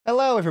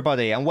Hello,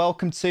 everybody, and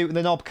welcome to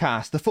the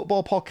Knobcast, the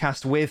football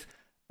podcast with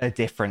a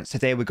difference.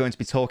 Today, we're going to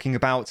be talking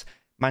about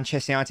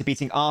Manchester United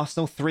beating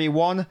Arsenal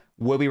 3-1.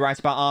 Were we right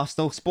about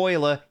Arsenal?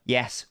 Spoiler,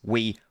 yes,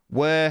 we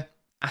were.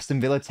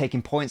 Aston Villa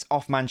taking points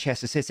off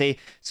Manchester City.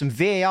 Some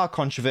VAR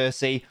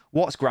controversy.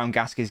 What's ground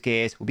Gaskey'S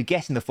gears? We'll be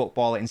getting the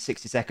football in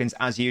 60 seconds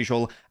as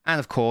usual. And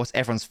of course,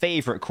 everyone's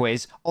favourite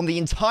quiz on the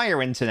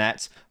entire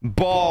internet,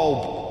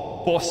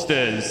 Ball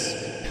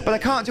Busters. But I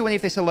can't do any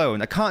of this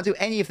alone. I can't do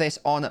any of this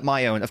on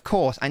my own. Of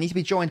course, I need to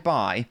be joined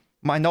by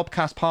my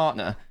Knobcast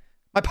partner.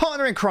 My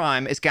partner in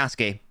crime is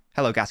Gaskey.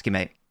 Hello, Gaskey,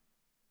 mate.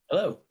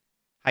 Hello.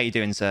 How you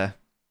doing, sir?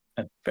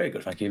 Very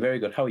good, thank you. Very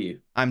good. How are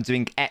you? I'm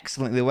doing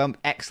excellently well.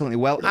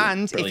 Brilliant.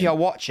 And if you're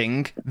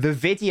watching the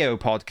video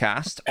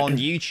podcast on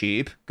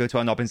YouTube, go to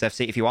our Nobbins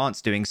FC if you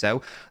aren't doing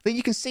so, then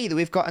you can see that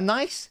we've got a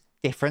nice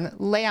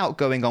different layout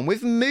going on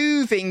with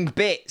moving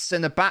bits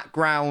and a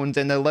background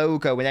and a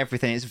logo and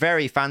everything. It's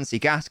very fancy.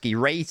 Gaskey,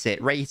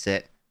 rate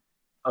it.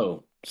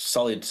 Oh,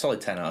 solid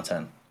 10 out of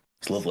 10.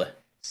 It's lovely.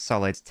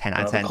 Solid 10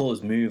 out of 10. The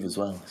colours move as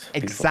well.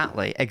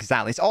 Exactly.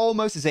 It's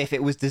almost as if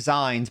it was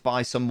designed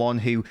by someone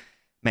who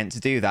meant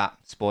to do that.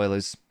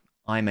 Spoilers.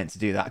 I meant to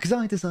do that because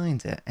I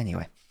designed it.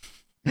 Anyway,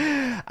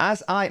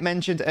 as I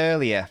mentioned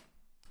earlier,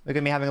 we're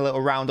going to be having a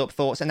little roundup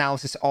thoughts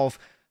analysis of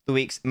the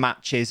week's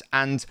matches.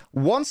 And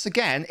once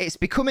again, it's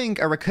becoming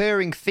a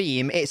recurring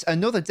theme. It's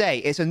another day.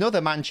 It's another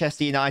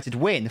Manchester United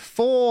win.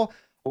 4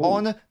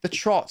 on the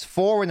trot.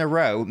 4 in a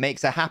row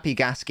makes a happy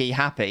Gaskey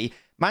happy.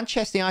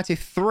 Manchester United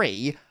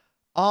 3,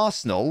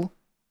 Arsenal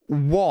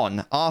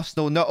 1.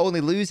 Arsenal not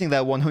only losing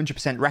their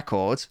 100%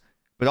 record,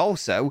 but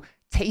also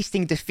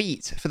tasting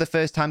defeat for the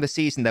first time this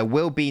season. There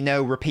will be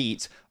no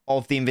repeat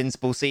of the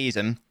invincible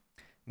season.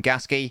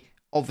 Gaskey,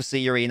 obviously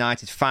you're a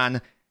United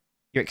fan.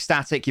 You're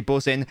ecstatic, you're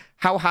buzzing.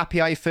 How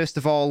happy are you, first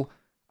of all?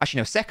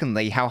 Actually, no,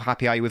 secondly, how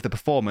happy are you with the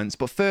performance?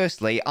 But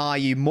firstly, are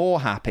you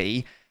more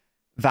happy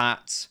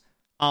that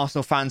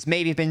Arsenal fans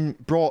maybe have been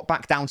brought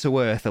back down to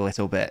earth a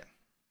little bit?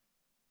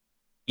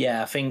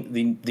 Yeah, I think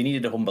they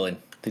needed a humbling.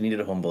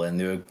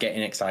 They were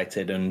getting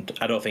excited, and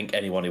I don't think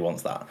anyone who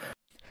wants that.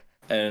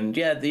 And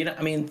yeah, the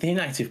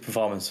United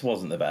performance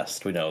wasn't the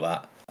best. We know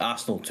that.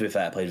 Arsenal, to be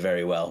fair, played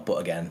very well. But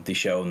again, they've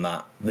shown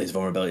that there's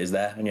vulnerabilities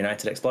there, and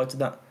United exploited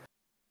that.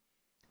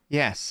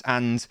 Yes,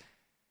 and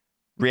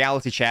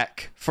reality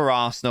check for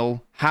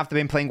Arsenal. Have they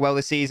been playing well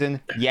this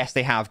season? Yes,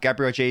 they have.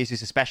 Gabriel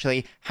Jesus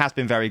especially has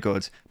been very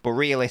good. But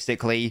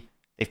realistically,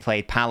 they've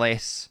played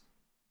Palace,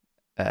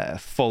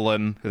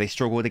 Fulham, who they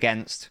struggled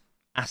against,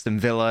 Aston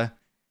Villa,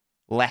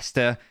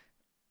 Leicester.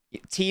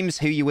 Teams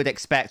who you would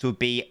expect would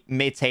be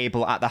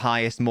mid-table at the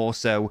highest, more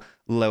so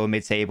lower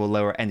mid-table,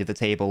 lower end of the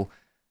table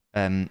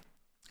come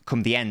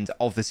the end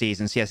of the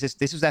season. So yes,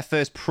 this was their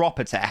first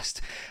proper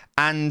test,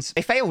 and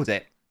they failed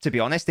it, to be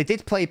honest. They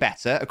did play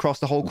better across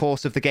the whole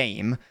course of the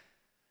game,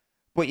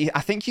 but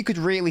I think you could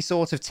really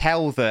sort of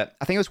tell that,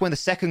 I think it was when the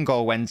second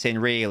goal went in,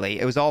 really.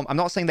 It was all, I'm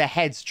not saying their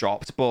heads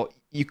dropped, but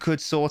you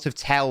could sort of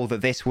tell that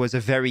this was a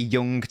very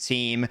young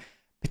team,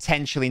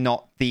 potentially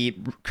not the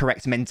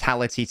correct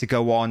mentality to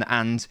go on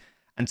and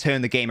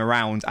turn the game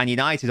around. And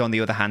United, on the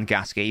other hand,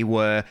 Gaskey,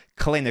 were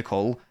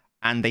clinical,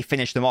 and they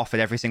finished them off at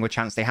every single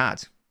chance they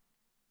had.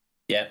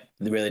 Yeah,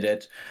 they really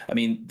did. I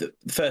mean, the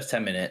first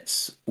 10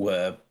 minutes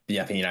were,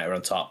 I think United were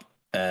on top.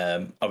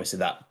 Obviously,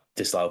 that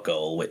disallowed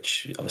goal,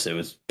 which obviously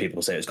was,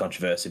 people say it was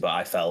controversy, but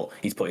I felt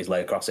he's put his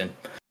leg across him.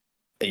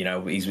 You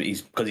know,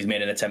 he's because he's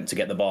made an attempt to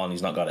get the ball and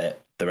he's not got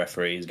it. The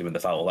referee has given the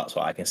foul. That's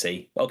what I can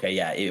see. Okay,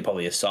 yeah, it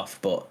probably is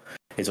soft, but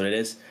it's what it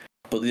is.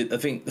 But I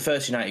think the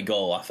first United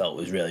goal I felt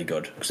was really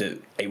good because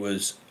it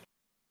was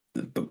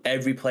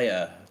every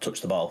player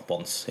touched the ball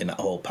once in that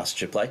whole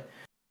passage of play.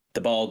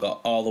 The ball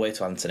got all the way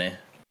to Anthony,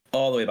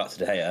 all the way back to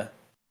De Gea,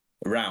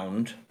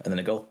 around, and then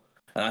a goal.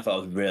 And I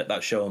thought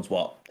that shows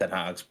what Ten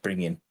Hag's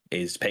bringing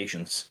is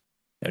patience,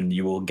 and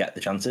you will get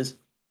the chances.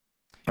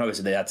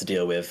 Obviously, they had to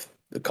deal with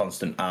the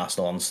constant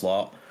Arsenal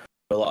onslaught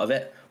for a lot of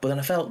it. But then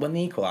I felt when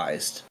they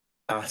equalised,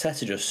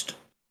 Arteta just,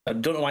 I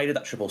don't know why he did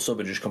that triple sub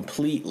and just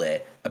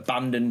completely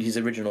abandoned his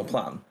original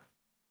plan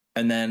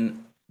and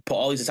then put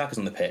all these attackers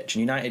on the pitch,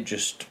 and United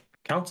just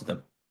countered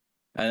them.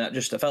 And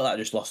I felt like I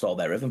just lost all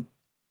their rhythm.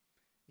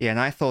 Yeah, and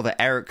I thought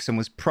that Eriksen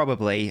was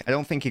probably, I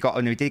don't think he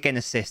did get an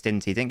assist,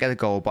 didn't he? He didn't get a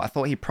goal, but I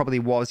thought he probably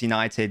was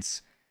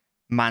United's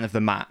man of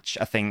the match.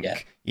 I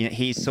think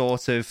he's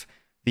sort of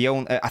the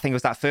only, I think it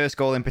was that first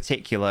goal in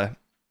particular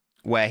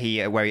where he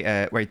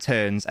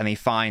turns and he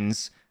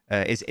finds,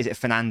 is it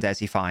Fernandez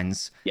he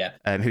finds? Yeah.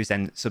 Who's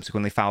then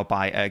subsequently fouled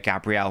by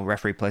Gabriel.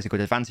 Referee plays a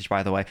good advantage,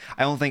 by the way.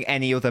 I don't think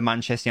any other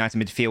Manchester United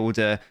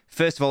midfielder,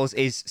 first of all,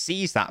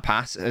 sees that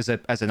pass as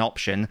an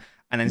option,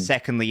 and then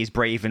secondly is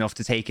brave enough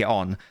to take it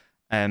on.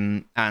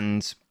 And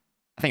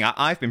I think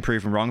I've been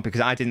proven wrong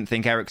because I didn't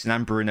think Eriksen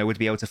and Bruno would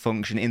be able to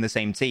function in the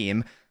same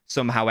team.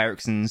 Somehow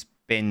Eriksen's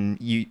been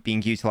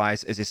being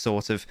utilised as a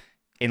sort of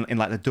in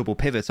like the double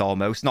pivot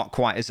almost, not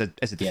quite as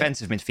a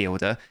defensive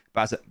midfielder,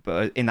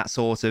 but in that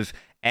sort of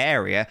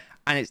area,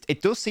 and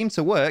it does seem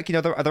to work. You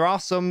know, there are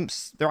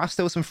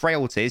still some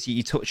frailties.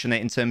 You touched on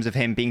it in terms of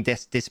him being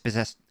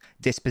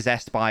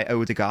dispossessed by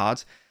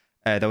Odegaard.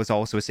 There was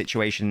also a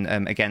situation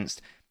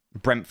against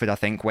Brentford, I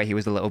think, where he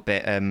was a little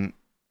bit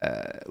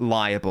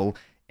liable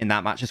in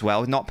that match as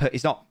well.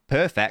 He's not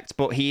perfect,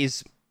 but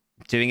he's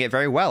doing it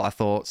very well, I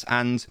thought.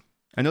 And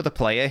another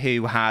player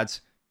who had,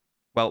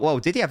 well,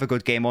 did he have a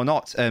good game or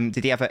not?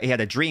 He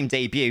had a dream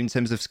debut in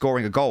terms of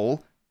scoring a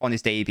goal on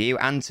his debut,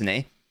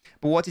 Anthony.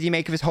 But what did you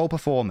make of his whole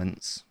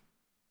performance?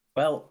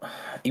 Well,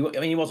 he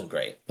wasn't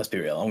great. Let's be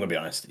real. I'm going to be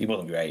honest. He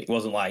wasn't great. It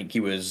wasn't like he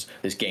was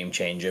this game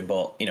changer,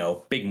 but, you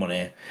know, big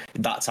money,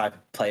 that type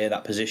of player,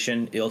 that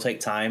position, it'll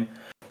take time.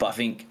 But I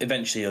think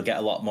eventually he'll get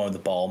a lot more of the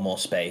ball, more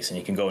space, and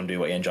he can go and do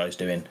what he enjoys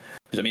doing.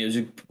 Because, I mean,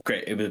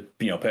 it was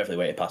perfectly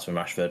weighted pass from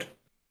Rashford.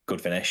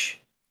 Good finish.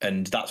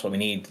 And that's what we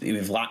need.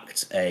 We've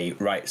lacked a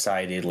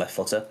right-sided left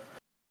footer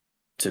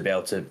to be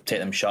able to take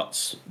them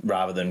shots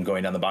rather than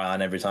going down the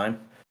byline every time.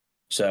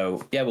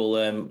 So, yeah, we'll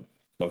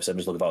obviously I'm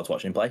just looking forward to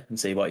watching him play and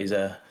see what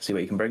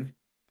he can bring.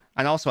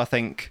 And also, I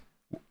think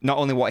not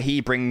only what he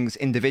brings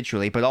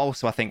individually, but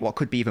also I think what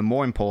could be even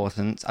more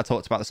important, I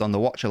talked about this on the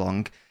watch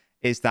along,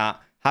 is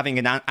that having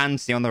an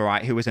Anthony on the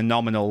right, who is a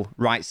nominal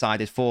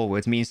right-sided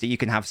forward, means that you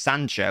can have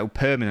Sancho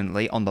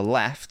permanently on the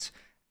left,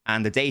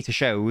 and the data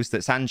shows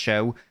that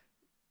Sancho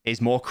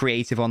is more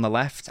creative on the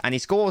left, and he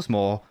scores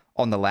more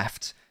on the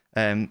left.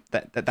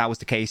 That was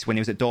the case when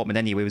he was at Dortmund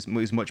anyway. He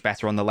was much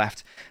better on the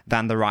left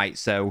than the right,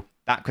 so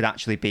that could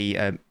actually be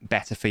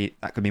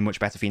much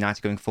better for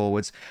United going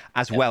forwards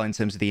as well, in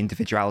terms of the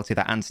individuality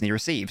that Anthony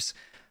receives.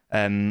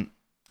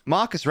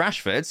 Marcus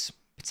Rashford,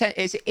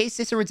 is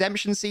this a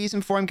redemption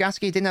season for him,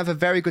 Gaskey? He didn't have a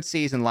very good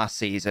season last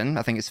season,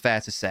 I think it's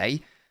fair to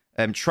say.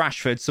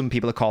 Trashford, some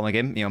people are calling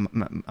him, you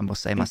know, I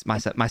must say,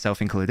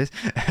 myself included.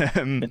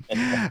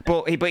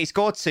 but he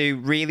scored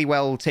 2 really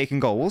well taken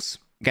goals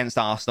against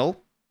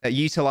Arsenal,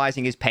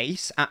 utilising his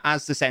pace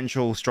as the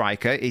central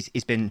striker.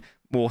 He's been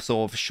more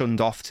sort of shunned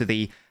off to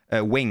the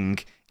wing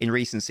in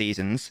recent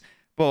seasons.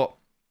 But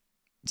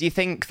do you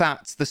think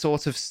that the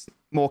sort of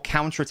more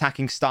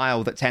counter-attacking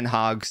style that Ten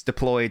Hag's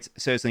deployed,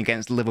 certainly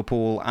against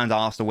Liverpool and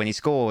Arsenal when he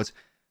scored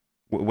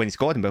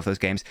in both those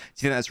games, do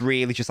you think that's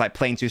really just like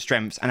playing to his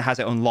strengths, and has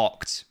it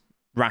unlocked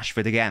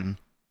Rashford again?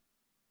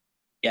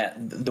 Yeah,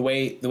 the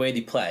way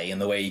they play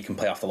and the way he can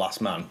play off the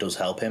last man does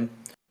help him.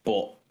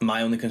 But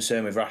my only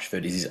concern with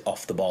Rashford is his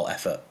off-the-ball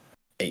effort.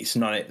 It's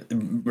not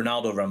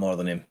Ronaldo ran more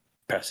than him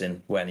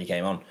pressing when he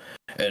came on,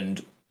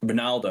 and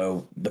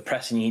Ronaldo, the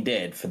pressing he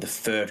did for the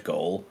third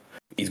goal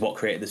is what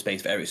created the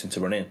space for Eriksen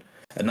to run in,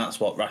 and that's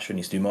what Rashford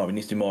needs to do more. He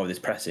needs to do more of this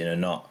pressing and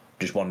not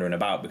just wandering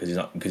about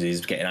because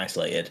he's getting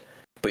isolated.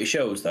 But it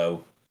shows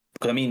though,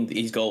 because I mean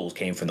his goals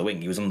came from the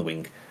wing. He was on the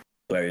wing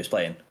where he was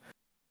playing,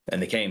 and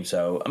they came.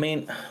 So I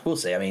mean, we'll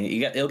see. I mean,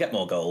 he'll get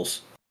more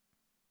goals,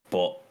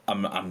 but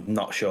I'm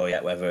not sure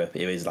yet whether it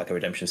is like a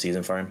redemption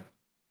season for him.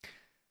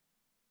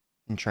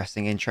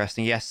 Interesting.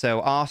 Yes.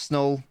 So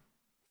Arsenal,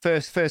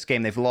 first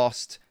game they've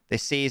lost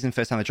this season,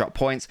 first time they dropped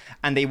points,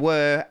 and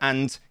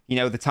you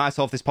know, the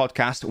title of this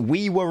podcast,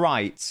 we were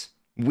right.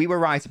 We were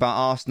right about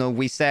Arsenal.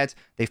 We said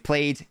they've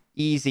played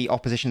easy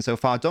opposition so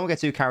far. Don't get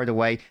too carried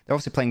away. They're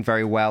obviously playing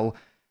very well,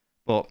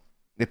 but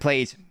they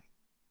played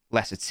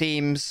lesser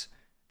teams.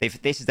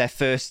 This is their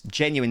first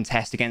genuine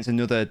test against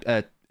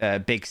another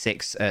Big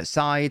Six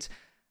side.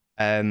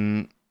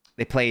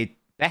 They played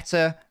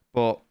better,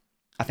 but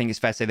I think it's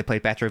fair to say they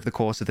played better over the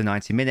course of the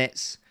 90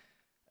 minutes.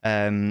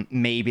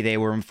 Maybe they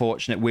were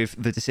unfortunate with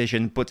the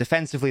decision, but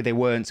defensively they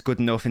weren't good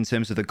enough in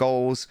terms of the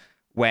goals.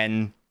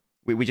 When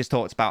we just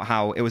talked about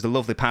how it was a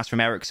lovely pass from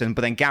Eriksen,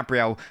 but then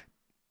Gabriel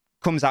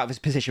comes out of his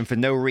position for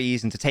no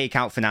reason to take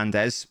out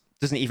Fernandes.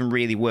 Doesn't even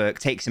really work.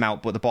 Takes him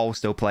out, but the ball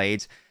still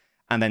played.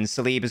 And then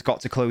Saliba's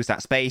got to close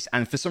that space.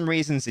 And for some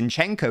reason,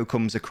 Zinchenko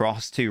comes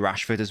across to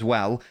Rashford as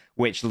well,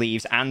 which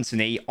leaves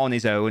Anthony on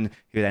his own,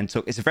 who then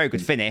it's a very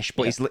good finish,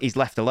 but he's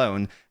left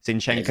alone.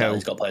 Zinchenko... Exactly.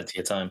 He's got plenty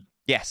of time.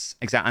 Yes,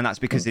 exactly. And that's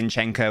because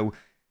Zinchenko,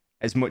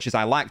 as much as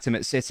I liked him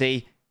at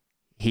City,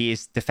 he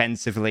is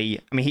defensively...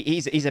 I mean,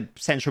 he's a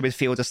central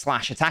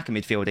midfielder / attacker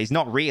midfielder. He's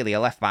not really a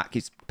left-back.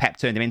 Pep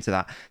turned him into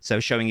that. So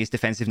showing his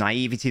defensive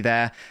naivety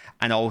there.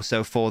 And also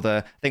I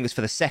think it was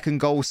for the second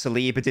goal,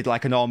 Saliba did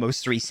like an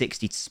almost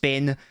 360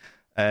 spin,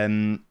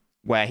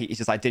 where he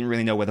just like didn't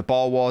really know where the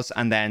ball was.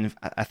 And then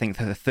I think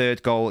for the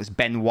third goal, it's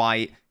Ben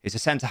White, who's a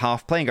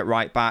centre-half playing at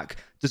right-back,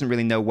 doesn't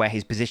really know where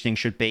his positioning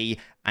should be,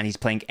 and he's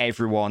playing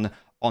everyone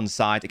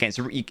onside against...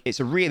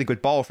 It's a really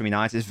good ball from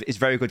United. It's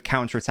very good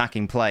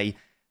counter-attacking play,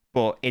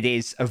 but it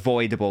is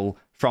avoidable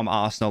from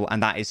Arsenal,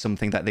 and that is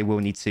something that they will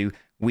need to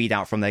weed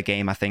out from their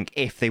game, I think,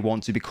 if they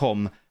want to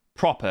become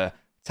proper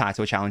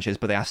title challengers,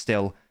 but they are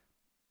still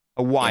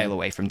a while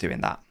away from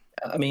doing that.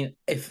 I mean,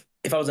 if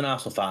I was an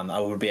Arsenal fan, I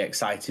would be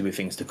excited with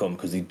things to come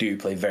because they do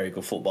play very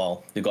good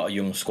football. They've got a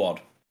young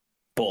squad,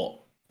 but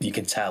you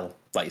can tell,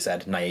 like you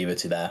said,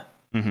 naivety there.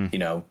 Mm-hmm. You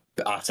know,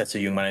 Arteta, a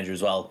young manager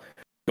as well,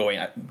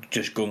 going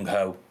just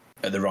gung-ho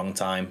at the wrong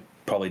time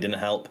probably didn't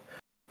help.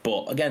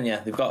 But again,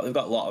 yeah, they've got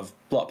a lot of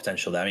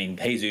potential there. I mean,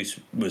 Jesus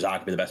was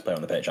arguably the best player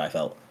on the pitch, I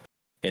felt,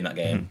 in that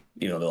game.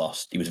 Even though they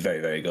lost, he was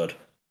very, very good.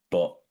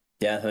 But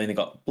yeah, I think they've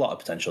got a lot of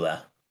potential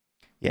there.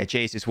 Yeah,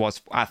 Jesus was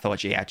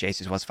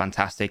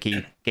fantastic.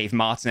 He gave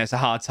Martinez a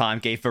hard time,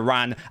 gave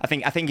Varane. I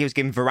think he was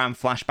giving Varane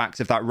flashbacks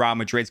of that Real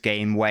Madrid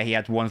game where he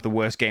had one of the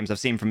worst games I've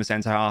seen from a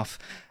centre half.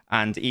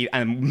 And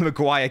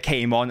Maguire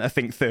came on, I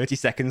think 30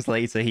 seconds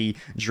later, he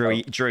drew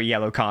a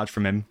yellow card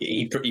from him.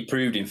 He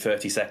proved in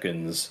 30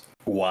 seconds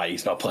why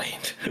he's not playing.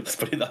 Let's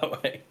put it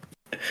that way.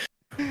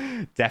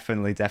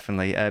 Definitely.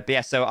 But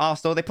yeah, so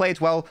Arsenal, they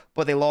played well,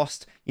 but they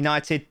lost.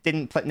 United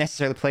didn't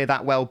necessarily play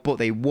that well, but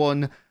they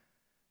won.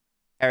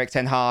 Erik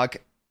Ten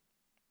Hag.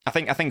 I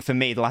think for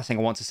me, the last thing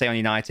I want to say on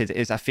United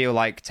is I feel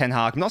like Ten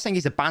Hag, I'm not saying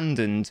he's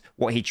abandoned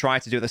what he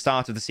tried to do at the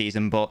start of the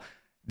season, but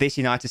this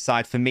United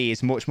side for me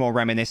is much more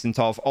reminiscent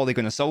of Ole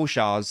Gunnar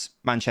Solskjaer's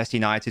Manchester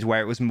United,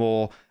 where it was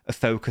more a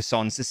focus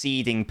on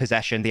seceding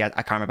possession. I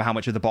can't remember how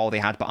much of the ball they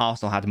had, but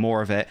Arsenal had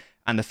more of it,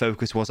 and the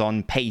focus was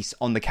on pace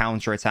on the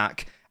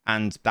counter-attack,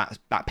 and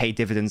that paid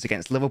dividends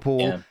against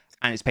Liverpool,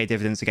 and it's paid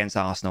dividends against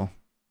Arsenal.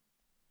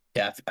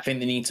 Yeah, I think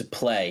they need to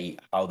play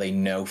how they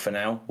know for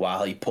now,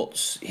 while he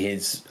puts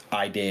his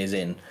ideas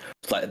in.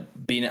 It's like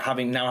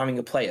having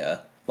a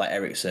player like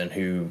Eriksen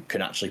who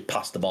can actually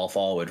pass the ball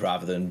forward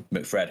rather than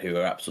McFred, who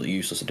are absolutely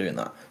useless at doing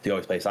that. They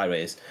always play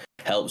sideways.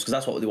 Helps, because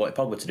that's what they wanted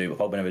Pogba to do, but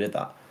Pogba never did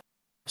that.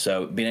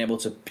 So being able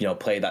to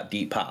play that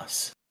deep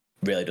pass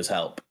really does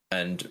help.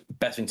 And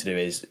best thing to do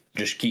is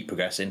just keep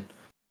progressing,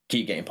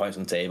 keep getting points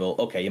on the table.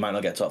 Okay, you might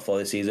not get top 4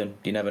 this season,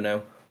 you never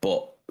know,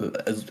 but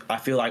I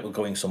feel like we're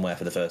going somewhere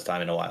for the first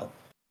time in a while.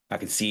 I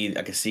can see,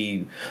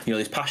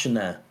 there's passion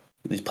there.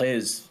 These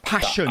players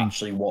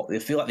actually they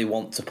feel like they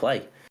want to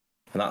play,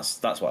 and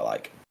that's what I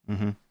like.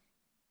 Mm-hmm.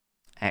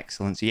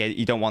 Excellent. So yeah,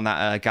 you don't want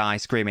that guy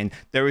screaming,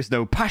 "There is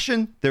no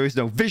passion, there is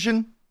no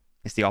vision."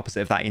 It's the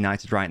opposite of that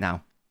United right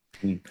now.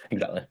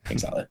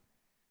 Exactly.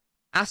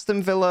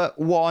 Aston Villa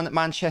won.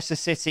 Manchester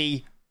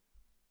City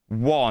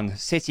won.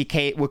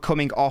 City were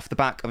coming off the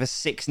back of a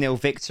 6-0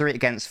 victory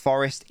against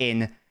Forest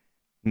in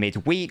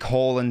midweek.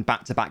 Haaland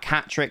back-to-back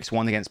hat-tricks,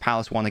 one against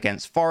Palace, one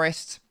against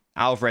Forest.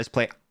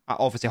 Obviously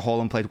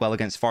Haaland played well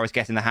against Forest,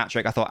 getting the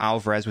hat-trick. I thought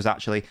Alvarez was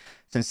actually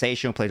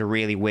sensational, played a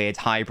really weird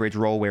hybrid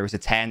role where it was a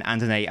 10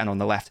 and an 8, and on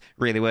the left,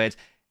 really weird.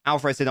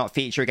 Alvarez did not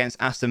feature against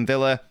Aston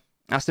Villa.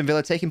 Aston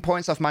Villa taking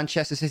points off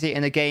Manchester City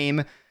in a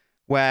game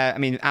where,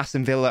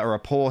 Aston Villa are a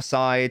poor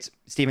side.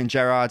 Steven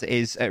Gerrard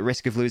is at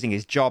risk of losing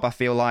his job, I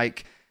feel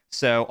like.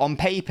 So on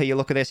paper, you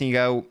look at this and you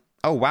go,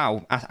 oh,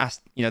 wow,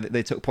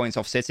 they took points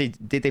off City.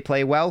 Did they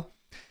play well?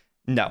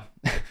 No.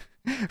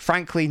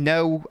 Frankly,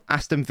 no.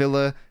 Aston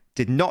Villa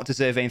did not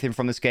deserve anything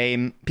from this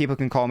game. People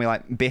can call me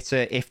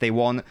bitter if they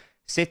want.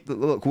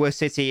 Look, were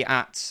City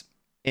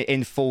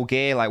in full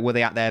gear? Were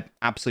they at their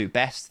absolute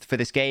best for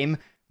this game?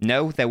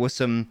 No, there was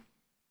some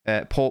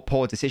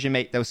poor decision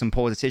making. There was some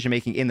poor decision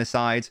making in the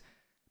side,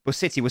 but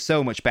City was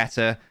so much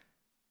better.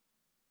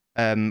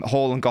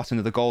 Haaland got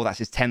another goal. That's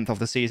his 10th of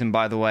the season,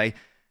 by the way,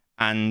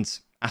 and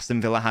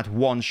Aston Villa had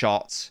one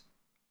shot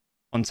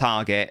on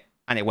target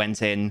and it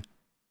went in.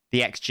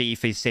 The XG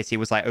for City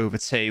was over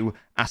 2.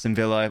 Aston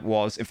Villa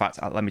was, in fact,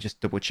 let me just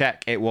double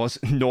check. It was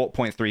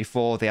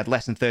 0.34. They had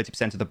less than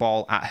 30% of the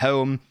ball at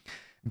home.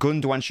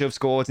 Gundogan should have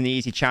scored an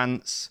easy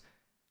chance.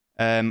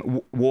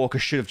 Walker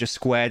should have just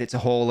squared it to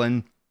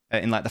Haaland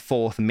in the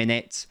 4th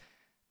minute.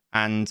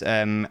 And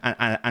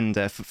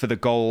for the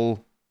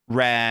goal,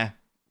 rare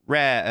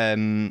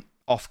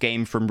off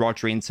game from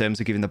Rodri in terms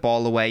of giving the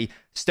ball away.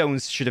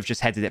 Stones should have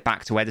just headed it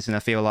back to Ederson, I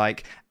feel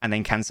like, and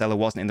then Cancelo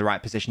wasn't in the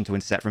right position to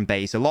intercept from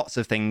Bay. So lots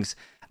of things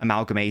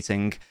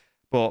amalgamating.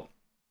 But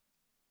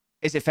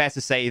is it fair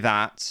to say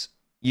that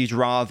you'd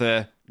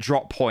rather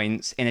drop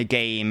points in a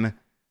game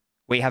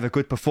where you have a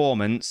good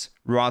performance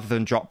rather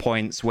than drop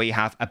points where you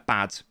have a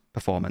bad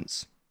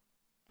performance?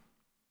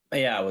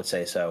 Yeah, I would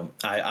say so.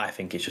 I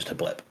think it's just a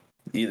blip.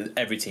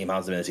 Every team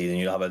has them in a season.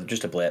 You'll have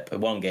just a blip,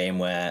 one game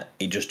where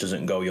it just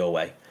doesn't go your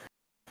way.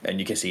 And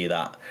you can see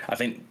that. I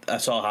think I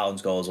saw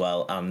Haaland's goal as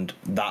well, and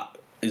that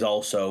is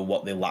also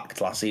what they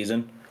lacked last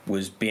season,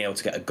 was being able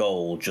to get a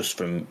goal just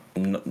from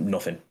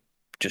nothing.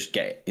 Just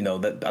get,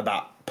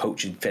 that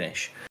poaching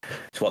finish.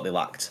 It's what they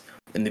lacked.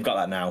 And they've got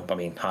that now.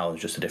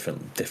 Haaland's just a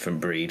different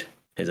breed,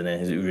 isn't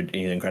he?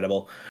 He's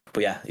incredible.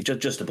 But yeah, it's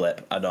just a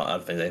blip. I don't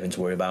think there's anything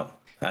to worry about.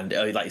 And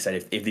like you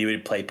said, if they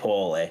would play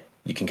poorly,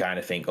 you can kind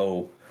of think,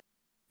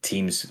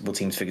 teams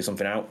figure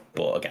something out.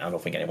 But again, I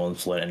don't think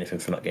anyone's learned anything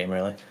from that game,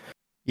 really.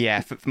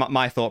 Yeah,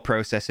 my thought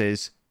process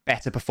is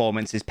better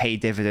performances pay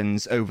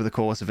dividends over the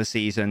course of a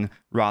season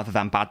rather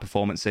than bad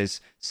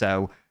performances.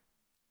 So,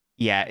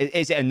 yeah,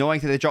 is it annoying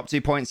that they dropped 2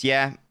 points?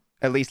 Yeah,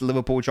 at least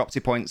Liverpool dropped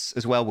 2 points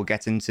as well. We'll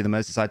get into the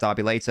Merseyside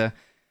derby later.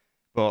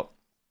 But,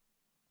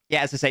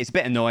 yeah, as I say, it's a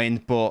bit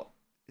annoying, but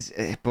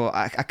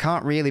I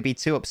can't really be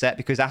too upset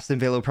because Aston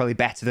Villa are probably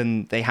better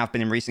than they have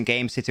been in recent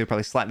games. City are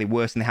probably slightly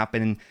worse than they have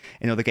been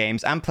in other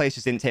games, and players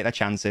just didn't take their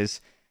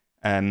chances.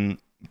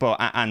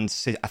 But I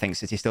think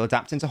City's still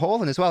adapting to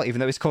Haaland as well, even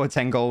though he scored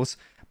 10 goals.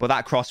 But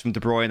that cross from De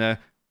Bruyne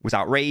was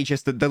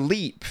outrageous. The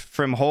leap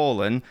from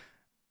Haaland,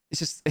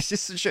 it's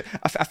just such a,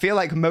 I feel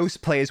like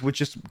most players would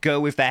just go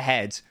with their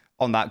head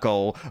on that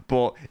goal,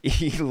 but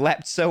he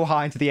leapt so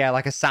high into the air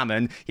like a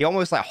salmon. He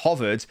almost like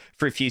hovered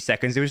for a few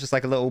seconds. It was just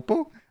like a little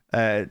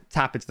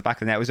tap into the back of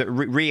the net. It was a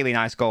really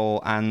nice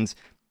goal, and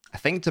I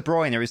think De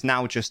Bruyne is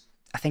now just,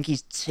 I think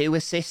he's 2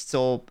 assists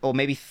or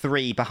maybe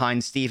 3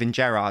 behind Steven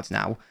Gerrard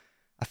now.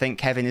 I think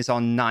Kevin is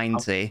on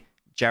 90,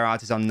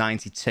 Gerrard is on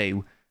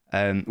 92,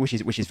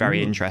 which is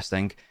very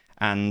interesting.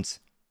 And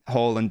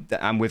Haaland,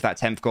 and with that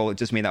 10th goal, it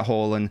does mean that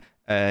Haaland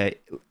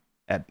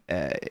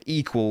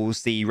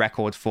equals the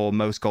record for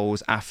most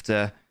goals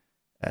after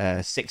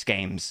 6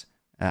 games,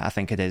 I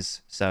think it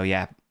is. So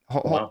yeah,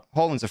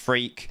 Haaland's a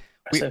freak.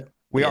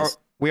 We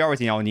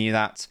already all knew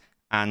that,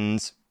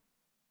 and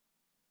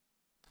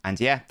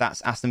yeah,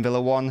 that's Aston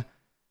Villa 1,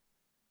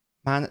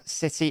 Man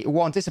City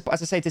 1. As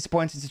I say,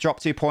 disappointed to drop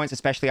 2 points,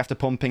 especially after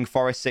pumping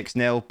Forest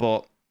 6-0.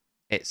 But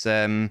it's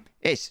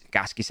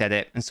Gaskey said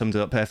it and summed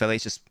it up perfectly.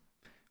 It's just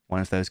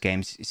one of those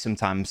games.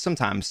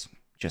 Sometimes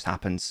just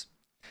happens.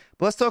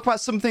 But let's talk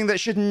about something that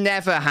should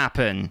never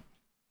happen,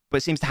 but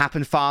it seems to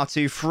happen far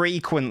too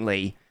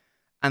frequently.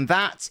 And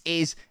that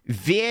is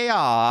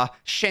VAR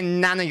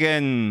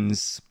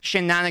shenanigans.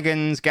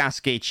 Shenanigans,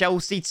 Gaskey.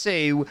 Chelsea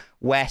 2,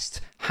 West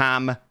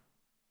Ham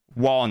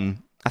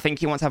 1. I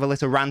think you want to have a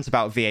little rant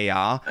about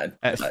VAR.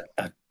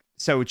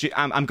 So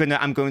I'm going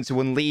to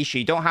unleash you.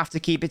 You don't have to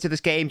keep it to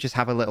this game. Just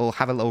have a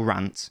little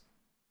rant.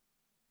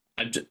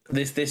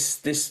 This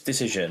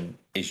decision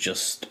is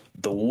just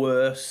the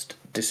worst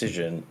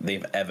decision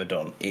they've ever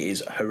done. It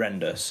is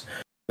horrendous.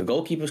 The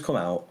goalkeeper's come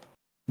out.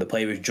 The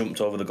player has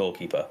jumped over the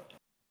goalkeeper.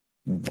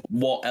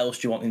 What else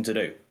do you want him to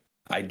do?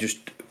 I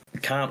just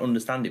can't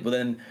understand it. But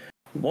then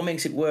what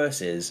makes it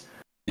worse is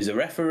a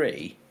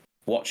referee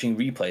watching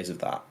replays of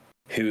that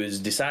who has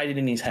decided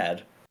in his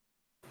head,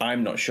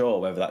 I'm not sure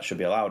whether that should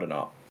be allowed or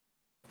not.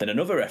 Then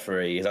another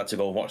referee has had to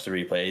go and watch the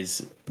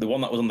replays, the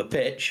one that was on the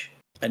pitch,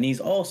 and he's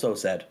also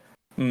said,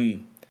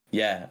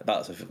 yeah,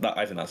 I think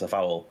that's a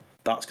foul.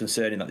 That's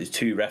concerning that there's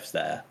 2 refs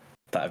there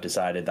that have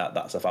decided that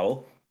that's a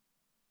foul.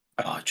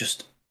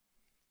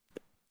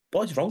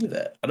 What is wrong with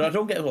it? I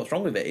don't get what's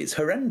wrong with it. It's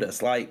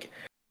horrendous. Like,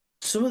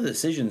 some of the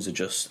decisions are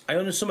just, I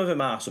know some of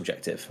them are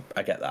subjective.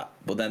 I get that.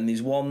 But then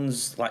there's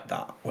ones like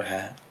that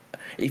where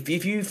if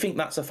you think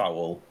that's a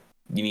foul,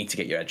 you need to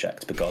get your head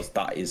checked, because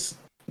that is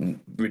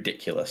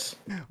ridiculous.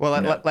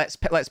 Well,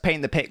 let's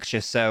paint the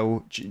picture.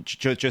 So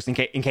just in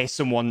case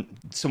someone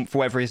for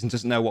whatever reason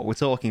doesn't know what we're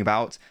talking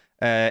about,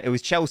 it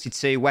was Chelsea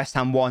 2, West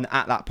Ham 1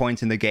 at that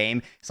point in the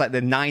game. It's like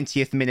the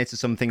 90th minute or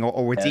something,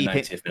 or we're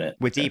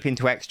deep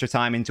into extra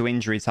time, into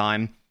injury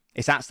time.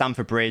 It's at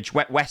Stamford Bridge.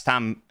 West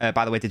Ham,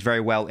 by the way, did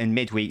very well in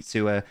midweek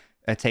to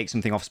take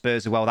something off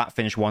Spurs as well. That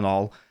finished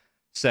 1-1.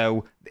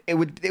 So it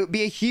would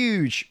be a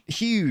huge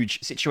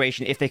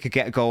situation if they could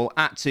get a goal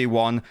at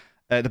 2-1.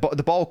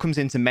 The ball comes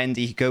into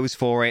Mendy, he goes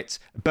for it.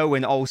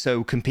 Bowen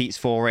also competes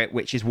for it,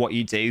 which is what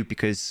you do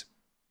because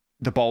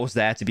the ball's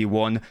there to be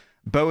won.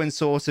 Bowen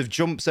sort of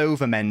jumps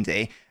over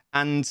Mendy,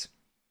 and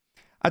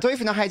I don't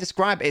even know how to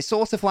describe it. It's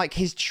sort of like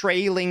his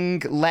trailing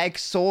leg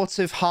sort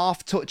of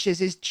half touches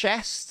his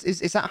chest.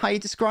 Is that how you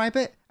describe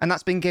it? And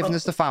that's been given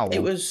as the foul.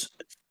 It was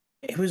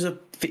a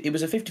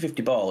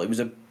 50-50 ball. It was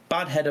a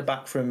bad header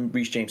back from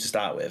Reece James to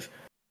start with.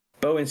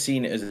 Bowen's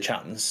seen it as a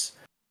chance.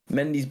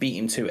 Mendy's beat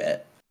him to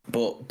it,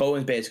 but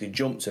Bowen's basically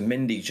jumped and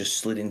Mendy just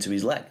slid into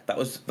his leg. That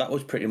was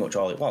pretty much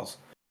all it was.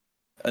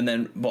 And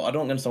then, but I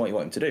don't understand what you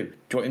want him to do. Do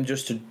you want him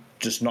just to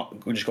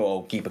go,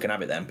 oh, keeper can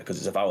have it then because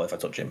it's a foul if I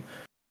touch him?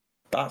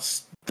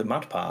 That's the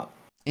mad part.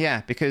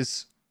 Yeah,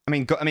 because I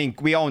mean,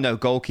 we all know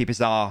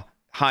goalkeepers are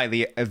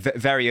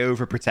very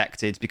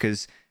overprotected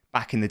because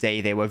back in the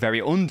day they were very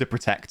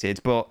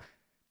underprotected. But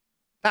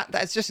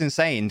that's just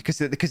insane because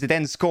they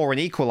then score an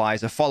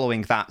equaliser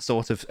following that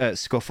sort of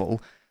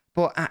scuffle.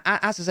 But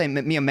as I say,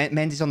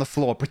 Mendy's on the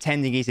floor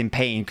pretending he's in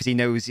pain because he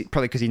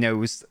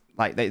knows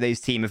like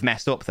his team have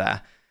messed up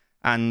there.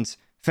 And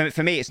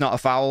for me, it's not a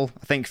foul.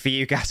 I think for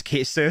you,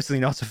 Gaskey, it's certainly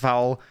not a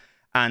foul.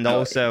 And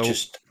also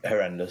just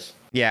horrendous.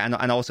 Yeah,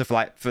 and also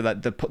for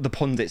the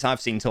pundits I've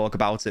seen talk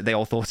about it, they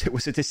all thought it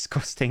was a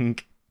disgusting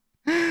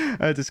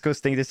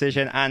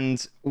decision.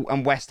 And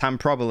West Ham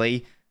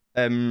probably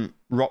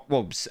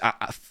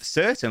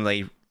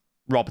certainly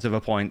robbed of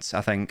a point,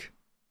 I think.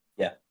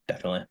 Yeah,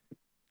 definitely.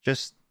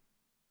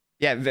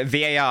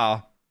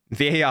 VAR,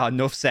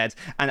 enough said.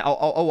 And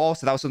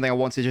also that was something I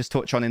wanted to just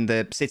touch on in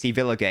the City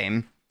Villa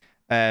game.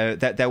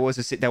 That there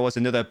was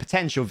another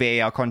potential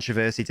VAR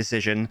controversy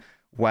decision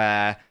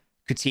where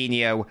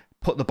Coutinho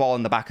put the ball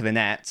in the back of the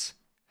net.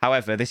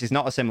 However, this is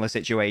not a similar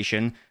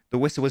situation. The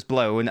whistle was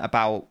blown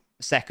about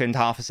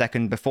half a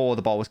second before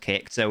the ball was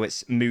kicked, so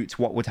it's moot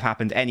what would have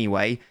happened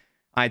anyway.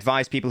 I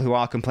advise people who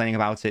are complaining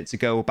about it to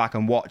go back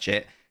and watch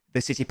it.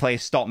 The City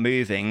players stopped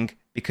moving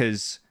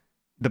because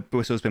the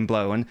whistle's been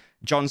blown.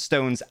 John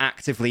Stones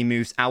actively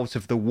moves out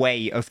of the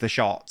way of the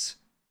shot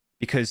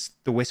because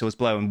the whistle was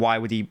blown. Why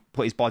would he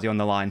put his body on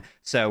the line?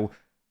 So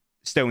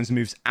Stones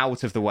moves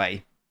out of the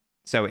way.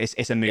 So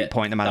it's a moot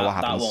point no matter what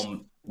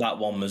happens. That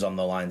one was on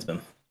the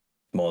linesman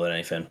more than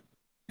anything.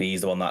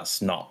 He's the one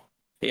that's not.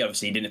 He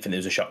obviously didn't think there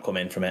was a shot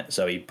coming from it,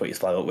 so he put his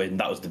flag up with.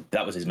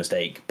 That was his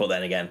mistake. But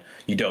then again,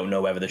 you don't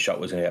know whether the shot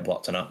was going to get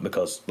blocked or not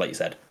because, like you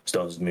said,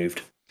 Stones has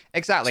moved.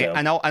 Exactly, so.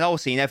 and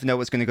also you never know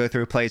what's going to go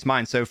through a player's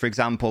mind. So, for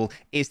example,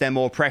 is there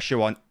more pressure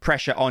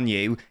on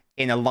you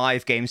in a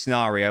live game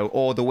scenario,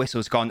 or the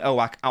whistle's gone?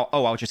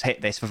 I'll just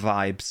hit this for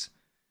vibes.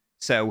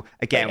 So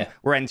again,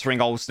 we're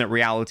entering alternate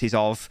realities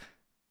of,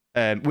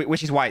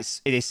 which is why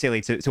it is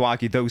silly to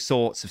argue those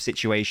sorts of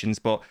situations.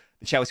 But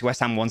the Chelsea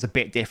West Ham one's a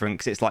bit different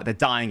because it's like the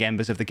dying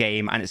embers of the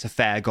game, and it's a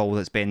fair goal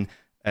that's been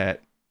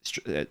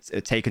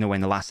taken away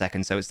in the last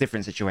second. So it's a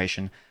different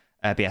situation.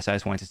 But yes, I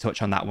just wanted to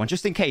touch on that one,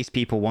 just in case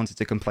people wanted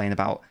to complain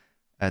about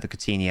the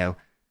Coutinho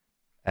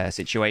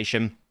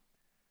situation.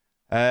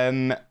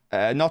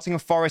 Nottingham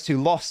Forest,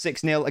 who lost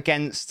 6-0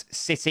 against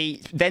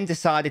City, then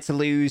decided to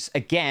lose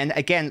again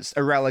against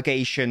a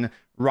relegation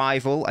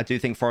rival. I do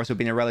think Forest will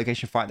be in a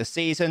relegation fight this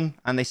season,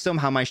 and they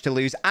somehow managed to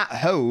lose at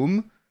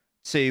home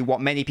to what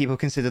many people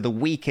consider the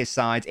weakest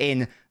side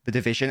in the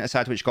division, a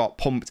side which got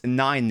pumped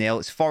 9-0.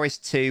 It's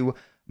Forest 2,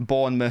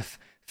 Bournemouth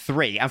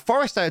 3. And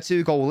Forest had a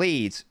 2-goal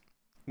lead,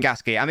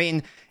 Gaskey. I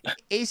mean,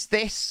 is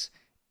this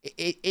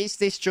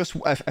just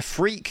a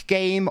freak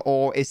game,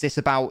 or is this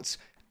about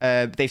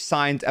they've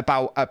signed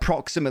about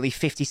approximately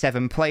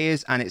 57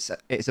 players and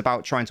it's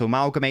about trying to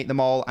amalgamate them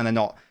all and they're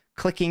not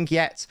clicking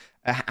yet?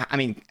 I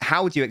mean,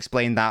 how do you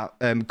explain that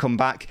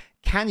comeback?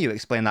 Can you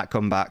explain that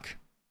comeback?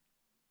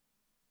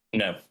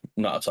 No,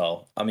 not at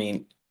all. I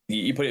mean,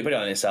 you put it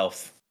on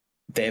itself.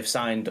 They've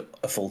signed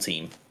a full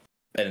team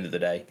at the end of the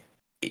day.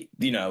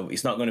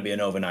 It's not going to be an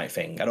overnight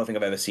thing. I don't think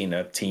I've ever seen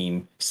a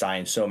team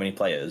sign so many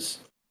players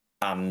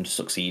and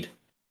succeed.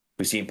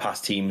 We've seen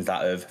past teams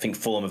that have, I think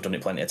Fulham have done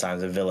it plenty of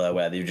times, in Villa,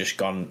 where they've just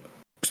gone,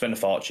 spend a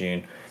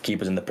fortune,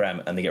 keep us in the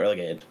Prem, and they get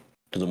relegated.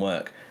 Doesn't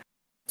work.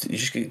 So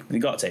you've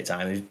got to take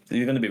time.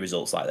 There's going to be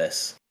results like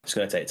this. It's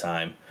going to take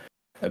time.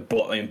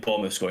 But I mean,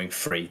 Bournemouth scoring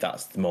 3,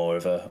 that's more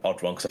of an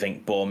odd one, because I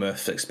think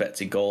Bournemouth's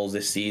expected goals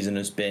this season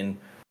has been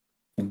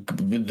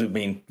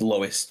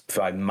lowest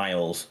by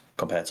miles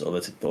compared to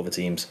other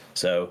teams.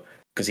 So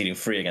conceding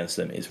 3 against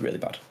them is really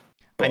bad.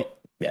 But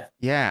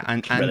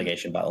and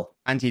relegation battle.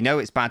 And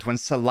it's bad when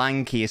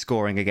Solanke is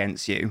scoring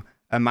against you,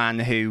 a man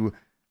who,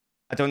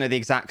 I don't know the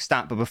exact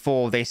stat, but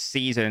before this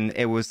season,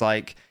 it was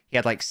like he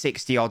had like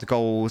 60 odd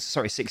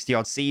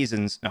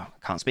seasons. No,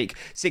 I can't speak.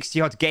 60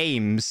 odd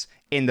games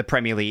in the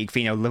Premier League for,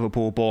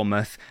 Liverpool,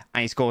 Bournemouth,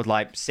 and he scored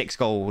like 6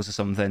 goals or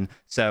something.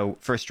 So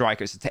for a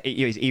striker,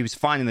 he was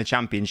fine in the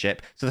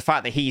Championship. So the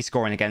fact that he's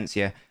scoring against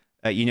you,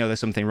 there's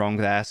something wrong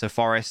there. So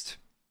Forest,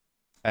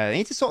 they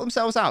need to sort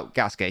themselves out,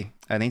 Gaskey.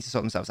 They need to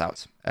sort themselves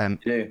out.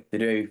 They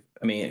do.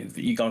 I mean,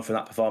 you've gone from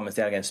that performance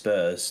they had against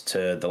Spurs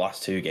to the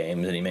last 2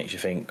 games, and it makes you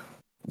think,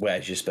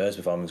 where's your Spurs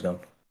performance gone?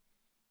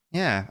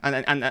 Yeah,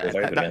 and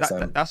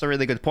that's a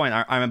really good point.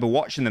 I remember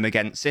watching them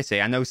against City.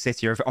 I know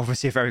City are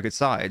obviously a very good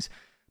side,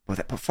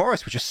 but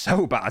Forest were just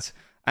so bad.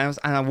 And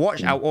I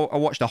watched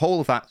the whole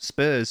of that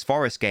Spurs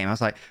Forest game. I was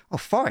like, oh,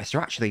 Forest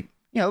are actually,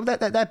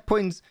 they're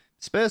putting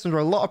Spurs under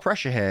a lot of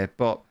pressure here.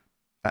 But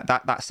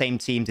that same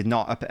team did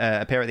not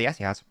appear at the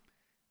Etihad.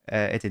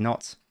 It did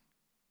not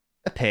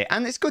appear,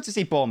 and it's good to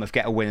see Bournemouth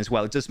get a win as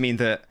well. It does mean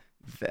that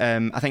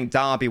I think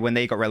Derby, when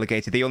they got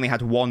relegated, they only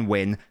had 1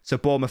 win, so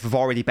Bournemouth have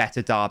already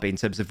bettered Derby in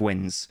terms of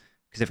wins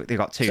because they've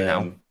got 2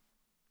 now.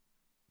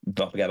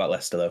 Don't forget about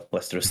Leicester though.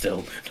 Leicester is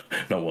still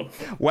not 1.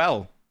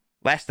 Well,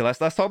 Leicester. Let's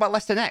talk about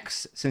Leicester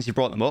next, since you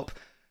brought them up.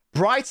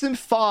 Brighton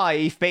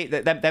 5,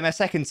 they're my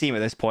second team at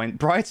this point.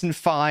 Brighton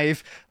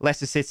 5,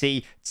 Leicester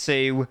City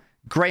 2.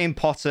 Graham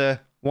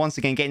Potter once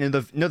again getting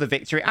another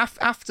victory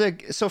after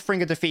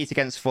suffering a defeat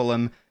against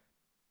Fulham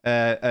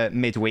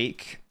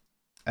midweek,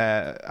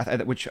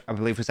 which I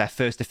believe was their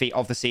first defeat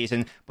of the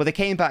season. But they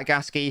came back,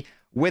 Gaskey,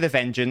 with a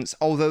vengeance,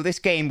 although this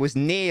game was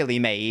nearly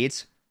made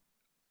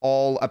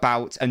all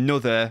about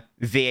another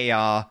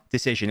VAR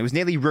decision. It was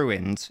nearly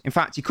ruined. In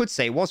fact, you could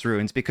say it was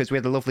ruined because we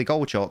had a lovely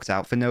goal chalked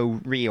out for no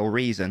real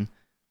reason.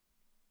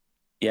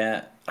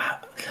 Yeah,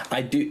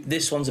 I do.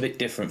 This one's a bit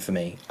different for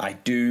me. I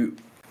do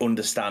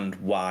understand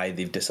why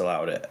they've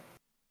disallowed it.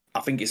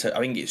 I think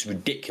it's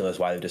ridiculous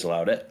why they've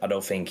disallowed it. I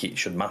don't think it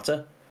should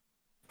matter,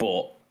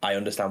 but I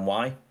understand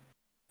why.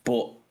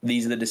 But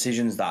these are the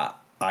decisions that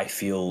I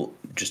feel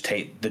just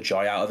take the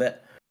joy out of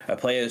it. A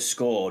player has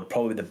scored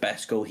probably the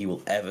best goal he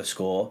will ever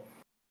score,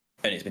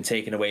 and it's been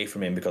taken away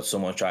from him because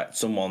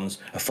someone's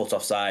a foot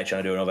offside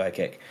trying to do an overhead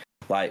kick.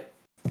 Like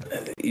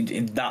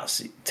it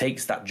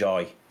takes that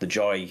joy, the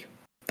joy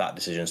that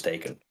decision's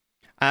taken.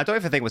 And I don't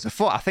even think it was a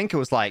foot. I think it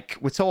was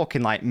we're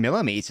talking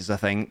millimeters, I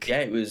think. Yeah,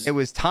 it was. It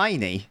was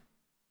tiny.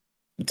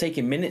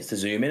 Taking minutes to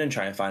zoom in and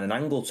try and find an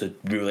angle to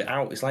rule it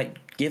out. It's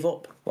give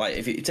up.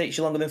 If it takes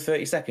you longer than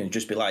 30 seconds,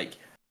 just be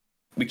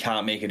we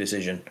can't make a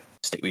decision.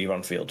 Stick with your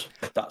on field.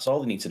 That's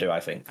all they need to do, I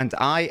think. And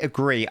I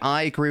agree.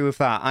 With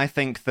that. I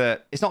think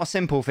that it's not a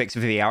simple fix for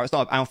VAR. I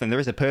don't think there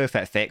is a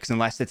perfect fix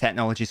unless the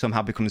technology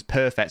somehow becomes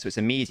perfect, so it's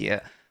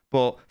immediate.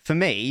 But for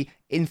me,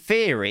 in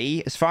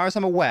theory, as far as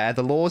I'm aware,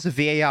 the laws of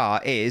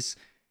VAR is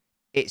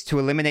it's to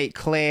eliminate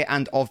clear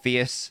and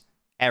obvious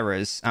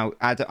errors. Now,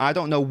 I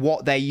don't know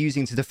what they're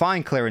using to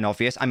define clear and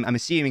obvious. I'm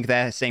assuming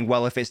they're saying,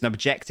 well, if it's an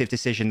objective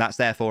decision, that's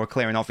therefore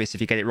clear and obvious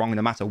if you get it wrong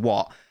no matter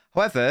what.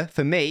 However,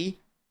 for me,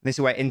 this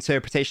is where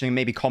interpretation and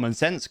maybe common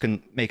sense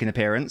can make an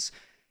appearance.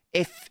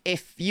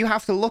 If you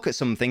have to look at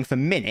something for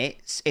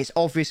minutes, it's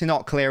obviously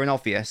not clear and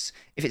obvious.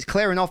 If it's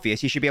clear and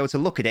obvious, you should be able to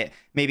look at it,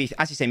 maybe,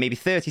 as you say, maybe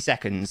 30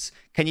 seconds.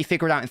 Can you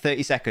figure it out in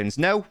 30 seconds?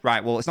 No?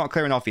 Right, well, it's not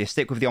clear and obvious.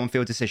 Stick with the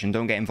on-field decision.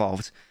 Don't get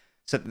involved.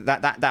 So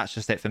that's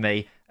just it for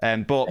me.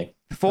 But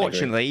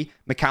fortunately,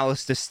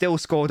 McAllister still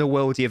scored a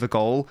worldie of a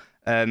goal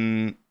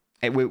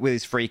with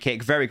his free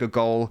kick. Very good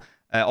goal.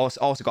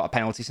 Also got a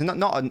penalty. So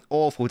not an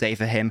awful day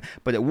for him,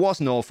 but it was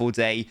an awful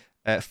day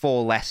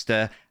for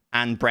Leicester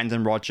and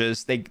Brendan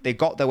Rodgers. They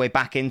got their way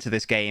back into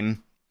this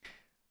game.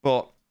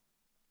 But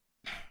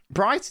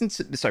Leicester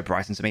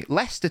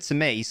to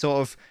me, sort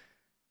of,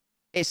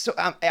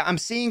 I'm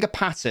seeing a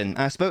pattern.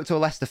 I spoke to a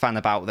Leicester fan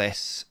about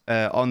this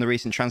on the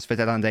recent Transfer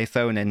Deadline Day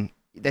phone-in.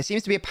 There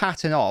seems to be a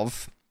pattern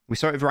of, we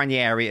saw it with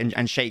Ranieri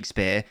and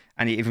Shakespeare,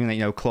 and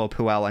even, Club,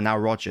 Puel, and now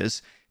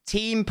Rodgers.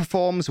 Team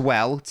performs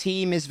well.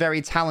 Team is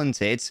very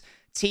talented.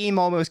 Team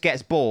almost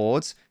gets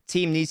bored.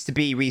 Team needs to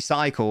be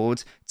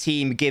recycled.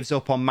 Team gives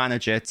up on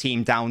manager.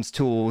 Team downs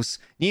tools.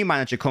 New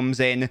manager comes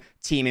in.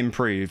 Team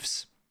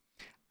improves.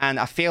 And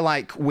I feel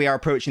like we are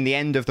approaching the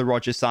end of the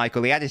Rodgers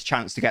cycle. He had his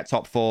chance to get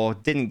top four,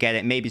 didn't get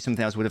it. Maybe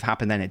something else would have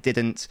happened, then it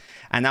didn't.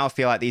 And now I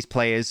feel like these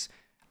players,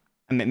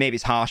 maybe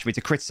it's harsh for me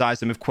to criticise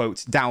them with,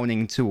 quote,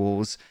 downing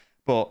tools,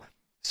 but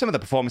some of the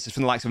performances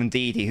from the likes of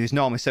Ndidi, who's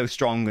normally so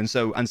strong and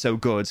so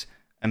good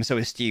and so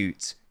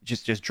astute,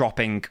 just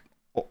dropping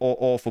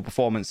awful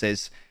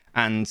performances.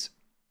 And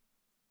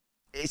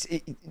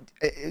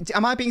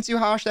am I being too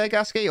harsh there,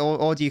 Gaskey,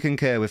 or do you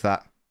concur with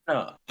that?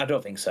 No, I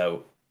don't think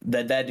so.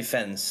 Their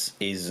defence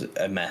is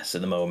a mess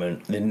at the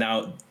moment.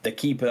 Now the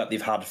keeper that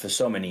they've had for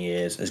so many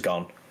years has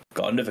gone.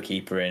 Got another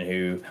keeper in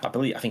who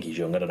I think he's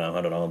young. I don't know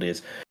how old he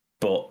is,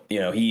 but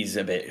he's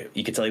a bit.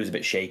 You could tell he was a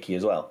bit shaky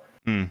as well.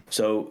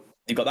 So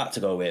you've got that to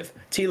go with.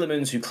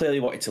 Tielemans, who clearly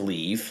wanted to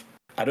leave.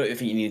 I don't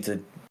think you need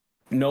to.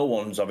 No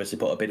one's obviously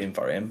put a bid in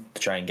for him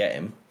to try and get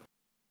him.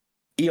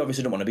 He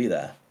obviously don't want to be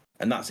there,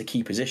 and that's a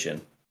key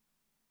position.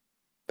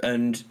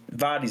 And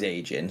Vardy's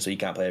aging, so you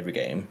can't play every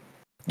game.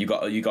 You've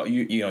got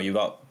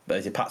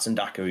Patson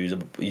Daka, who's a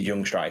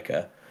young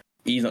striker.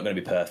 He's not going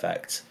to be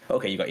perfect.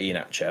 Okay, you've got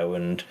Iheanacho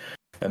and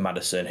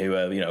Maddison,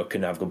 who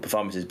can have good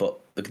performances, but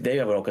they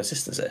have no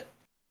consistency.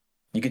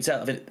 You could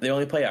tell. I think the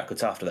only player I could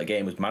tell after that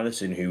game was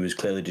Maddison, who was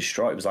clearly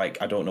distraught. It was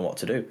like, I don't know what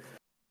to do.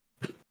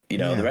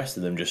 The rest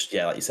of them just,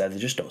 like you said, they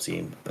just don't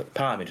seem. But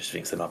part of me just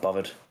thinks they're not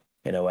bothered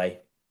in a way.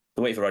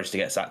 They wait for Rodgers to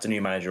get sacked. A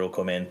new manager will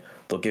come in.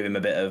 They'll give him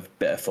a bit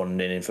of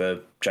funding in for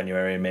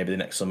January and maybe the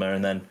next summer,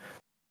 and then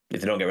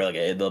if they don't get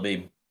relegated, they'll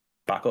be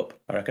back up,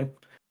 I reckon.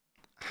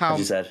 As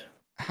you said.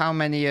 How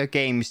many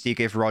games do you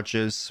give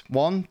Rodgers?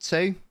 1,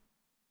 2?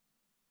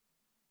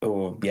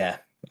 Oh, yeah.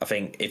 I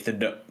think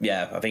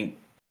depending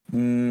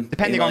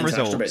on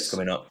results.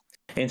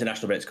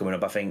 International breaks coming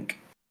up. I think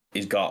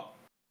he's got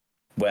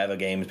whatever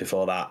games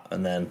before that,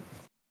 and then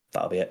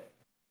that'll be it.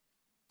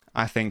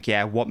 I think,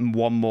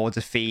 one more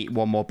defeat,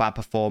 one more bad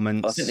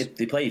performance. I think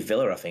they play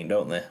Villa, I think,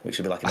 don't they? Which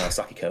would be like an El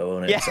Sakiko,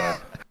 won't it? Yeah. So.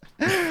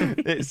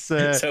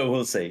 It's so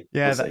we'll see.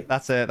 Yeah,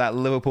 that's that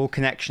Liverpool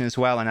connection as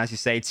well. And as you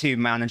say, two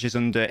managers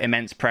under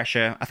immense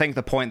pressure. I think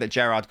the point that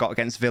Gerrard got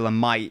against Villa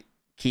might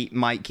keep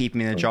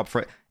him in a job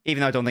for it,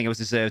 even though I don't think it was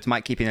deserved.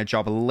 Might keep him in a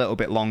job a little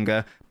bit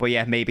longer. But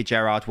yeah, maybe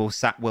Gerrard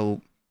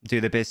will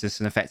do the business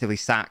and effectively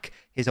sack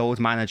his old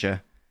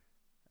manager.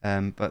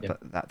 But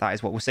that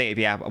is what we'll see.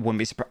 Yeah, I wouldn't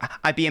be surprised.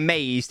 I'd be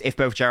amazed if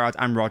both Gerrard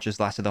and Rodgers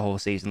lasted the whole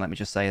season. Let me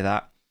just say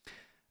that.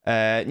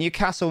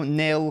 Newcastle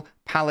 0,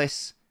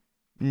 Palace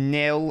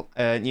 0.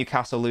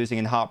 Newcastle losing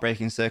in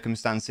heartbreaking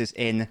circumstances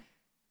in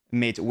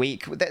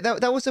midweek.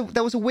 There was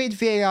a weird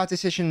VAR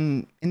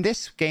decision in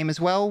this game as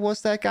well.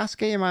 Was there,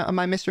 Gaskey? Am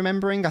I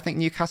misremembering? I think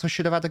Newcastle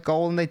should have had a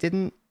goal and they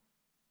didn't.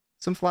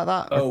 Something like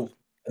that. Oh,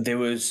 there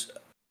was.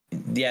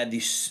 Yeah,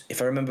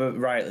 if I remember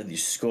rightly, they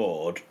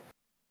scored,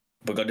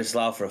 but got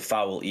disallowed for a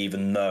foul,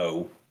 even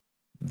though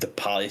the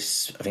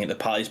Palace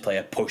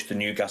player pushed the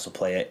Newcastle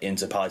player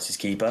into Palace's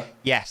keeper.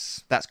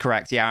 Yes, that's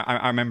correct. Yeah,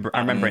 I remember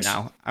it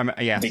now.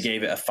 Yes. They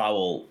gave it a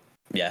foul.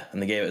 Yeah,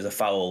 and they gave it as a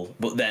foul.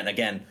 But then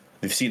again,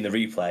 they've seen the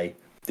replay,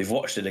 they've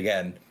watched it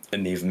again,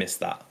 and they've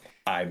missed that.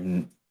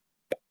 I'm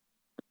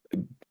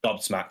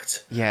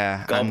gobsmacked.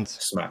 Yeah,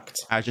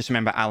 gobsmacked. I just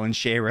remember Alan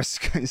Shearer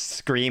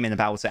screaming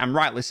about it, and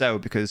rightly so,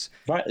 because...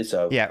 Rightly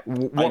so. Yeah.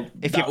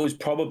 That was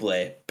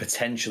probably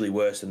potentially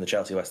worse than the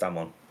Chelsea-West Ham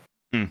one.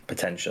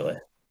 Potentially.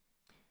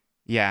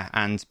 Yeah,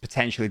 and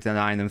potentially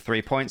denying them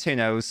 3 points. Who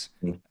knows?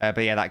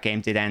 But yeah, that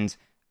game did end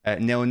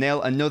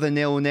 0-0. Another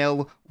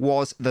 0-0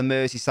 was the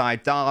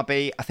Merseyside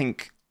derby. I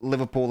think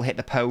Liverpool hit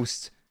the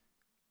post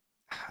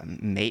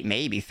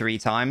maybe 3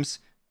 times,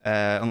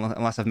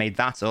 unless I've made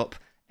that up.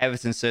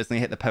 Everton certainly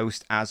hit the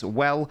post as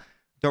well.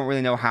 don't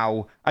really know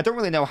how. I don't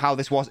really know how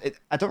this was.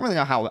 I don't really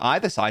know how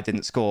either side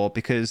didn't score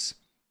because,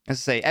 as I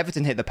say,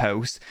 Everton hit the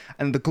post,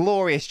 and the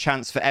glorious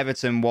chance for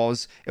Everton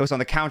was on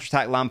the counter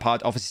attack.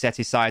 Lampard obviously set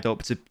his side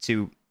up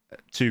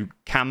to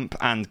camp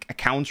and a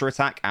counter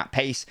attack at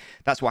pace.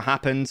 That's what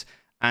happened,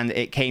 and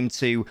it came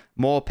to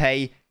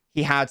Maupay.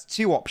 He had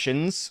two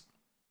options.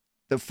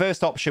 The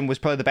first option was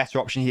probably the better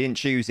option. He didn't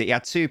choose it. He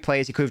had two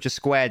players he could have just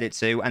squared it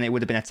to, and it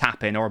would have been a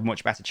tap-in or a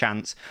much better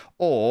chance.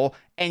 Or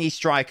any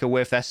striker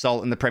worth their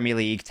salt in the Premier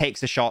League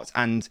takes a shot,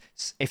 and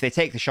if they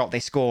take the shot, they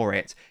score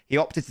it. He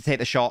opted to take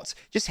the shot.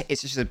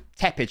 It's just a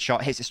tepid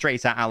shot, hits it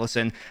straight at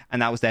Alisson,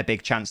 and that was their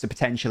big chance to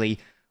potentially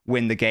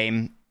win the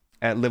game.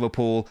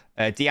 Liverpool,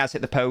 Diaz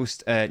hit the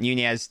post.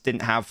 Nunez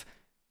didn't have...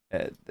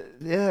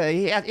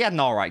 he had an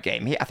all right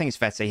game. I think it's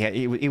fair to say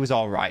he was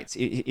all right.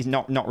 He's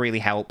not really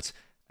helped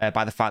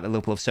by the fact that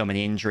Liverpool have so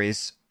many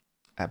injuries.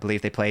 I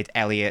believe they played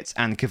Elliott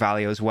and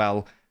Carvalho as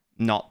well.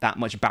 Not that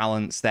much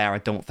balance there. I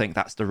don't think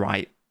that's the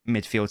right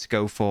midfield to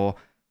go for,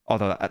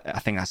 although I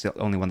think that's the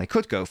only one they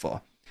could go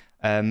for.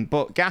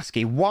 But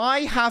Gaskey,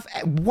 why have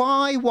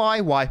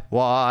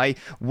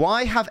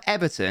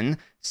Everton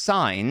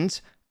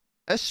signed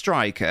a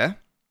striker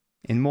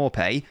in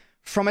Maupay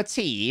from a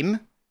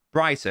team,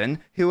 Brighton,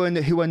 who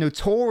are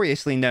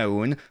notoriously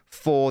known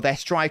for their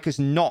strikers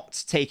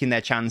not taking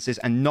their chances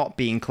and not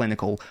being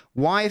clinical?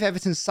 Why have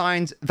Everton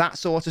signed that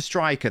sort of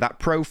striker, that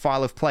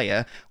profile of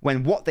player,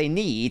 when what they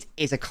need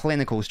is a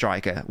clinical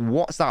striker?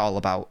 What's that all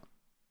about?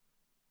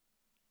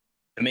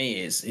 For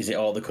me, is it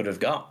all they could have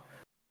got?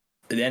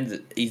 At the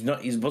end,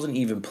 he wasn't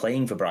even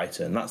playing for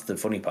Brighton. That's the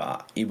funny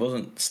part. He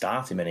wasn't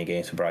starting many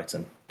games for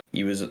Brighton.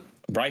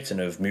 Brighton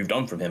have moved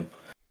on from him,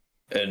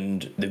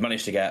 and they've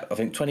managed to get, I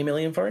think, 20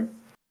 million for him,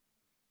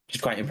 which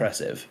is quite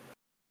impressive.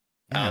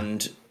 Yeah.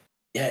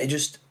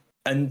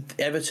 And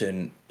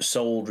Everton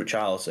sold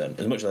Richarlison,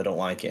 as much as I don't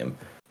like him.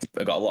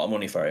 They got a lot of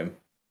money for him,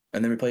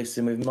 and then replaced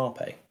him with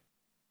Maupay.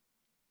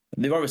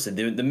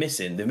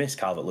 They've missed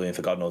Calvert-Lewin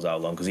for God knows how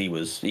long, because he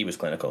was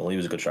clinical. He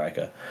was a good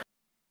striker.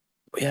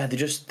 But yeah,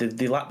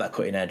 they lack that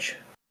cutting edge.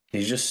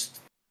 He's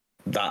just,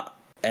 that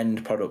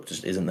end product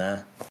just isn't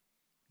there.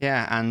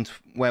 Yeah, and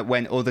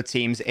when other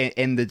teams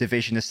in the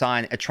division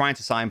are trying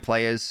to sign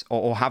players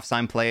or have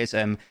signed players,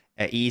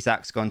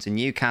 Isak's gone to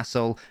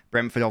Newcastle,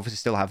 Brentford obviously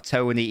still have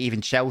Tony, even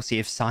Chelsea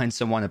have signed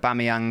someone,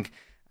 Aubameyang,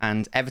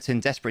 and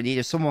Everton desperate need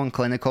of someone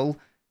clinical.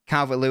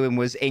 Calvert-Lewin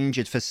was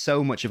injured for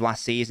so much of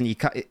last season.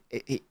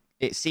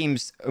 It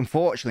seems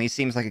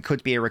like it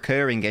could be a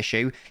recurring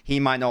issue. He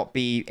might not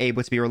be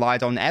able to be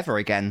relied on ever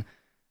again.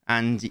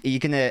 And are you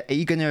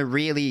gonna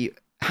really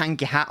hang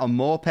your hat on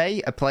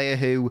Maupay, a player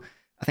who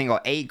I think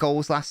got 8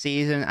 goals last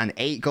season and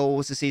 8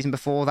 goals the season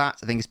before that?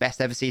 I think his best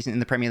ever season in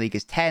the Premier League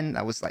is 10.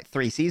 That was like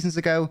 3 seasons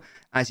ago.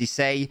 As you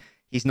say,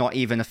 he's not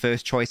even a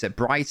first choice at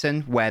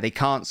Brighton, where they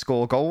can't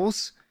score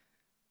goals.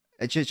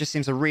 It just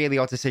seems a really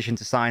odd decision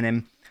to have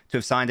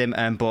signed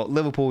him. But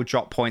Liverpool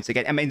dropped points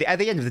again. I mean, at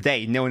the end of the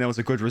day, no one knows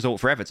a good result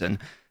for Everton.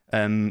 They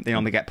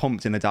normally get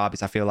pumped in the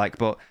derbies, I feel like.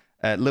 But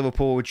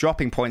Liverpool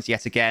dropping points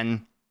yet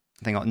again.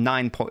 I think got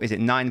 9 points. Is it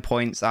 9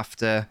 points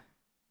after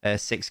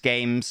 6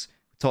 games?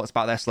 Talked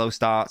about their slow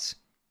starts.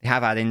 They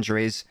have had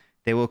injuries.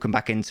 They will come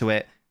back into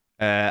it.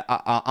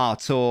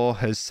 Artur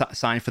has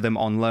signed for them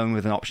on loan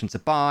with an option to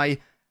buy.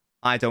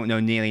 I don't know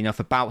nearly enough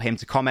about him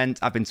to comment.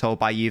 I've been told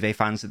by Juve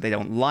fans that they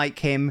don't like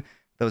him.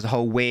 There was a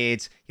whole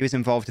weird... He was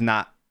involved in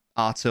that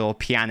Artur,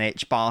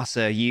 Pjanic,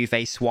 Barca,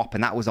 Juve swap,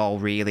 and that was all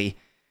really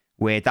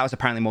weird. That was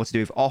apparently more to do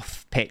with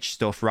off-pitch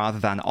stuff rather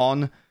than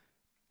on.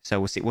 So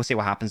we'll see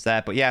what happens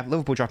there. But yeah,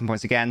 Liverpool dropping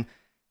points again.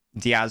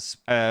 Diaz,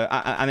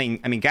 I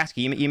mean,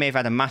 Gaskey, you may have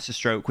had a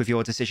masterstroke with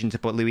your decision to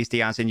put Luis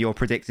Diaz in your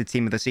predicted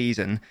team of the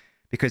season,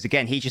 because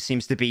again, he just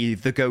seems to be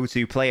the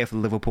go-to player for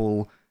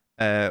Liverpool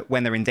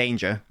when they're in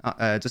danger,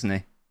 doesn't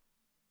he?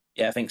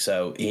 Yeah, I think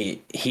so.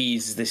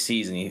 He's this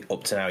season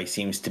up to now. He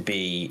seems to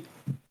be,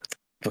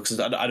 because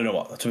I don't know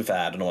what. To be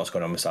fair, I don't know what's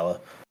going on with Salah.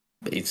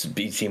 But he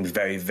seems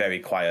very, very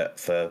quiet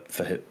for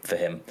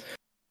him.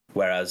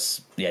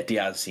 Whereas, yeah,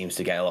 Diaz seems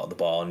to get a lot of the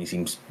ball, and he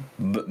seems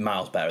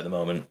miles better at the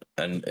moment.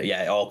 And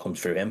yeah, it all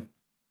comes through him,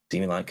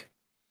 seeming like.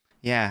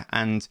 Yeah,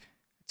 and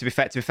to be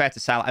fair to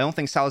Salah, I don't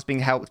think Salah's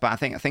being helped, but I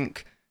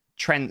think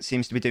Trent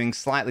seems to be doing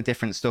slightly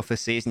different stuff this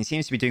season. He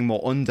seems to be doing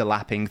more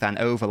underlapping than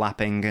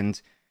overlapping,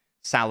 and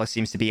Salah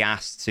seems to be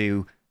asked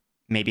to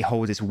maybe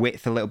hold his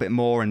width a little bit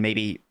more, and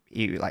maybe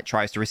he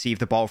tries to receive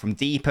the ball from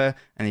deeper.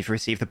 And if you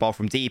receive the ball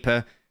from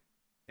deeper,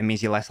 it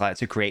means you're less likely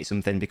to create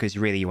something, because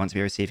really you want to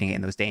be receiving it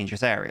in those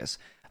dangerous areas.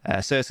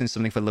 Certainly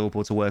something for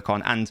Liverpool to work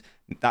on, and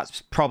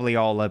that's probably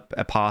all a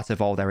part of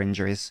all their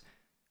injuries.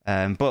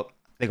 But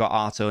they got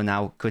Artur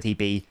now. Could he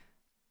be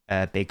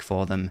big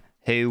for them?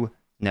 Who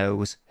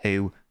knows?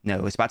 But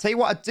I'll tell you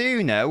what I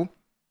do know.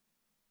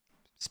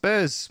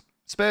 Spurs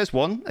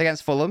won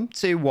against Fulham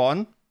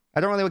 2-1. I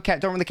don't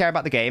really care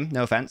about the game,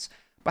 no offense.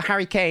 But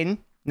Harry Kane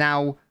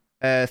now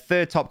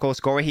third top goal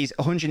scorer. He's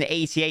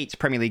 188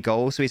 Premier League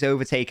goals, so he's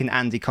overtaken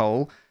Andy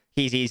Cole.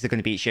 He's easily going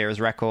to beat Shearer's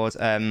record.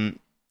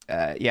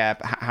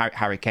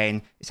 Harry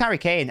Kane. It's Harry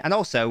Kane, and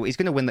also he's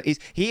going to win.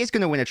 He is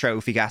going to win a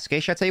trophy,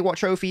 Gaskey. Shall I tell you what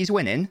trophy he's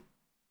winning?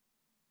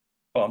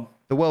 Go on.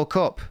 The World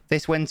Cup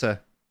this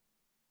winter.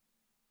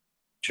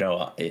 Do you know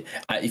what?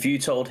 If you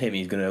told him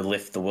he's going to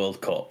lift the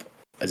World Cup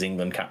as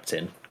England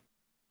captain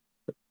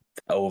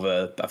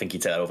over, I think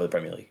he'd take that over the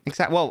Premier League.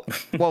 Exactly.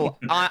 Well,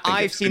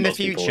 I've seen the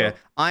future.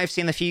 I've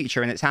seen the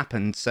future, and it's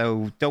happened.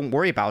 So don't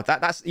worry about that.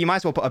 That's you might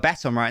as well put a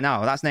bet on right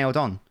now. That's nailed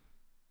on.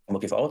 I'm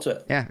looking forward to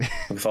it. Yeah.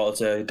 Looking forward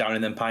to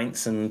downing them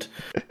pints and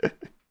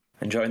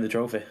enjoying the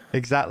trophy.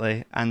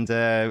 Exactly. And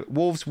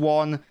Wolves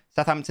won,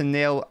 Southampton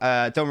 0.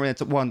 Don't really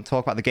want to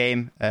talk about the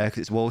game because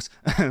it's Wolves.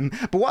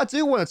 But what I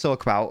do want to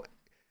talk about.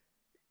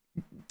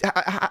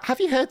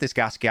 Have you heard this,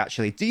 Gaskey,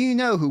 actually? Do you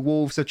know who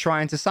Wolves are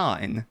trying to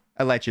sign,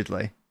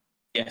 allegedly?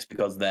 Yes,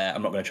 because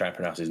I'm not going to try and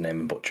pronounce his name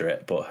and butcher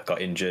it, but got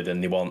injured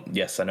and they want,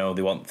 yes, I know,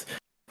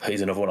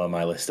 he's another one on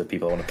my list of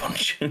people I want to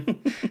punch.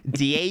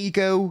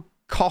 Diego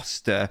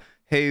Costa,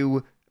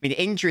 who, I mean,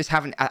 injuries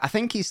haven't, I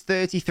think he's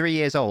 33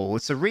 years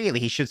old, so really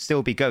he should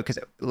still be good, because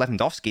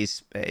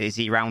Lewandowski's, is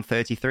he around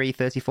 33,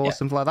 34,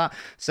 something like that?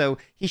 So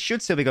he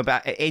should still be good,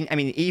 but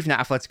even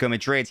at Atletico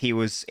Madrid, he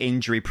was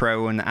injury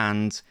prone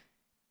and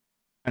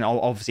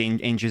obviously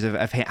injuries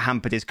have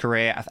hampered his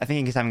career. I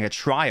think he's having a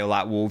trial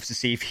at Wolves to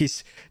see if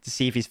he's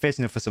fit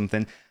enough for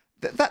something.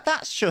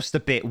 That's just a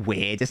bit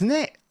weird, isn't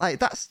it? Like,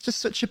 that's just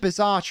such a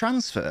bizarre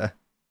transfer.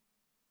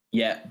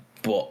 Yeah,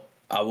 but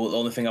the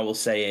only thing I will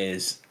say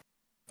is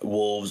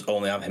Wolves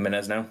only have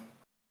Jimenez now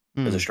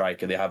as a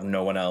striker. They have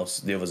no one else.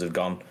 The others have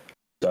gone.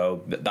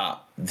 So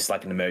it's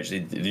like an emergency.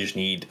 They just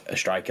need a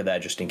striker there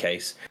just in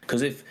case.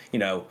 Because if,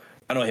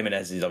 I know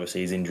Jimenez is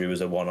obviously his injury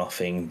was a one-off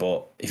thing,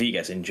 but if he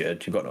gets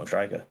injured, you've got no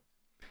striker.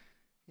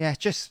 Yeah,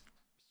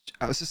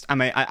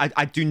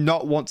 I do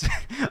not want to.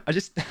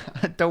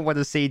 I don't want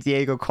to see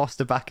Diego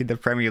Costa back in the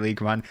Premier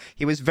League, man.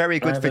 He was very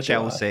good for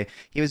Chelsea.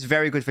 He was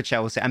very good for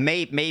Chelsea, and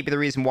maybe the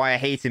reason why I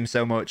hate him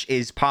so much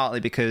is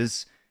partly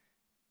because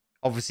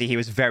obviously he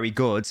was very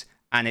good,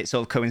 and it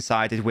sort of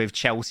coincided with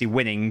Chelsea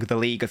winning the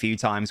league a few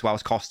times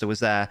whilst Costa was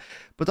there.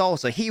 But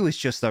also, he was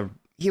just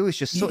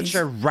such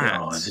a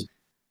rat.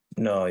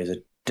 No, he's a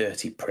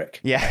dirty prick.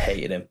 Yeah. I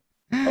hated him.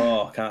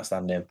 Oh, I can't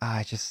stand him.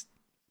 Makes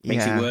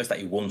it worse that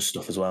he won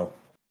stuff as well.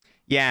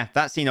 Yeah,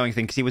 that's the annoying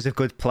thing, because he was a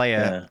good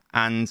player. Yeah.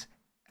 And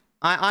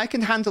I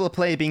can handle a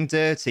player being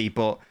dirty,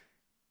 but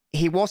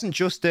he wasn't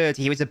just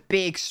dirty. He was a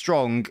big,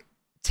 strong,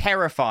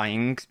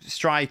 terrifying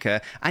striker,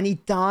 and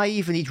he'd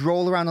dive and he'd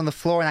roll around on the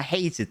floor, and I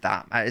hated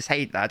that. I just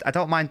hate that. I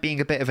don't mind being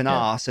a bit of an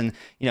arse and,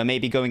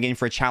 maybe going in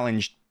for a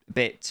challenge a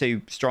bit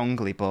too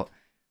strongly, but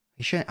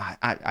he shouldn't.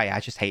 I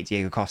just hate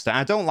Diego Costa. And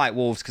I don't like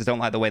Wolves because I don't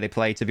like the way they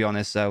play, to be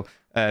honest. So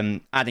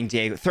throwing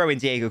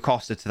Diego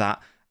Costa to that,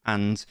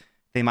 and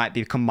they might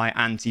become my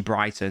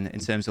anti-Brighton in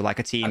terms of like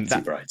a team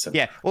anti-Brighton.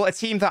 a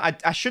team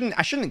that I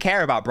shouldn't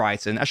care about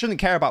Brighton. I shouldn't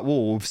care about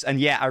Wolves,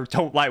 and I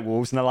don't like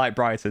Wolves and I like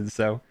Brighton,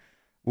 so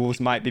Wolves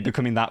might be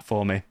becoming that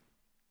for me.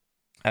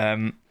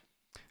 But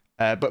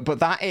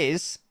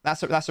that's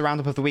a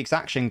roundup of the week's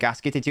action.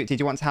 Gaskey, did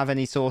you want to have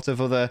any sort of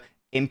other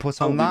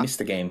input on that? We missed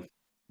the game.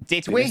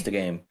 Did we? We missed the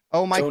game.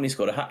 Oh my! Tony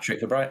scored a hat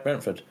trick for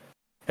Brentford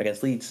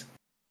against Leeds.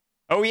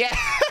 Oh yeah.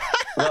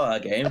 Well,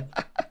 that game.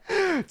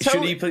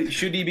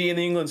 Should he be in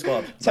the England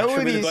squad? That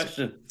should be the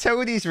question.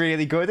 Tony's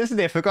really good, isn't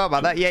he? I forgot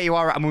about that. Yeah, you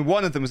are right. I mean,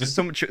 one of them was a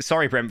sumptuous.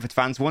 Sorry, Brentford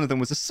fans. One of them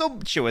was a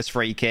sumptuous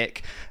free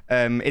kick.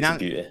 In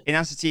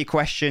answer to your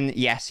question,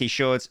 yes, he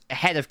should,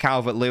 ahead of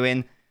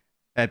Calvert-Lewin,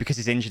 because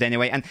he's injured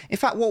anyway. And in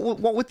fact, what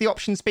would the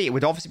options be? It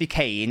would obviously be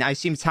Kane. I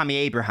assume Tammy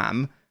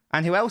Abraham.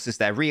 And who else is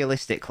there?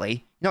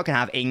 Realistically, you're not going to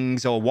have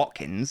Ings or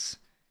Watkins.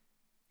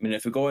 I mean,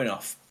 if we're going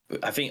off,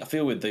 I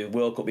feel with the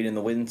World Cup being in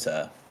the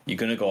winter, you're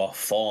going to go off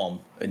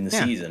form in the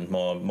season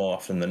more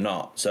often than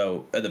not.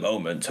 So at the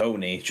moment,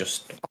 Tony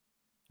just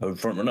a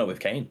front runner with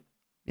Kane.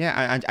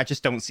 Yeah, I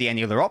just don't see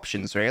any other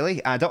options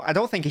really. I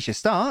don't think he should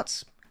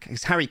start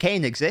because Harry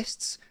Kane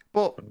exists.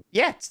 But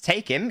yeah, to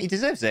take him, he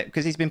deserves it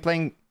because he's been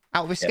playing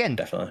out of his skin.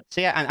 Definitely.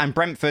 So yeah, and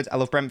Brentford, I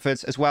love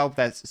Brentford as well.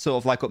 They're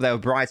sort of like up there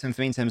with Brighton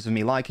for me in terms of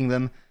me liking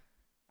them.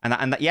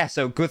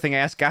 So good thing I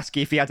asked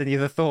Gaskey if he had any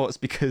other thoughts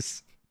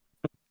because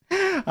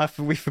I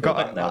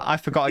forgot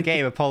a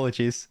game.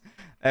 Apologies.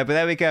 But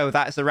there we go.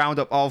 That's the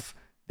roundup of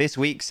this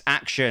week's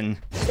action.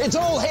 It's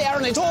all here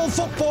and it's all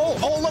football,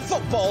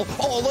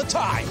 all the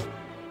time.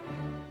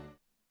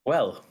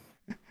 Well,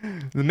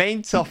 the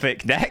main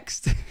topic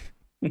next.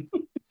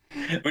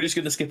 We're just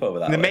going to skip over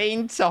that. The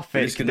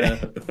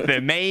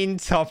main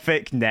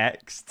topic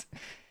next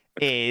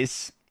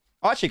is...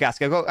 Oh, actually,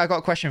 Gaskey, I got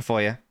a question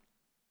for you.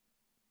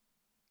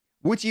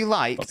 Would you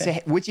like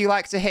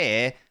to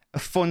hear a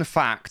fun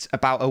fact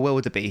about a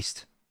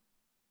wildebeest?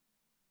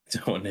 I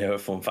don't want to hear a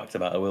fun fact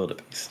about a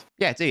wildebeest.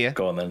 Yeah, do you?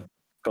 Go on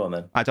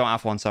then. I don't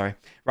have one, sorry.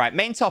 Right,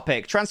 main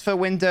topic, transfer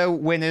window,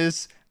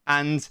 winners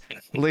and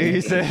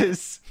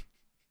losers.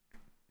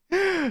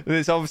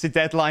 There's obviously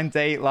deadline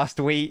date last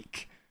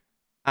week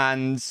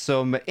and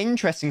some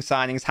interesting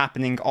signings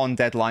happening on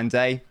deadline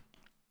day.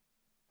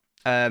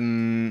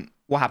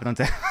 What happened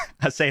on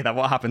I say that.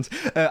 What happened?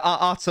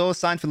 Artur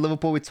signed for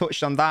Liverpool. We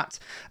touched on that.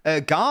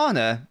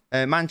 Garner,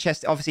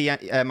 Manchester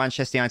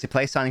United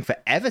player signing for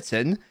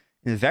Everton.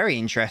 A very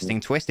interesting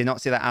twist. Did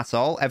not see that at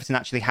all. Everton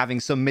actually having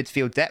some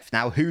midfield depth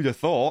now. Who'd have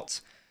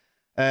thought?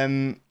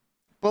 But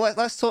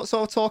let's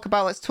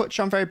touch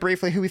on very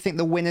briefly who we think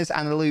the winners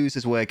and the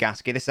losers were,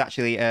 Gaskey. This is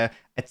actually a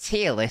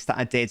tier list that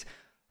I did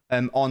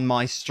on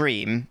my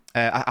stream.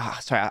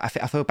 I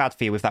feel bad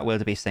for you with that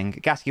wildebeest thing.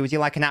 Gaskey, would you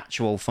like an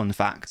actual fun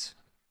fact?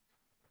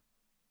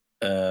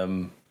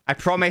 I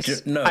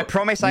promise. No, I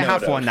promise. I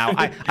have one now.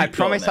 I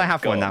promise I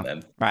have one now.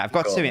 Then. Right, I've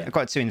got two. I've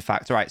got two in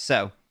fact. Right,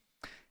 so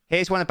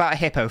here's one about a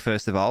hippo.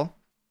 First of all,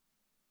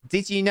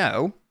 did you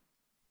know?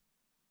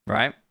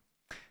 Right,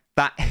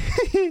 that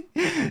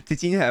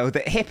did you know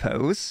that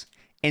hippos,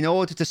 in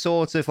order to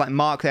sort of like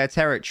mark their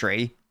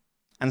territory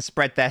and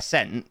spread their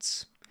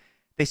scent,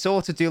 they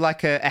sort of do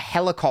like a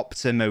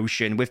helicopter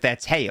motion with their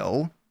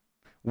tail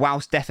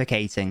whilst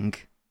defecating.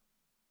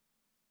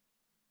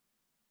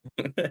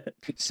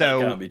 So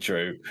that can't be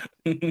true.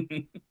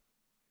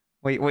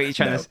 What are you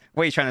trying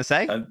to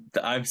say?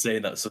 I'm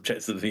saying that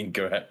subject to the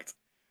incorrect.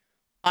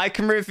 I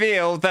can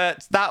reveal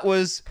that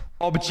was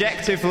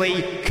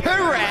objectively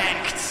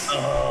correct.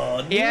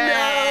 Oh,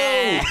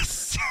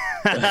 yes!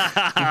 No!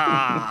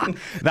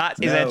 That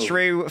is a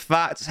true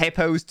fact.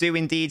 Hippos do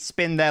indeed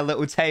spin their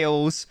little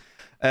tails.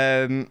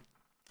 They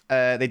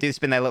do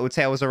spin their little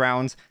tails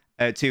around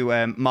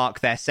to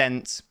mark their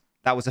scent.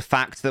 That was a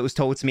fact that was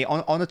told to me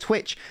on a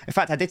Twitch. In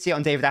fact, I did see it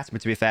on David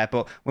Attenborough, to be fair,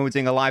 but when we were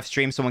doing a live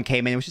stream, someone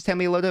came in and was just telling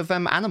me a load of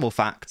animal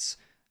facts.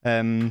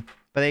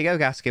 But there you go,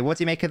 Gaskey. What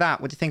do you make of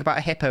that? What do you think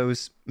about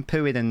hippos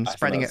pooing and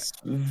spreading it?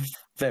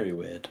 Very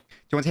weird. Do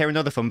you want to hear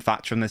another fun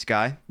fact from this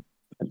guy?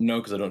 No,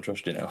 because I don't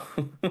trust you now.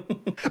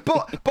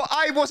 but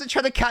I wasn't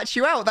trying to catch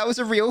you out. That was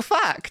a real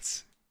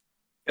fact.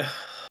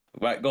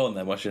 Right, go on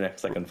then. What's your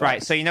next second fact?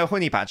 Right, so you know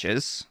honey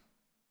badgers?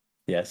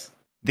 Yes.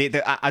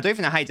 I don't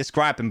even know how you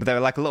describe them, but they're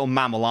like a little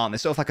mammal, aren't they?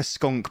 Sort of like a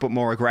skunk, but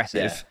more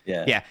aggressive.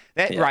 Yeah.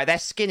 Right, their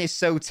skin is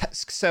so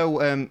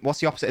what's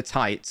the opposite of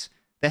tight?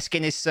 Their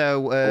skin is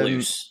so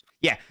loose.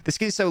 Yeah, the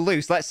skin is so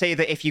loose. Let's say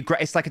that if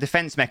it's like a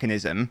defense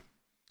mechanism,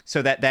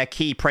 so that their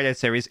key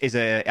predator is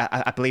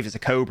I believe it's a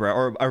cobra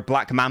or a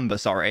black mamba,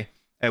 sorry,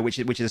 which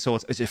is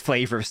a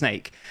flavor of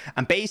snake.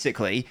 And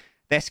basically,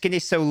 their skin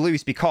is so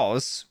loose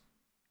because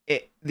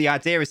the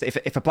idea is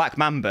that if a black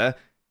mamba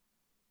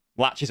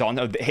latches on,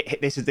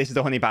 this is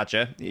the honey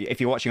badger.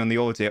 If you're watching on the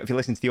audio, if you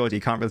listen to the audio,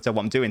 you can't really tell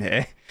what I'm doing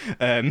here.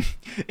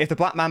 If the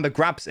black mamba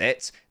grabs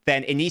it,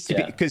 then it needs to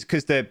be because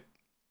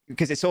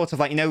it's sort of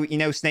like you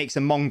know snakes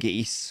and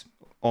mongoose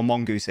or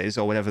mongooses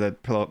or whatever the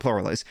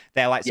plural is.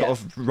 They're like sort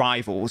of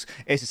rivals.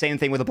 It's the same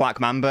thing with the black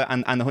mamba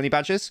and the honey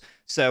badgers.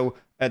 So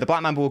the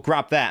black mamba will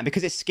grab that, and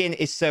because its skin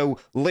is so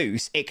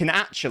loose, it can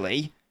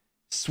actually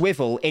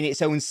swivel in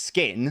its own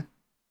skin.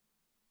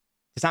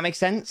 Does that make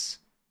sense?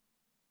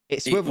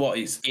 It's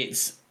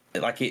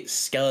like its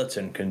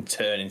skeleton can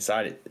turn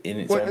inside it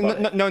in its own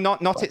body. No,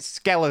 not its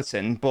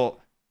skeleton, but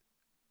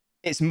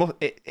it's not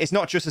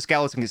just the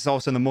skeleton; it's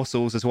also the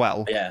muscles as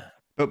well. Yeah.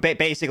 But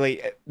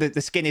basically,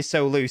 the skin is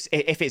so loose.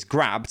 If it's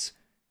grabbed,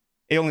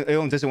 it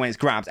only does it when it's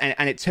grabbed,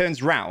 and it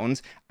turns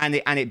round and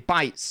it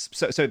bites.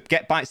 So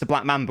it bites the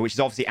black mamba, which is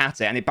obviously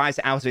at it, and it bites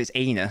it out of its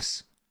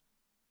anus.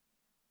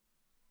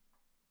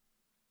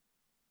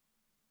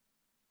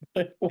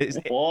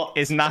 What?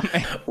 Isn't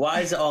that? Why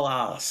is it all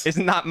arse?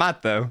 Isn't that mad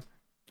though?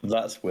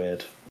 That's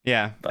weird.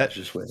 Yeah, that's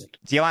just weird.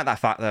 Do you like that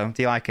fact though?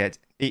 Do you like it?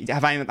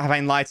 Have I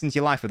enlightened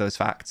your life with those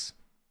facts?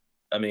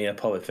 I mean, I'll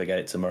probably forget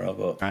it tomorrow,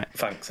 but right.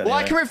 Thanks anyway.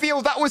 Well, I can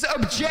reveal that was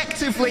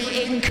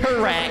objectively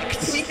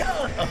incorrect.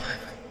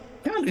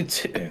 Can't do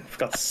two, for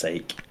God's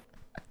sake.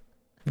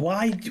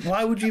 Why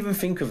would you even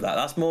think of that?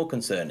 That's more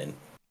concerning.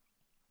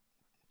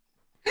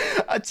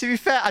 To be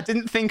fair, I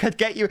didn't think I'd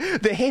get you.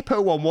 The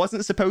hippo one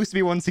wasn't supposed to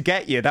be one to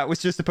get you. That was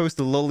just supposed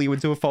to lull you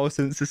into a false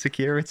sense of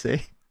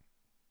security.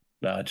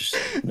 No.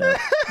 No.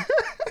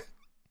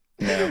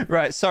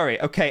 Right, sorry.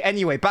 Okay,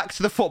 anyway, back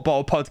to the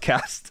football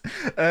podcast.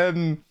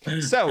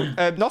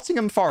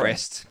 Nottingham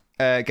Forest,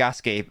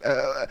 Gaskey.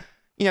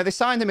 They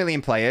signed 1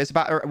 million players.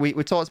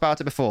 We talked about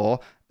it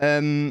before.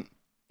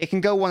 It can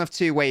go one of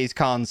two ways,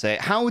 can't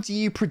it? How do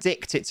you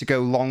predict it to go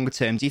long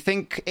term? Do you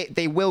think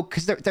they will?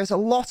 Because there's a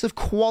lot of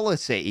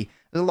quality.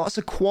 There's lots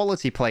of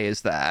quality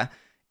players there.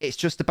 It's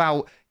just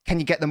about, can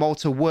you get them all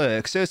to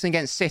work? Certainly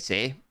against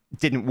City,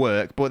 didn't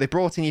work, but they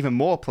brought in even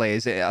more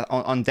players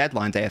on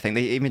deadline day. I think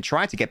they even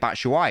tried to get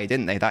Batshuayi,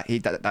 didn't they?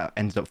 That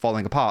ended up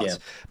falling apart. Yeah.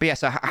 But yeah,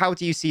 so how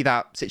do you see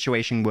that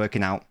situation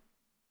working out?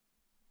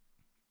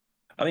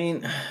 I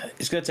mean,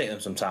 it's going to take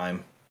them some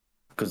time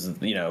because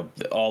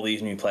all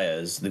these new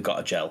players, they've got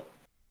to gel.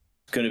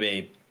 It's going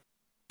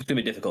to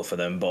be difficult for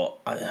them, but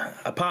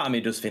a part of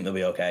me does think they'll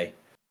be okay.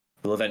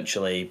 They'll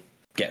eventually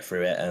get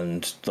through it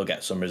and they'll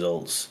get some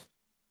results.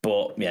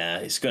 But yeah,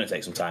 it's going to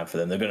take some time for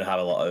them. They're going to have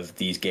a lot of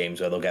these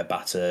games where they'll get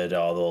battered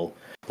or they'll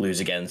lose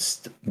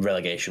against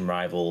relegation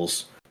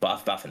rivals.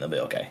 But I think they'll be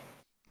okay.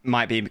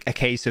 might be a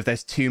case of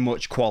there's too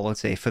much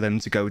quality for them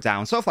to go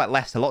down. Sort of like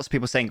Leicester. Lots of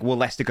people saying, will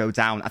Leicester go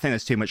down? I think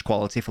there's too much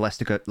quality for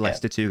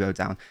Leicester to go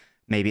down.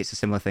 Maybe it's a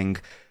similar thing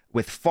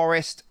with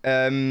Forest.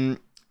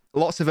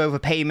 Lots of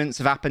overpayments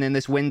have happened in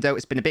this window.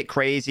 It's been a bit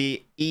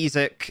crazy.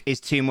 Isak is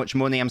too much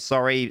money. I'm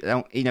sorry.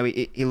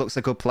 He looks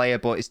a good player,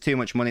 but it's too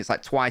much money. It's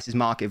like twice his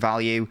market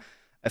value.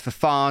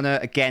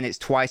 Fofana, again, it's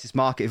twice his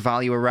market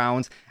value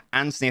around.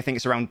 Anthony, I think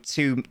it's around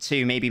two,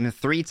 maybe even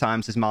 3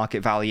 times his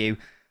market value.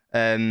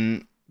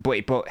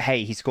 But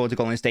hey, he scored a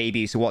goal in his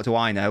debut, so what do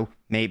I know?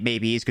 Maybe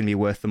he's going to be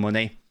worth the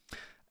money.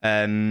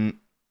 And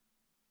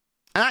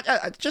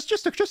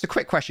just a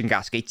quick question,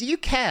 Gaskey. Do you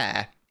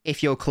care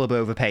if your club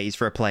overpays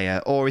for a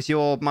player, or is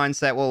your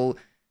mindset, well,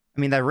 I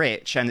mean, they're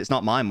rich and it's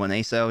not my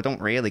money, so I don't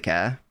really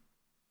care?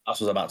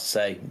 That's what I was about to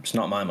say. It's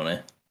not my money.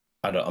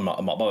 I'm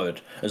not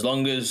bothered. As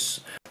long as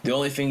the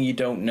only thing you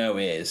don't know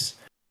is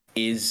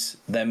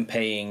them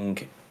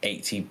paying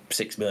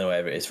 86 million,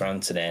 whatever it is, for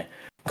Anthony,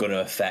 going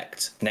to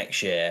affect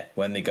next year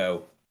when they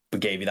go, we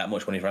gave you that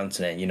much money for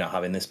Anthony, you're not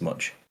having this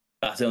much.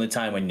 That's the only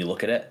time when you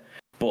look at it.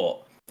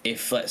 But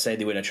if, let's say,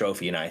 they win a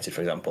trophy, United,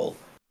 for example,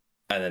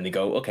 and then they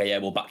go, okay, yeah,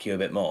 we'll back you a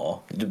bit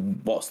more,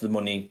 what's the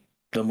money?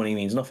 The money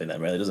means nothing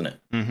then, really, doesn't it?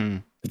 Mm-hmm.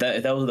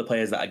 If those are the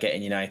players that are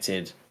getting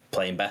United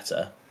playing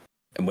better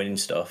and winning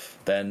stuff,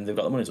 then they've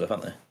got the money's worth,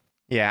 haven't they?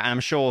 Yeah, and I'm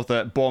sure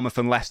that Bournemouth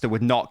and Leicester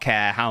would not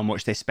care how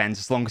much they spent,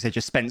 as long as they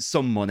just spent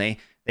some money.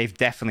 They've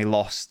definitely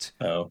lost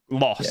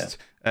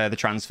the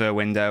transfer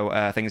window.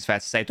 I think it's fair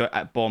to say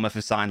Bournemouth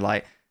have signed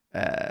like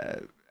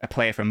a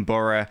player from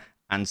Borough,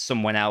 and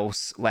someone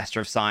else Leicester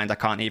have signed. I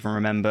can't even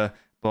remember,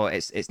 but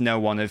it's no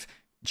one of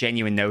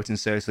genuine note, and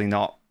certainly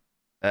not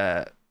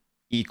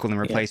equal in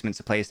replacement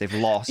to players they've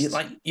lost.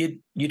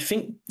 You'd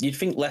think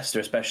Leicester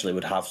especially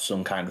would have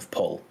some kind of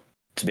pull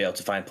to be able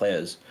to find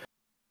players.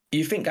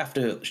 You think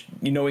after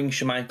knowing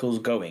Schmeichel's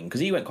going, because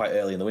he went quite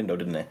early in the window,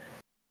 didn't he?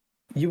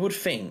 You would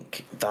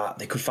think that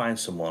they could find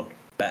someone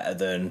better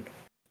than,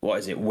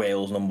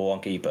 Wales' number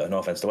 1 keeper. No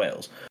offence to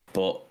Wales,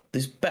 but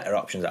there's better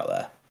options out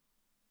there.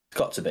 It's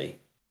got to be.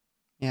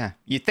 Yeah,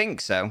 you'd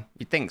think so.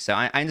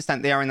 I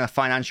understand they are in a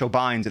financial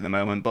bind at the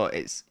moment, but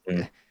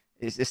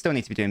they still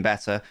need to be doing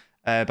better.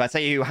 But I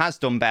tell you who has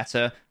done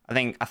better. I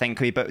think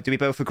do we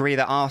both agree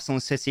that Arsenal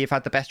and City have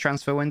had the best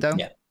transfer window?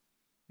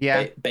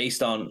 Yeah.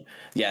 Based on,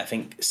 I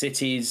think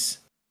City's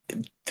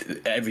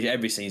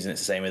every season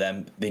it's the same with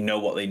them. They know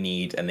what they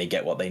need and they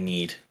get what they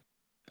need.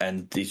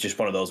 And it's just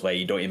one of those where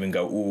you don't even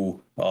go,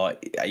 ooh, are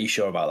you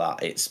sure about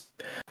that?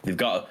 They've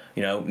got,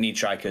 need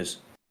strikers,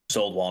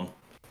 sold 1,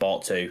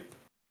 bought 2,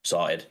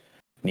 sorted.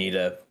 Need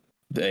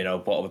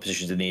what other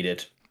positions are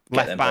needed.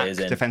 Get them players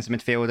in. Defensive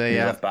midfielder,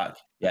 Left back,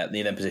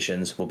 need them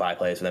positions. We'll buy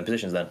players for them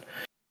positions then.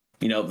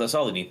 That's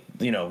all they need.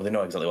 They know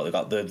exactly what they've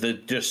got. They're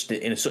just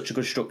in such a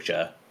good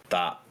structure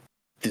that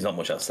there's not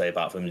much else to say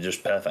about them. They're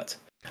just perfect.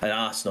 And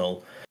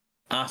Arsenal's,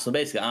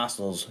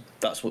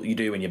 that's what you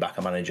do when you back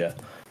a manager.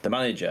 The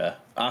manager,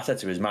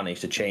 Arteta, has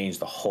managed to change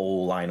the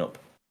whole lineup.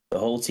 The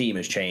whole team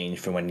has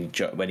changed from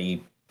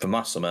from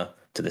last summer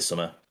to this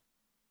summer.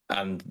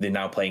 And they're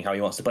now playing how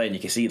he wants to play, and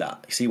you can see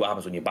that. You see what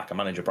happens when you back a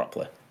manager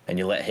properly, and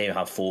you let him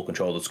have full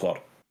control of the squad.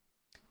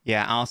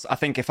 Yeah, I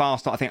think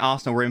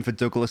Arsenal were in for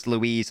Douglas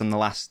Luiz on the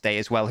last day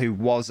as well, who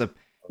was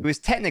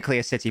technically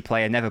a City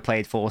player, never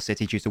played for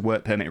City due to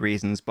work permit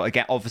reasons, but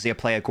again, obviously a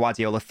player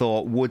Guardiola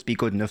thought would be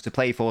good enough to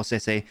play for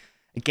City.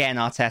 Again,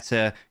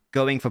 Arteta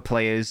going for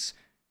players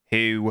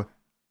who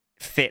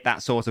fit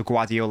that sort of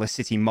Guardiola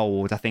City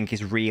mould, I think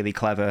is really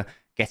clever.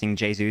 Getting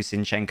Jesus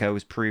Zinchenko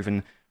has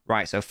proven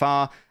right so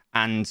far.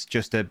 And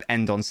just to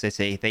end on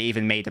City, they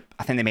even made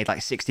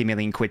like 60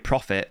 million quid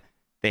profit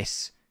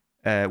this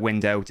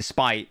window,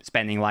 despite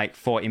spending like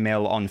 40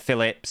 mil on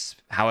Phillips,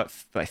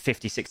 like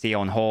 50, 60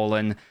 on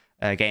Haaland,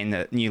 getting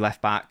the new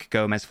left back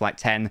Gomez for like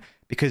 10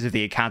 because of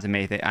the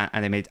academy.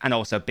 And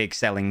also big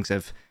sellings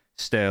of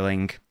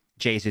Sterling,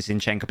 Jesus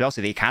Zinchenko, but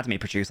also the academy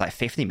produced like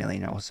 50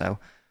 million or so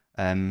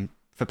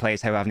for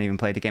players who haven't even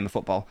played a game of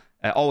football,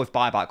 all with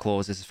buyback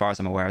clauses as far as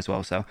I'm aware as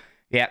well. So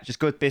yeah, just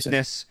good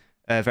business.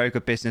 Very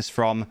good business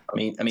from. I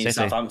mean,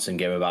 Southampton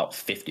gave about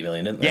 50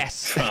 million, didn't they?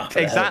 Yes,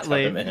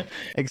 exactly.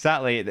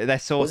 They're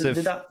sort of.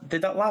 Did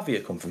that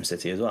Lavia come from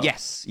City as well?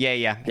 Yes, yeah.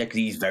 Yeah, because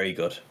he's very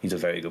good. He's a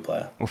very good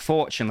player. Well,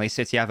 fortunately,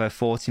 City have a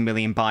 40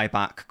 million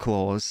buyback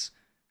clause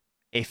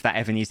if that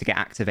ever needs to get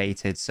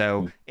activated.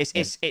 So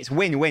it's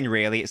win-win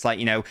really. It's like,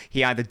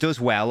 he either does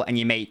well and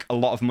you make a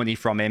lot of money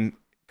from him,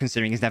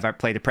 considering he's never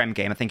played a Prem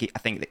game. I think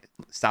that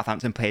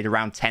Southampton paid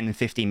around 10,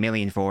 15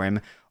 million for him,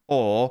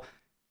 or.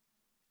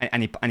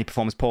 And he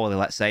performs poorly,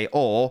 let's say,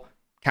 or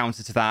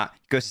counter to that,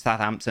 goes to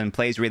Southampton,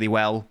 plays really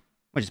well,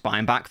 we'll just buy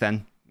him back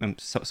then,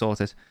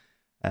 sorted.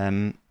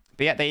 But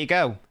yeah, there you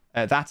go.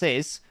 That's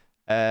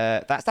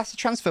the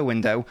transfer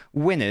window,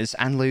 winners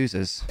and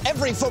losers.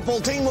 Every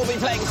football team will be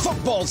playing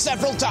football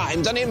several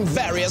times and in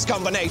various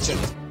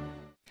combinations.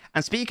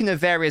 And speaking of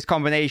various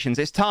combinations,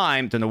 it's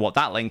time, don't know what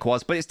that link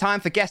was, but it's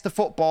time for Guess the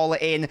Footballer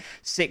in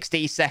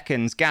 60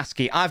 seconds.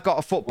 Gaskey, I've got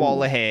a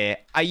footballer here.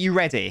 Are you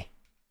ready?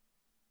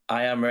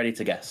 I am ready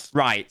to guess.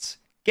 Right.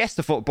 Guess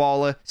the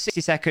footballer.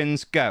 60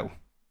 seconds. Go.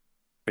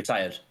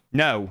 Retired.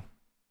 No.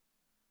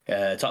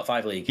 Top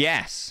 5 league.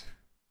 Yes.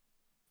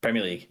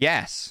 Premier League.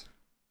 Yes.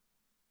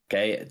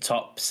 Okay.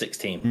 Top 6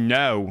 team.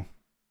 No.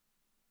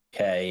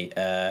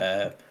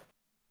 Okay.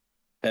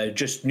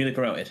 Just newly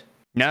promoted.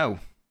 No.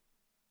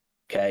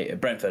 Okay.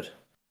 Brentford.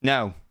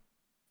 No.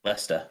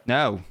 Leicester.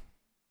 No.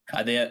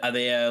 Are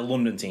they a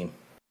London team?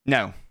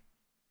 No.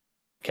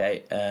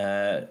 Okay.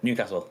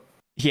 Newcastle.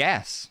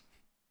 Yes.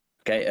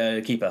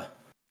 Okay. Keeper.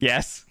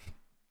 Yes.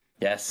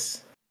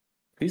 Yes.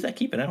 Who's that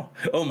keeper now?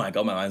 Oh my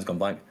god, my mind's gone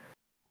blank.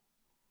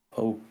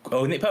 Oh,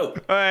 Nick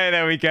Pope. Hey,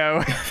 there we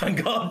go.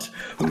 Thank God.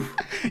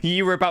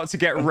 You were about to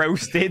get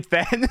roasted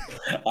then.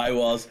 I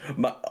was.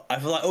 I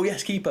feel like, oh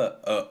yes, keeper.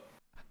 Well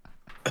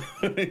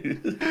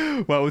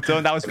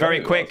done. That was very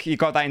quick. You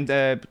got that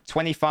in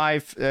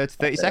 25 to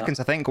 30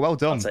 seconds, I think. Well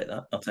done.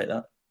 I'll take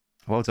that.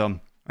 Well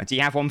done. Right, do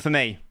you have one for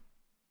me?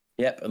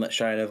 Yep, and let's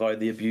try and avoid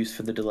the abuse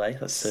for the delay.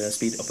 Let's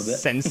speed it up a bit.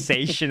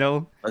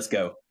 Sensational. Let's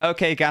go.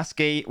 Okay,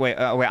 Gaskey. Wait,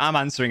 I'm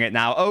answering it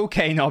now.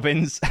 Okay,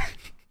 Nobbins.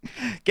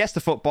 Guess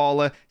the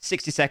footballer.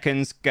 60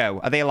 seconds.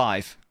 Go. Are they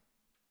alive?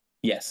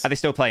 Yes. Are they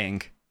still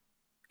playing?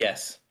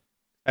 Yes.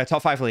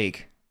 Top 5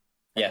 league?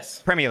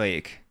 Yes. Premier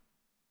League?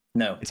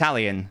 No.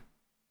 Italian?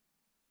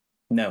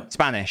 No.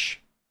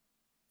 Spanish?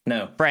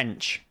 No.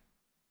 French?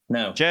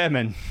 No.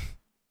 German?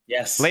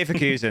 Yes.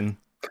 Leverkusen?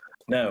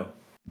 No.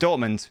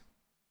 Dortmund?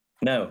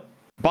 No.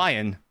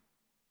 Bayern?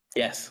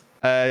 Yes.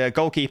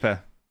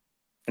 Goalkeeper?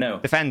 No.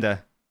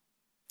 Defender?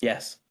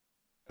 Yes.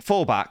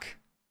 Fullback?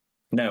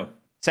 No.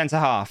 Centre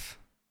half?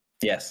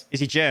 Yes. Is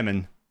he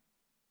German?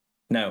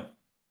 No.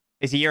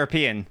 Is he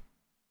European?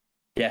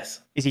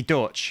 Yes. Is he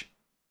Dutch?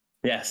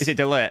 Yes. Is it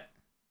Delit?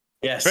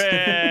 Yes.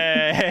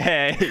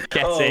 Hey,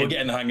 get We're in.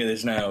 getting the hang of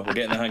this now.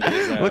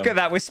 Look at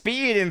that. We're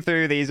speeding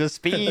through these. We're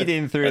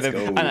speeding through them.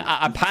 Go. And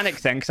I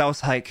panicked then because I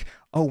was like,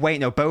 oh,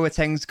 wait, no,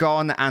 Boateng's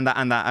gone and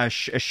that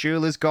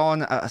Schuler's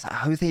gone. I was like,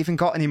 who's they even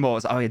got anymore?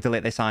 Oh, yeah,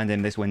 Delete. They signed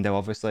him this window,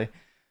 obviously.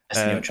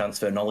 That's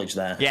transfer knowledge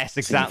there. Yes,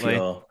 exactly.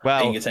 Well,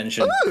 paying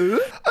attention. I'm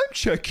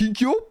checking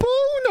your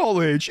ball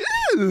knowledge.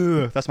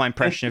 That's my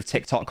impression of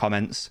TikTok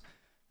comments.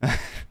 Right,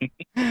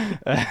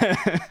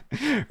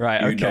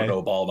 okay. You don't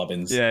know ball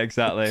Nobbins. Yeah,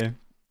 exactly.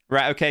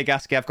 Right, okay,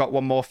 Gaskey, I've got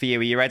one more for you.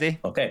 Are you ready?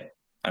 Okay,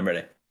 I'm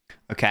ready.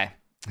 Okay.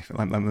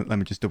 Let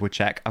me just double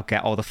check. I'll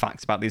get all the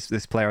facts about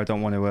this player. I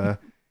don't want to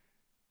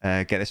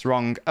get this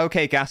wrong.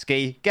 Okay,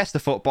 Gaskey, guess the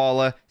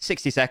footballer.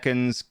 60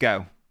 seconds,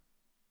 go.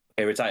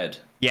 Okay, retired.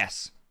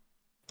 Yes.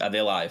 Are they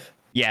alive?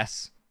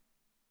 Yes.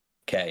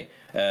 Okay.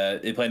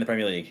 They play in the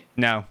Premier League?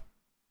 No.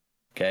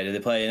 Okay, did they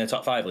play in the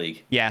top 5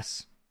 league?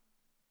 Yes.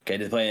 Okay,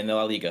 did they play in the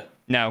La Liga?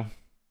 No.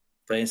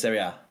 Play in Serie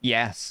A?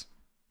 Yes.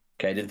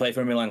 Okay, did they play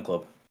for a Milan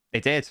club? They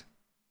did.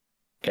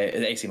 Okay,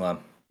 is it AC Milan?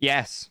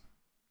 Yes.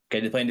 Okay,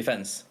 did they play in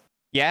defence?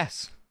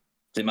 Yes.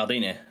 Is it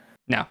Maldini?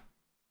 No.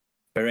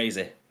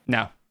 Baresi?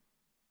 No.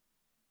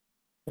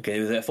 Okay,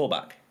 was it a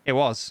fullback? It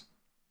was.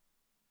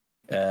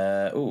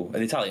 Are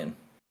they Italian?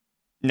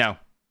 No.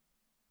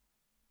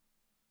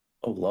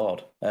 Oh,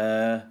 Lord.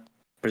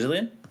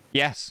 Brazilian?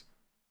 Yes.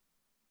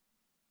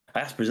 I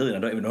asked Brazilian. I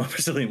don't even know a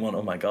Brazilian one.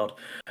 Oh, my God.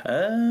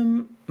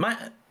 Did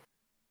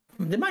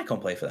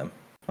Maicon play for them?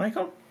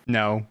 Maicon?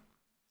 No.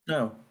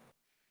 No.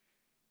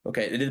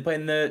 Okay, did they play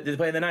in the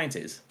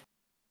 90s?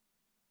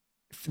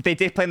 They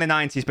did play in the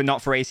 90s, but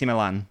not for AC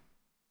Milan.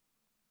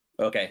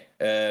 Okay.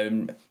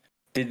 Did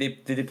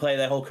they play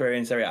their whole career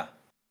in Serie A?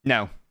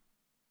 No.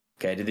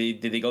 Okay, did they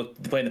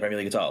play in the Premier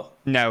League at all?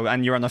 No,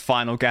 and you're on the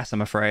final guess,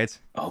 I'm afraid.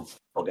 Oh,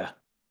 bugger.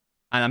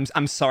 And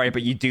I'm sorry,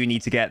 but you do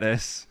need to get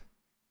this.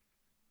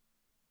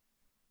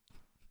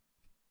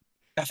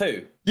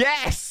 Cafu?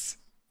 Yes!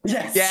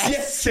 Yes!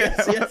 Yes!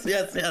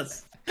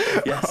 Yes!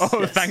 Oh,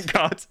 yes. thank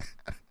God.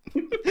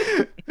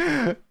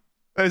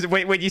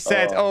 When you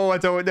said, I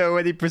don't know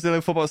any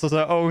Brazilian football, so I was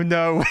like, oh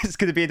no, it's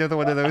going to be another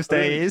one of those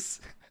days.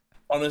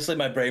 Honestly,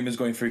 my brain was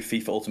going through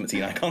FIFA Ultimate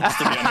Team icons,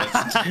 to be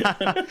honest.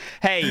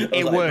 Hey,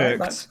 it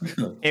worked.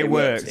 It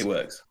worked. It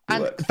works.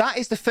 And that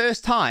is the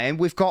first time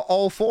we've got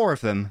all 4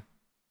 of them.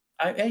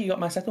 Yeah, you got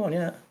my second one,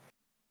 yeah.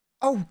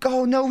 Oh,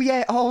 no,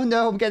 yeah. Oh,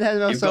 no, I'm getting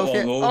ahead of myself.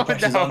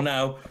 Pressure's on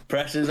now.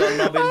 Pressure's on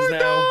Nobbins now.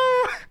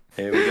 No.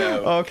 Here we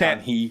go. Okay.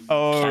 Can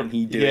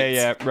he do it?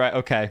 Yeah, right,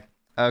 okay.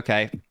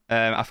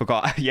 I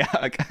forgot. Yeah,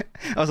 okay.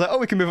 I was like,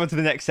 we can move on to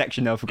the next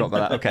section. No, I forgot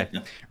about that. Okay.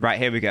 Right,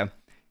 here we go.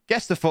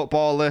 Guess the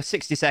footballer.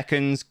 60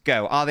 seconds.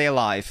 Go. Are they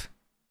alive?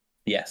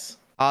 Yes.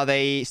 Are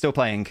they still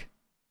playing?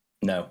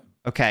 No.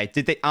 Okay.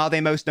 Are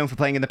they most known for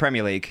playing in the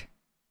Premier League?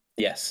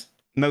 Yes.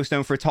 Most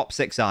known for a top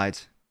 6 side?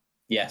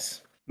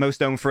 Yes.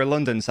 Most known for a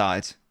London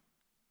side?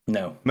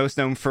 No. Most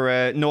known for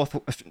a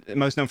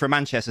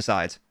Manchester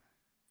side?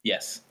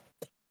 Yes.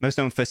 Most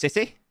known for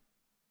City?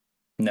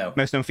 No.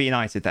 Most known for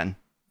United then?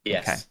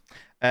 Yes.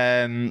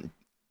 Okay.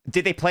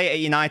 Did they play at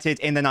United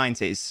in the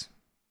 90s?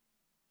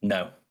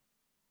 No.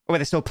 Oh,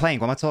 they're still playing.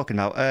 What am I talking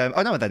about?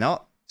 Oh, no, they're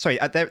not. Sorry,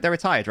 they're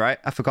retired, right?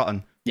 I've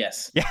forgotten.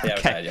 Yes. Yeah, They are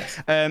okay. retired,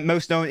 yes.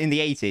 Most known in the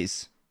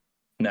 80s?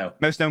 No.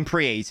 Most known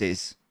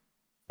pre-80s?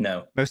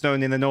 No. Most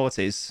known in the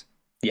noughties?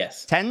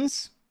 Yes.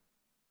 10s?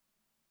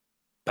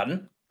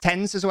 Pardon?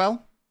 10s as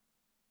well?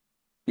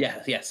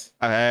 Yeah, yes.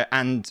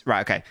 And,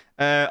 right, okay.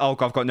 Oh,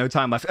 God, I've got no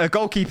time left.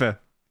 Goalkeeper?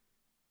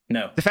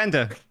 No.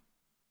 Defender?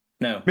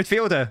 No.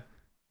 Midfielder?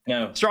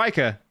 No.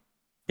 Striker?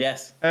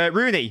 Yes.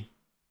 Rooney?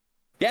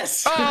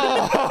 Yes!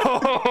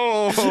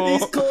 Oh!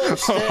 He's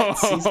clutched it.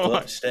 He's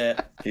clutched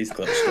it. He's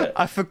clutched it.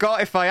 I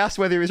forgot if I asked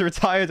whether he was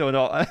retired or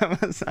not.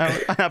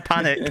 I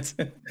panicked.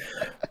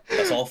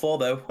 That's all four,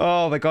 though.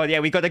 Oh my God,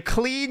 yeah, we got a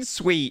clean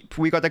sweep.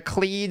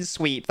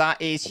 That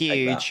is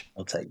huge.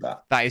 I'll take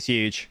that. That is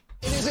huge.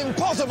 It is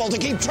impossible to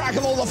keep track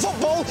of all the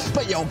football,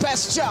 but your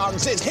best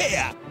chance is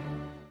here.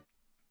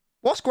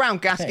 What's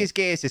ground Gaskey's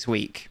gears this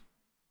week?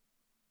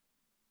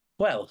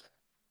 Well,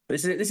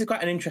 this is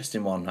quite an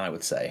interesting one, I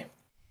would say.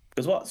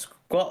 Because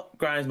what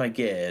grinds my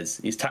gears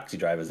is taxi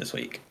drivers this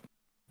week.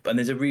 And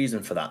there's a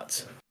reason for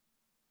that.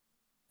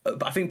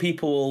 But I think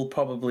people will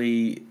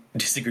probably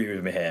disagree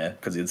with me here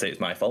because they'd say it's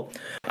my fault.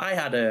 I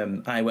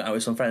went out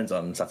with some friends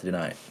on Saturday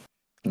night.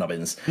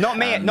 Nobbins. Not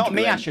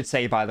me, I should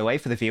say, by the way,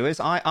 for the viewers.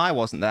 I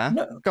wasn't there.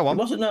 No, go on. It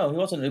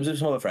wasn't. It was with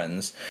some other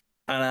friends.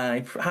 And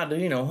I had, a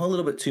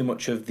little bit too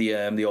much of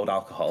the old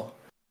alcohol.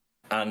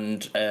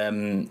 And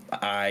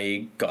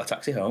I got a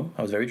taxi home.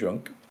 I was very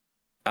drunk.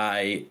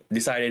 I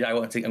decided I'm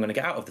going to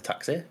get out of the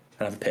taxi and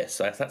have a piss.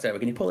 So I said,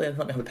 "Can you pull in and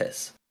let me have a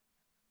piss?"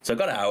 So I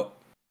got out,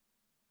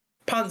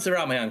 pants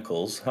around my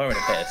ankles, having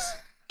a piss.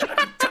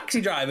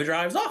 Taxi driver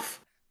drives off.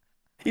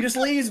 He just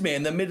leaves me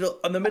in the middle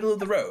of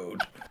the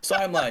road. So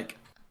I'm like,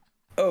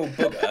 oh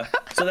bugger.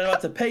 So then I had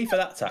to pay for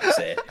that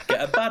taxi,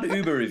 get a bad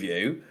Uber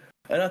review,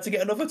 and I had to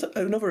get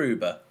another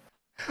Uber.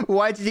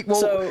 Why did he?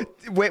 Well,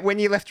 when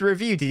you left a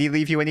review, did he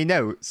leave you any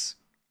notes?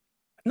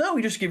 No,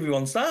 he just gave me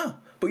 1 star.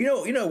 But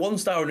you know, 1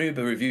 star on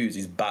Uber reviews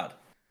is bad.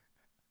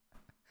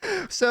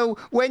 So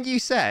when you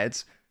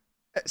said,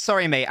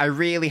 "Sorry, mate, I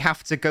really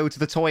have to go to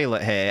the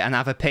toilet here and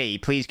have a pee.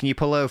 Please, can you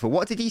pull over?"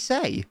 What did he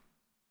say?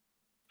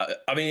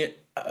 I mean,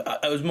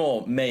 I was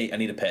more, "Mate, I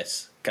need a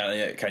piss.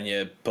 Can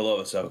you pull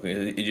over?" So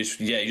he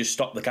just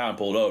stopped the car and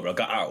pulled over. I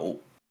got out,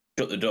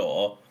 shut the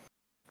door.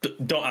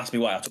 Don't ask me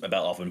why I took my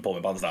belt off and pulled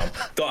my pants down.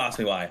 Don't ask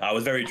me why. I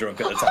was very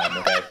drunk at the time.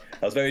 Okay,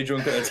 I was very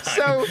drunk at the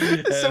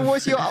time. So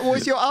was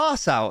your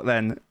arse out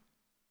then?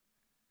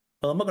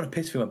 Well, I'm not going to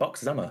piss through my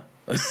boxes, am I?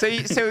 Yes.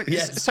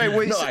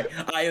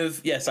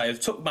 I have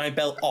took my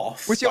belt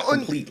off.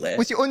 Completely.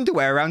 Was your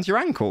underwear around your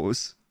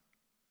ankles?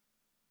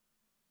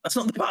 That's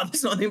not the part.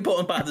 It's not the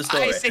important part of the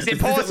story. It's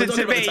important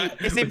to me.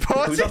 It's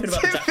important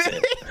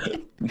to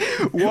me.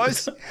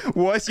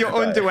 Was your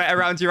underwear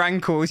around your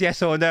ankles?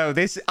 Yes or no?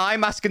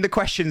 I'm asking the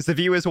questions the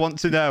viewers want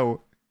to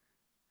know.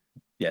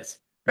 Yes.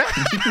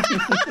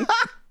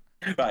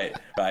 Right.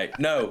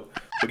 No,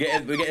 we're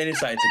getting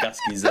insight into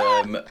Gaskey's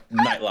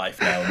nightlife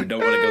now. We don't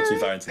want to go too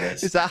far into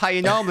this. Is that how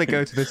you normally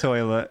go to the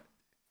toilet?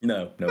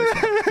 No,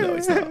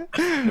 it's not.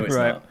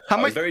 Right. I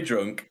was very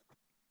drunk.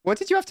 What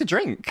did you have to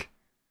drink?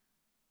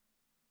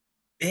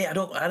 Yeah,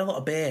 I had a lot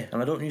of beer,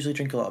 and I don't usually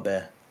drink a lot of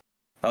beer.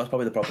 That was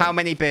probably the problem. How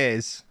many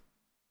beers?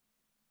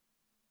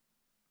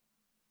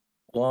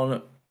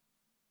 About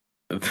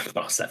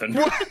 7.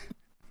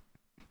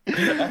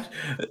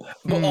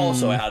 But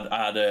also, I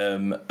had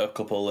a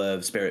couple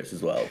of spirits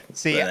as well.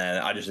 See, and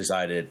then I just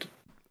decided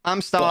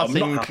I'm not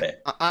happy.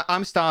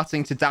 I'm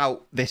starting to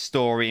doubt this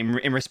story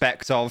in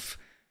respect of,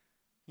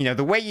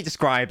 the way you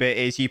describe it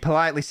is you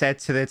politely said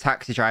to the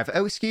taxi driver,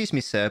 "Oh, excuse me,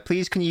 sir,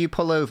 please can you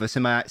pull over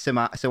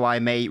so I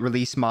may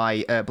release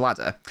my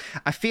bladder."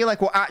 I feel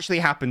like what actually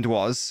happened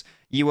was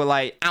you were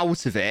like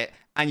out of it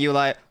and you were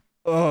like,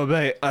 "Oh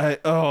mate, I'm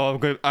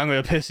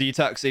gonna piss in your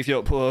taxi if you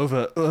don't pull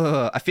over."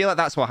 Ugh. I feel like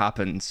that's what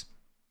happened.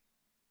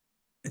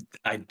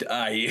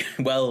 I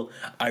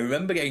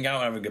remember getting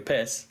out and having a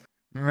piss.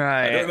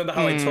 Right. I don't remember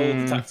how I told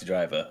the taxi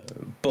driver,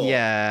 but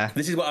yeah,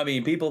 this is what I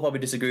mean. People probably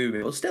disagree with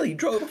me, but still, he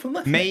drove off and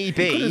left.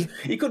 Maybe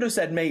he could have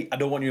said, "Mate, I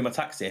don't want you in my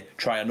taxi.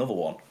 Try another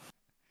one."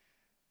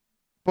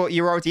 But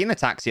you were already in the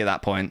taxi at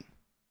that point.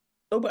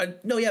 But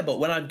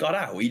when I got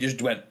out, he just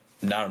went,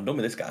 "Nah, I'm done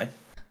with this guy."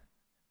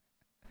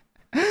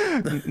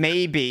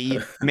 maybe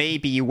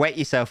you wet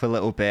yourself a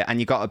little bit and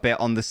you got a bit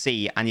on the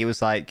seat and he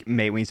was like,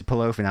 "Mate, we need to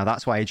pull over now."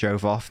 That's why he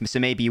drove off. So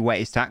maybe you wet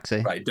his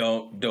taxi. Right,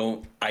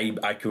 don't.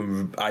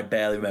 I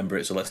barely remember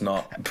it, so let's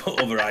not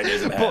put other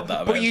ideas in my head.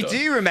 But you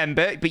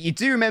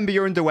do remember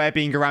your underwear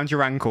being around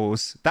your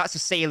ankles. That's a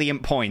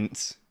salient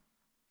point.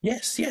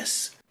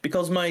 Yes,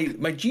 because my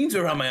jeans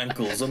are around my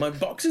ankles, so my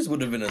boxes would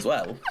have been as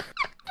well.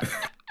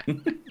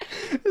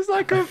 It's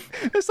like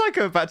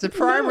going back to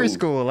primary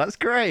school. That's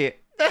great.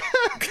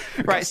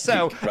 Right,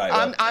 so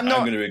I'm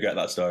going to regret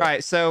that story.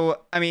 Right,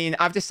 so I mean,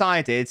 I've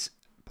decided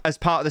as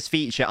part of this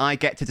feature, I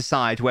get to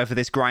decide whether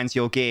this grinds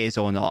your gears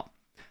or not.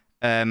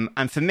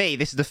 And for me,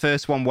 this is the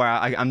first one where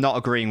I'm not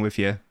agreeing with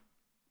you.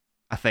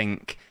 I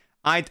think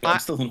I'm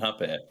still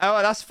unhappy.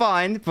 Oh, that's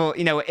fine, but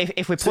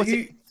if we put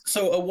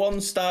so a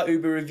 1-star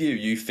Uber review,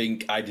 you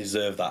think I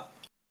deserve that?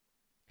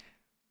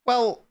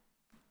 Well,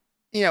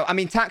 I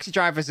mean, taxi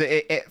drivers,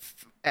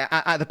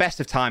 at the best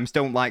of times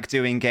don't like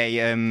doing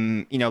a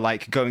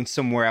like going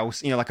somewhere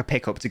else, like a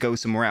pickup to go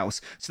somewhere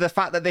else. So the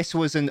fact that this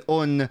was an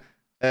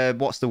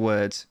what's the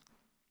word?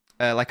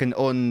 Like an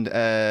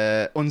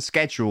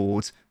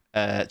unscheduled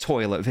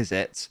toilet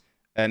visit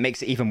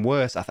makes it even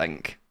worse, I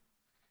think.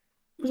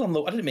 It was on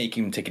the. I didn't make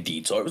him take a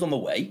detour. It was on the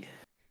way.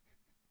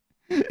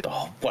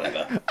 Oh,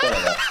 whatever.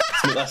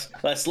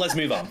 Let's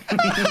move on.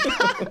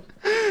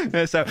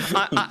 So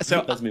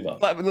let's move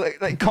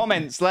on.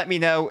 Comments. Let me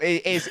know.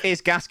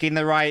 Is Gaskey in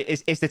the right?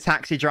 Is the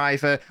taxi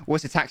driver?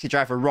 Was the taxi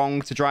driver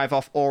wrong to drive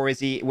off, or is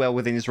he well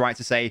within his right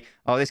to say,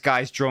 "Oh, this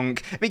guy's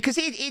drunk"? Because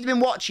he'd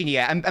been watching you,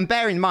 and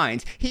bear in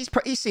mind, he's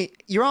seen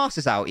your arse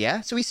is out,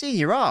 yeah. So he's seen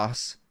your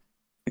arse.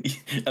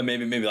 And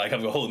maybe like I've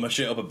got to hold my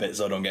shirt up a bit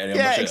so I don't get any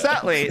on my shirt.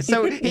 Exactly.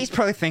 So he's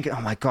probably thinking,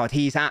 "Oh my god,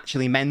 he's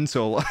actually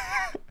mental."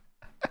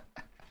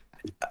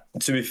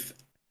 To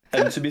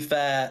be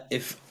fair,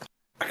 if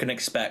I can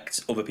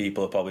expect other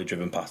people have probably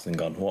driven past and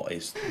gone, "What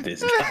is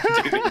this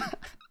guy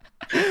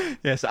doing?"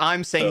 Yes,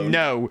 I'm saying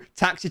no.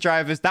 That taxi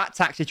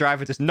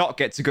driver does not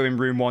get to go in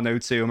room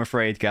 102, I'm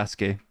afraid,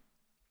 Gaskey.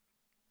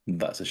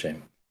 That's a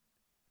shame.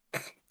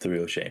 It's a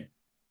real shame.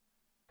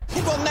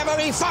 It will never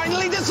be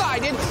finally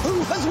decided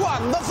who has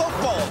won the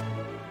football.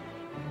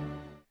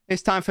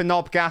 It's time for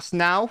Knobgas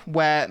now,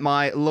 where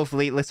my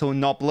lovely little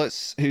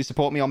knoblets who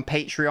support me on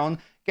Patreon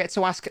get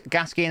to ask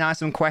Gaskey and I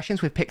some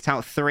questions. We've picked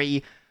out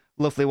 3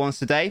 lovely ones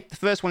today. The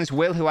first one is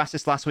Will, who asked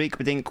this last week,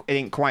 but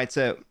didn't quite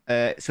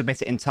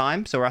submit it in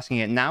time, so we're asking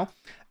it now.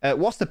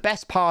 What's the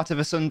best part of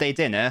a Sunday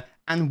dinner,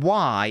 and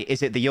why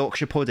is it the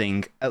Yorkshire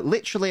pudding?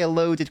 Literally a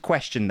loaded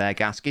question there,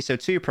 Gaskey, so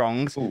 2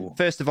 prongs. Ooh.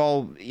 First of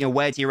all,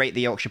 where do you rate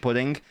the Yorkshire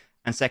pudding?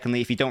 And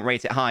secondly, if you don't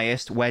rate it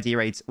highest, where do you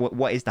rate...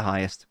 What is the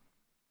highest?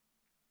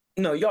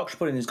 No, Yorkshire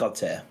pudding is God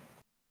tier.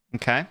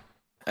 Okay.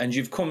 And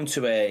you've come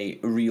to a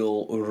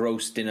real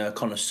roast dinner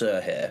connoisseur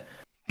here,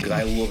 because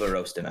I love a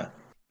roast dinner.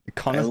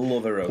 I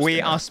love a roast dinner.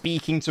 We are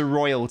speaking to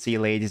royalty,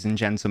 ladies and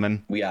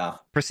gentlemen. We are.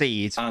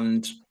 Proceed.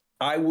 And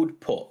I would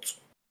put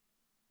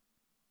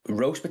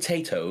roast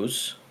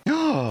potatoes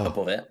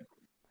above it.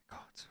 God.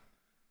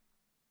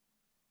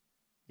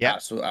 Yeah.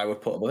 That's what I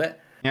would put above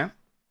it. Yeah.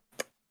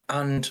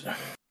 And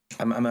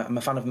I'm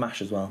a fan of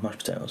mash as well, mashed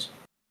potatoes.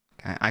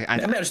 Okay. I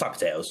just like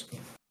potatoes.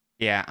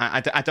 Yeah, I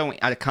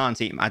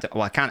can't eat.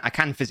 I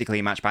can physically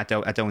eat mash, but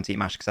I don't eat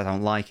mash because I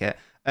don't like it.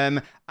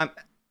 I'm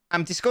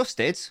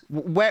disgusted.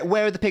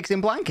 Where are the pigs in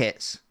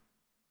blankets?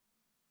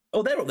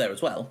 Oh, they're up there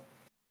as well.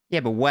 Yeah,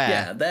 but where?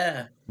 Yeah,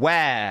 they're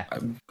where?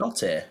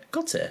 Got it.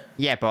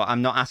 Yeah, but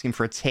I'm not asking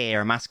for a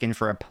tier. I'm asking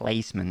for a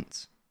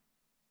placement.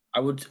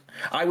 I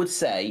would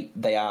say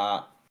they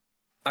are.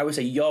 I would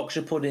say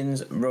Yorkshire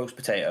puddings, roast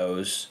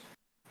potatoes,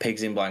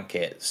 pigs in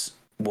blankets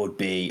would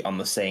be on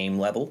the same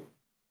level.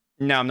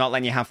 No, I'm not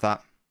letting you have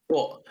that.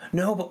 But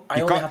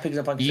I only have pigs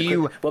in blankets.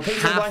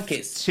 Pigs in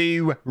blankets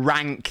to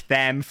rank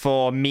them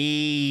for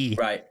me.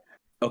 Right.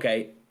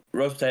 Okay.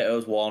 Roast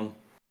potatoes 1,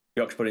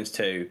 Yorkshire puddings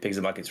 2, pigs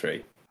in blankets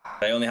 3.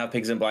 I only have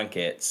pigs in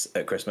blankets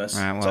at Christmas,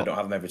 so I don't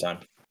have them every time.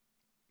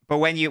 But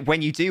when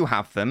you do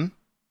have them,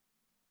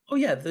 oh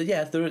yeah,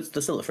 they're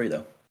still at 3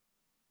 though.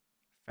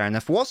 Fair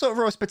enough. What sort of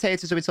roast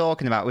potatoes are we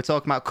talking about? We're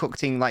talking about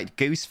cooked in like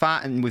goose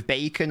fat and with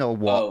bacon, or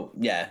what? Oh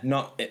yeah,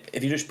 not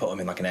if you just put them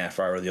in like an air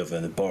fryer or the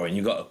oven, they're boring.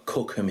 You got to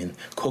cook them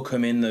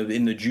in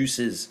the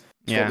juices.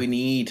 That's what we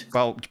need.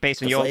 Well,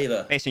 based on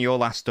your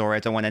last story, I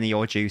don't want any of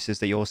your juices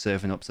that you're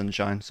serving up,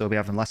 Sunshine. So we'll be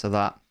having less of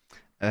that.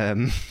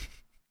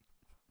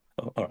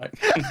 Oh, all right.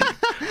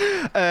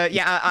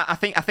 I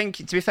think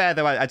to be fair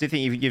though, I do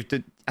think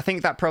you've I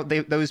think that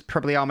those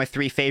probably are my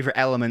 3 favorite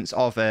elements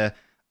of a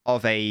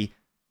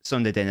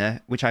Sunday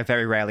dinner, which I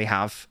very rarely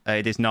have.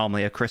 It is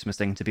normally a Christmas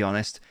thing, to be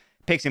honest.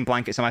 Pigs in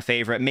blankets are my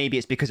favorite. Maybe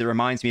it's because it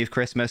reminds me of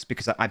Christmas,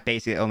 because I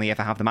basically only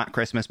ever have them at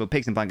Christmas, but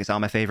pigs in blankets are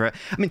my favorite.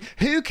 I mean,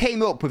 who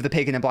came up with the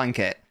pig in a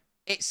blanket?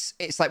 It's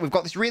like we've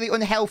got this really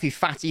unhealthy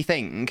fatty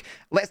thing.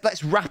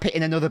 Let's wrap it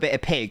in another bit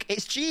of pig.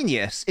 It's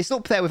genius. It's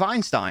up there with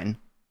Einstein.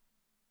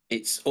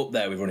 It's up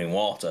there with running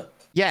water.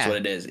 Yeah. That's what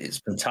it is. It's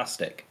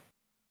fantastic.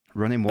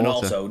 Running water. And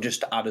also,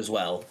 just to add as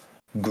well,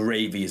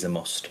 gravy is a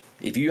must.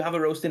 If you have a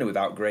roast dinner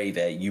without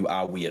gravy, you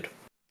are weird.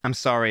 I'm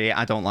sorry,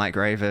 I don't like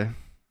gravy.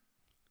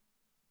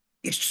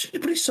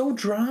 But it's so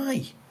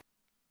dry.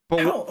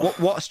 But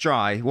what's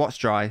dry? What's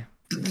dry?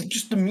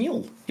 Just the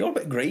meal. You want a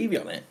bit of gravy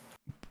on it.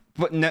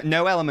 But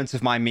no element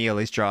of my meal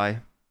is dry. You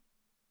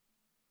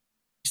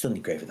still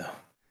need gravy though.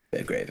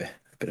 Bit of gravy.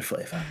 Bit of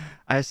flavour.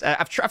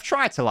 I've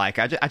tried to like.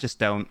 I just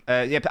don't.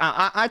 Yeah, but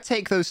I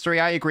take those 3.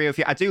 I agree with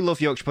you. I do love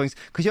Yorkshire puddings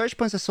because Yorkshire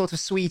puddings are sort of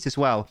sweet as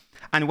well.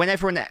 And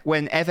whenever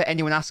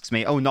anyone asks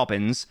me, oh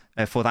Nobbins,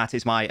 for that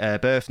is my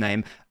birth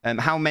name,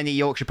 how many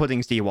Yorkshire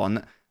puddings do you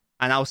want?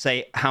 And I'll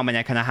say, how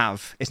many can I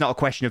have? It's not a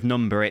question of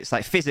number. It's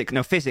like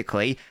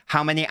physically,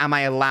 how many am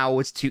I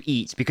allowed to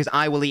eat? Because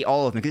I will eat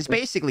all of them because it's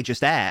basically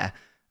just air.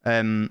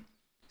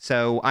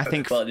 So I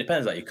think. Well, it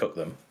depends how you cook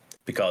them.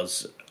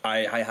 Because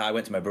I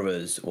went to my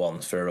brother's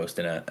once for a roast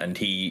dinner and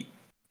he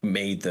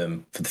made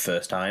them for the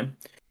first time.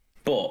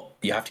 but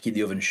you have to keep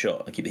the oven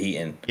shut and keep the heat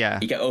in. Yeah.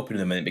 You get opening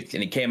them and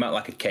it came out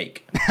like a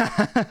cake.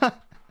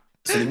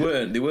 So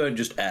they weren't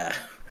just air.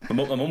 My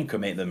mum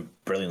can make them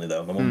brilliantly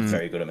though. My mum's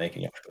very good at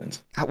making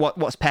muffins.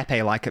 What's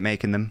Pepe like at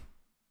making them?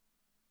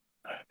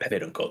 Pepe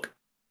don't cook.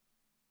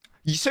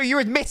 So you're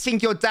admitting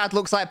your dad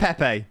looks like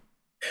Pepe?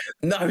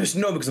 No,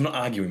 because I'm not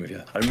arguing with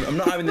you. I'm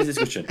not having this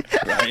discussion.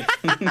 Right?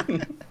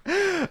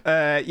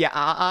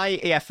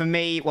 For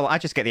me, well, I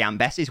just get the Aunt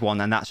Bessie's one,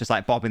 and that's just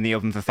like bob in the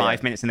oven for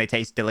 5 minutes, and they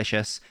taste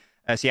delicious.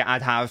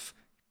 I'd have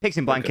pigs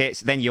in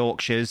blankets, then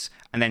Yorkshires,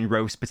 and then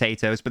roast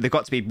potatoes. But they've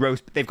got to be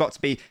roast. They've got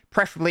to be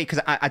preferably, because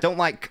I don't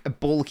like a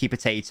bulky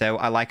potato.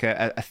 I like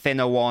a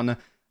thinner one.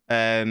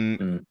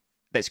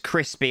 That's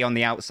crispy on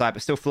the outside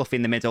but still fluffy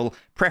in the middle,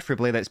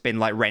 preferably that's been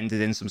like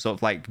rendered in some sort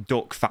of like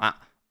duck fat,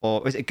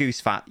 or is it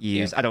goose fat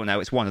used? I don't know,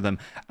 it's one of them,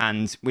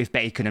 and with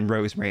bacon and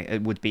rosemary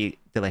it would be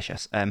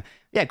delicious.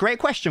 Great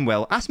question,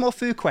 Will. Ask more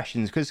food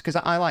questions, because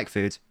I like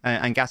food,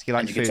 and Gaskey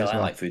likes food as well. I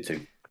like food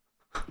too.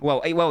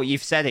 Well,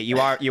 you've said it. You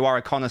are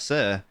a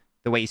connoisseur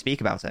the way you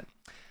speak about it.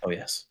 Oh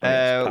yes.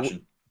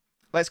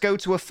 Let's go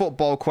to a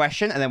football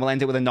question, and then we'll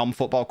end it with a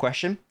non-football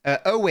question.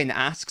 Owen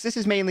asks, this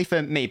is mainly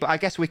for me, but I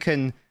guess we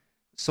can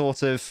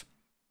sort of,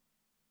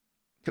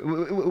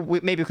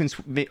 maybe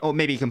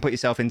you can put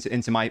yourself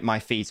into my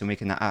feet and we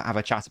can have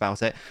a chat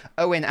about it.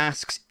 Owen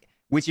asks,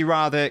 would you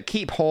rather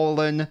keep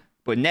Haaland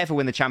but never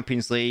win the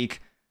Champions League?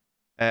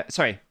 If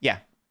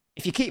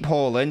you keep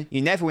Haaland,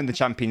 you never win the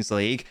Champions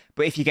League,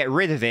 but if you get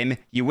rid of him,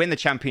 you win the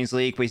Champions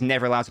League, but he's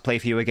never allowed to play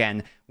for you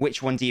again.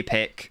 Which one do you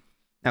pick?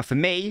 Now, for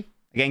me,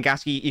 again,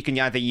 Gaskey, you can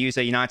either use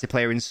a United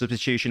player in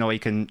substitution, or you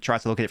can try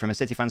to look at it from a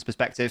City fan's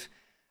perspective.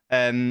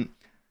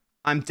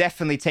 I'm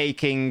definitely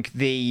taking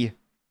the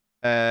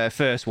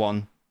first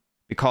one,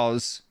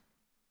 because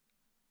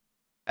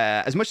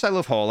as much as I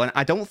love Haaland,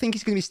 I don't think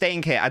he's going to be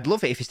staying here. I'd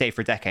love it if he stayed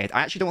for a decade.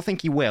 I actually don't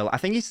think he will. I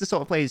think he's the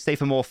sort of player to stay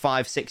for more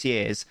 5-6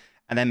 years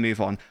and then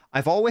move on.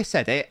 I've always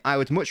said it. I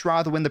would much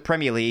rather win the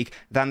Premier League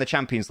than the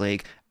Champions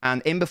League.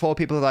 And in before,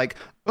 people are like,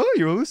 oh,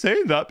 you're only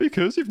saying that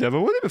because you've never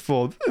won it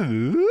before.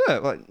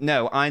 Like,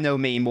 no, I know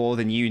me more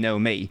than you know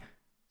me.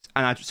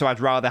 And I'd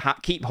rather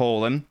keep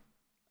Haaland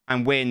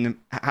and win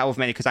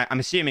however many, because I'm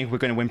assuming we're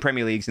going to win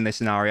Premier Leagues in this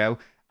scenario,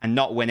 and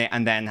not win it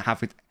and then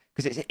have it,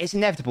 because it's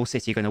inevitable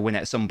City are going to win it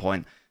at some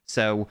point.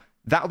 So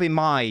that'll be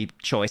my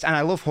choice. And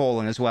I love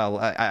Haaland as well.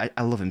 I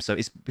love him, so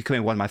it's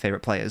becoming one of my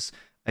favourite players.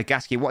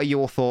 Gaskey, what are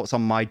your thoughts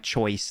on my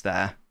choice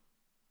there?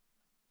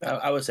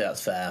 I would say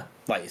that's fair.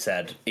 Like you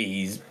said,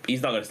 he's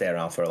not going to stay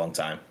around for a long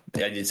time.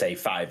 I did say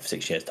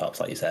 5-6 years tops,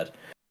 like you said,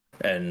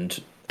 and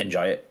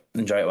enjoy it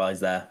while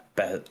he's there.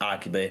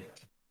 Arguably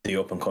the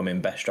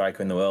up-and-coming best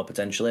striker in the world,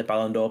 potentially.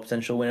 Ballon d'Or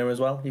potential winner as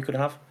well, you could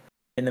have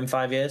in them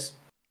 5 years.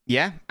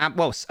 Yeah.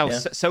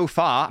 So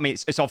far, I mean,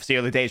 it's obviously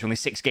early days, we're only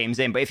 6 games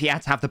in, but if he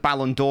had to have the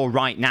Ballon d'Or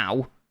right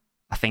now,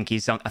 I think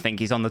he's on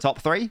the top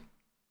 3,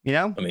 you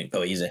know? I mean,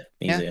 easy,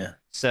 yeah.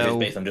 So,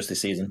 based on just this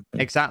season.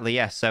 Exactly,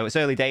 yes. So it's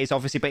early days,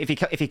 obviously, but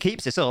if he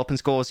keeps this up and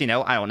scores, I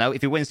don't know,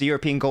 if he wins the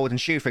European Golden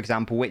Shoe, for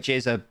example, which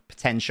is a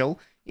potential,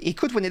 he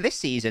could win it this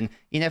season.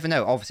 You never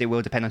know. Obviously, it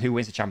will depend on who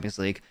wins the Champions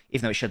League,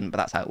 even though it shouldn't, but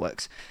that's how it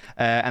works.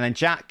 And then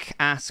Jack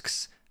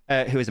asks,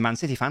 who is a Man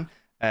City fan,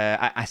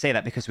 I say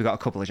that because we've got a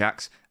couple of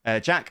Jacks.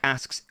 Jack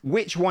asks,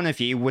 which one of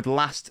you would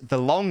last the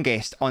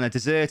longest on a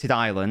deserted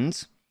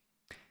island?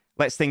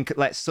 Let's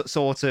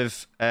sort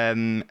of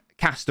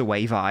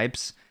Castaway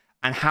vibes.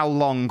 And how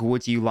long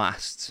would you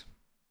last?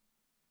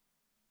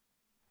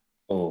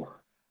 Oh,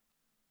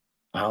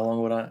 how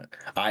long would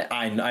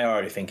I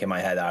already think in my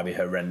head I'd be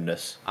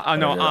horrendous.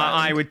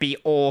 I would be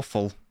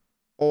awful.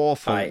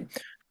 I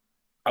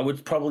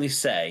would probably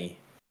say,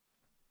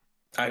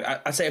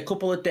 I'd say a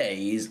couple of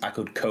days I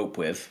could cope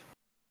with.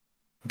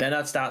 Then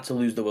I'd start to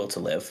lose the will to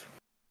live.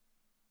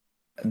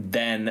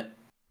 Then,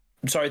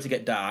 I'm sorry to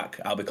get dark,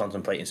 I'll be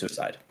contemplating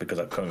suicide because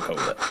I couldn't cope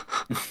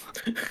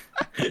with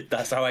it.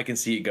 That's how I can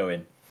see it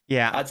going.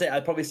 Yeah,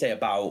 I'd probably say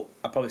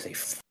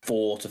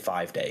 4 to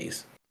 5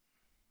 days,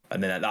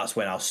 and then that's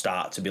when I'll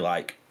start to be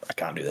like, I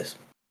can't do this.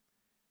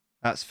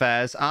 That's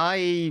fair.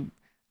 I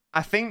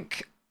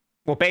think,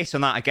 well, based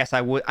on that, I guess I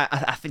would.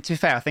 I think, to be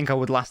fair, I think I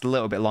would last a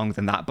little bit longer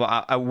than that,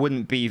 but I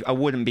wouldn't be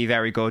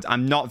very good.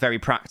 I'm not very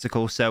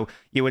practical, so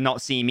you would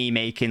not see me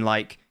making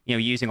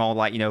using all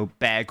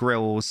Bear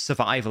Grylls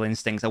survival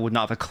instincts. I would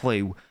not have a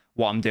clue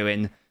what I'm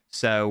doing.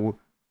 So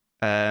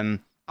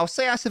I'll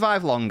say I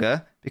survive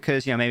longer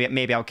because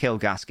maybe I'll kill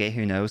Gaskey.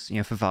 Who knows?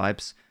 For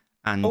vibes.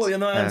 And you're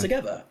not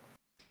together.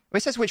 Well,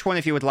 it says which one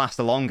of you would last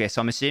the longest,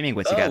 so I'm assuming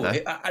we're together.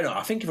 I don't know.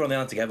 I think if we're on the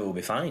island together, we'll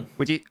be fine.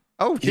 Would you?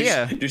 Oh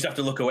dear. You just have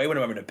to look away when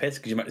I'm having a piss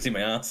because you might see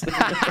my ass.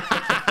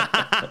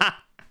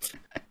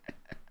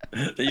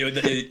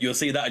 You'll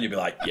see that and you'll be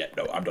like, yeah,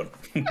 no, I'm done.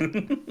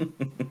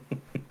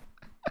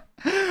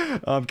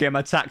 I'm getting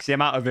my taxi.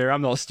 I'm out of here.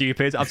 I'm not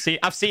stupid. I've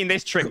seen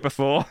this trick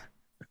before.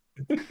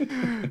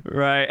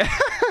 Right.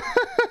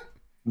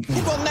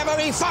 It will never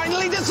be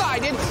finally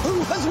decided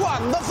who has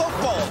won the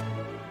football.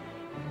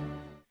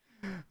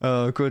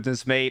 Oh,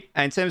 goodness me.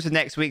 In terms of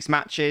next week's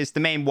matches,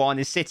 the main one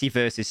is City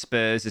versus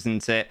Spurs,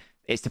 isn't it?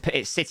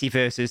 It's City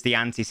versus the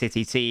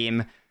anti-City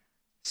team.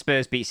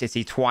 Spurs beat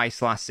City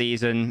twice last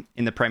season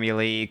in the Premier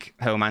League,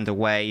 home and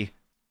away.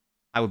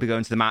 I will be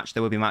going to the match.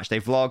 There will be a match day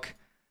vlog.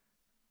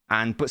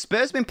 But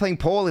Spurs have been playing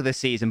poorly this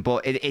season,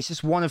 but it's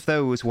just one of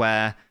those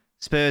where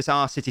Spurs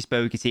are City's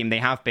bogey team. They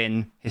have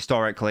been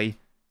historically.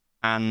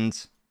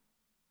 And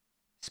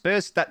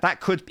Spurs, that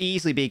could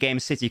easily be a game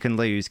City can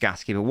lose,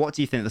 Gaskey. But what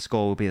do you think the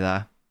score will be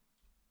there?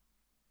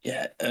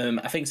 Yeah,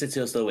 I think City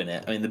will still win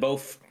it. I mean, they're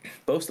both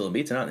still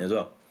unbeaten, aren't they, as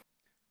well?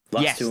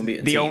 Yes, two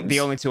unbeaten the teams.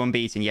 only two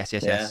unbeaten. Yes.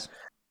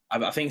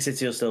 I think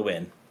City will still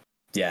win.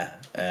 Yeah,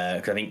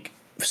 because I think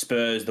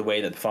Spurs, the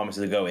way that the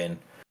performances are going,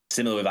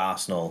 similar with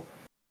Arsenal,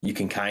 you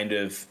can kind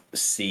of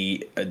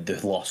see the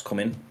loss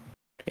coming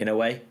in a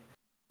way.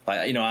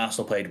 Like,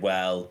 Arsenal played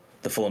well.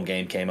 The Fulham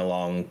game came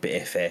along,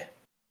 bit iffy,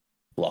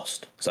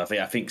 lost. So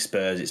I think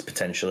Spurs, it's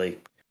potentially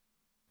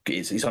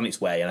it's on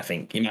its way, and I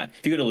think if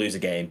you're going to lose a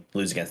game,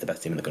 lose against the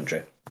best team in the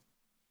country.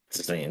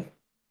 So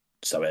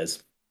it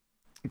is.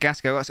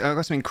 Gaskey, I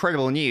got some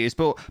incredible news,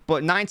 but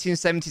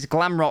 1970s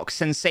glam rock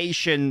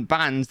sensation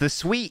band The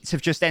Sweets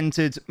have just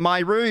entered my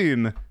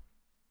room.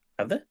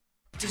 Have they?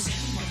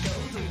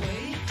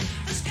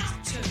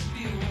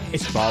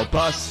 It's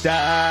Ballbuster.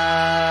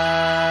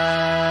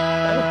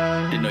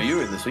 Didn't know you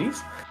were in The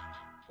Sweets.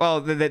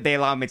 Well, they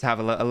allowed me to have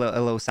a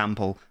little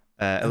sample,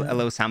 a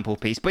little sample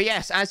piece. But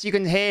yes, as you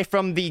can hear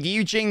from the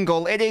new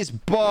jingle, it is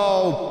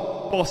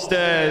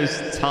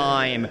Ballbusters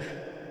time.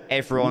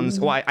 Everyone's...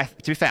 Well,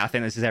 to be fair, I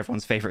think this is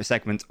everyone's favourite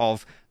segment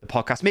of the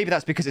podcast. Maybe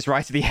that's because it's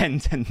right at the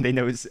end and they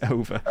know it's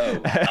over. Oh,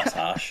 that's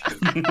harsh.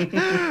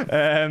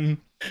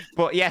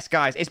 But yes,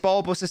 guys, it's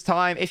Ballbusters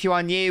time. If you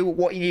are new,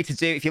 what you need to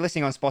do, if you're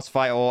listening on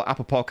Spotify or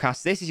Apple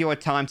Podcasts, this is your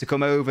time to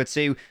come over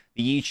to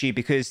the YouTube,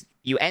 because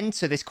you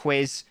enter this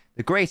quiz,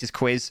 the greatest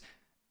quiz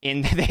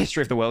in the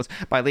history of the world,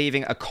 by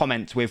leaving a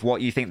comment with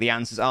what you think the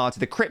answers are to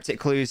the cryptic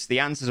clues. The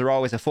answers are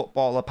always a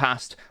footballer,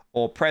 past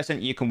or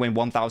present. You can win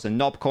 1,000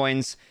 knob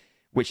coins,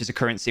 which is a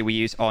currency we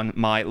use on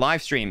my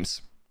live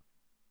streams.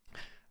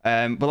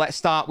 But let's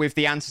start with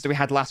the answers that we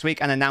had last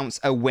week and announce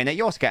a winner.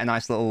 You also get a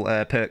nice little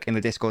perk in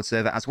the Discord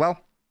server as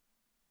well.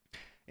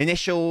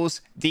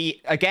 Initials,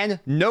 again,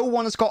 no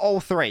one has got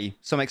all three,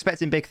 so I'm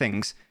expecting big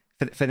things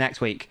for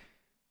next week.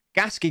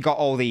 Gaskey got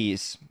all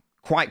these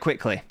quite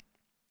quickly.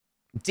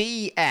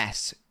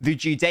 DS, the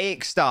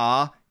Judaic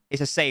star, is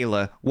a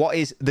sailor. What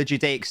is the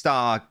Judaic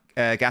star,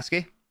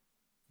 Gaskey?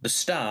 The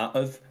star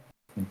of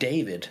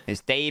David.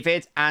 It's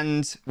David.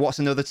 And what's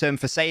another term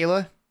for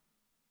sailor?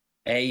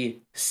 A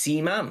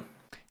seaman.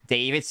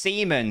 David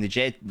Seaman.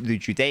 The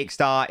Judaic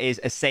star is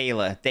a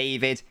sailor.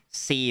 David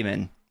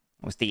Seaman.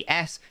 That was the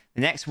S.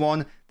 The next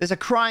one, there's a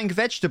crying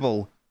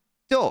vegetable.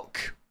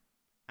 Duck.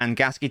 And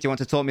Gaskey, do you want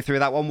to talk me through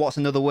that one? What's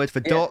another word for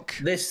duck?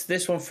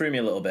 This one threw me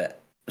a little bit.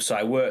 So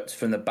I worked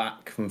from the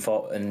back, from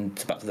front and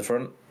back to the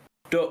front.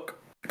 Duck,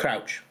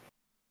 crouch.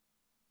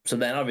 So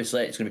then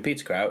obviously it's going to be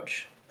Peter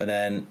Crouch. And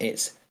then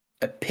it's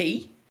a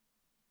P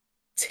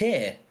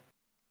tier.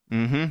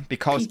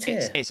 Because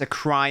it's a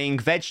crying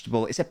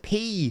vegetable. It's a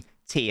P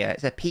tier.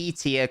 It's a P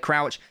tier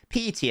crouch.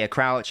 P tier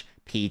crouch.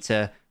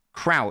 Peter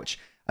Crouch.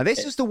 And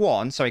this is the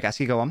one. Sorry,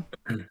 Gaskey, go on.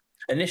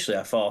 Initially,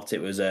 I thought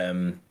it was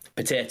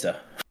potato.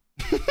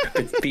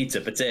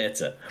 Peter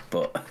Potato.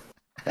 But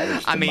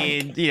I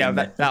mean,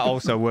 that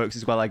also works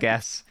as well, I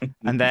guess.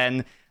 And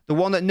then the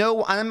one that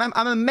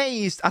I'm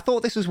amazed. I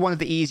thought this was one of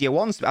the easier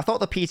ones. I thought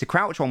the Peter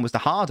Crouch one was the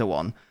harder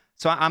one.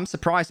 So I'm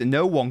surprised that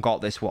no one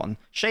got this one.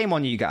 Shame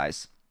on you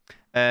guys.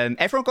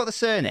 Everyone got the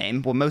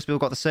surname. Well, most people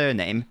got the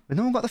surname, but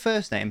no one got the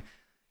first name.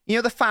 You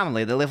know the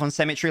family that live on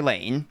Cemetery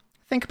Lane?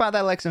 Think about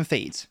their legs and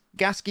feet.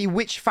 Gaskey,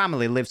 which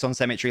family lives on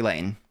Cemetery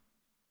Lane?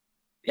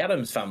 The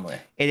Addams family.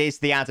 It is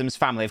the Addams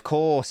family. Of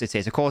course it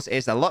is. Of course it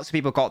is. Lots of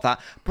people got that.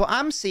 But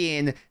I'm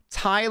seeing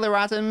Tyler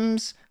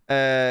Adams.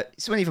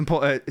 Someone even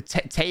put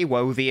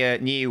Tawo, the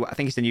new... I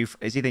think it's the new...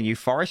 Is he the new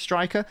Forest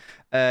striker?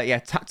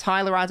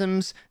 Tyler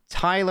Adams,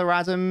 Terry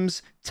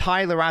Adams,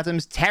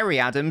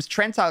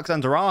 Trent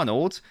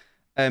Alexander-Arnold,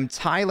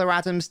 Tyler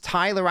Adams.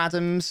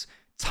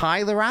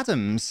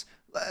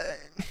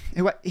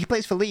 He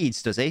plays for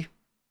Leeds, does he?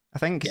 I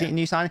think. Is he a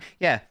new signing?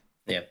 Yeah.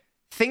 Yeah.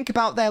 Think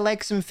about their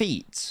legs and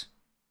feet.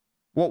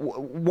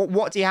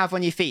 What do you have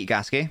on your feet,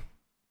 Gaskey?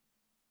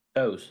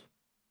 Toes.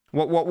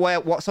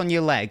 What's on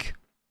your leg?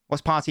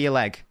 What's part of your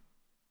leg?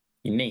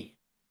 Your knee.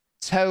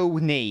 Toe,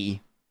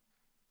 knee.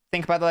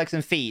 Think about the legs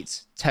and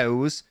feet.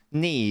 Toes,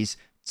 knees.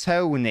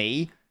 Toe,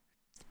 knee.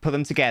 Put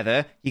them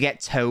together. You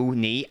get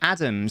Tony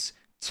Adams.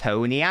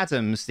 Tony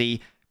Adams, the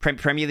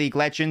Premier League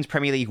legend,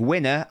 Premier League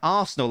winner,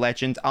 Arsenal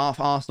legend,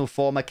 Arsenal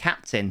former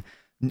captain.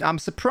 I'm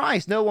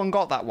surprised no one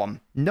got that one.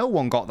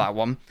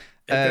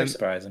 Very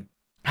surprising.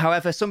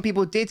 However, some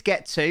people did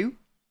get two.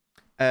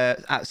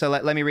 So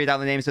let me read out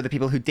the names of the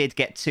people who did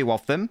get two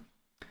of them.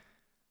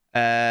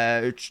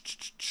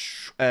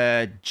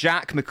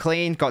 Jack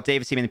McLean got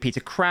David Seaman and Peter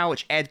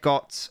Crouch. Ed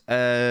got...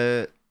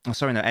 Ed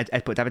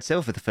put David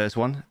Silver the first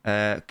one.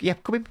 A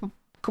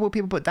couple of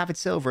people put David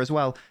Silver as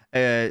well.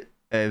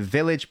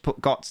 Village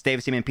got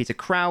David Seaman and Peter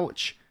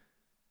Crouch.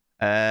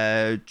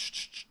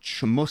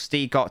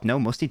 Musty got... No,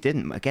 Musty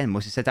didn't. Again,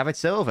 Musty said David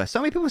Silva. So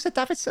many people said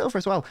David Silva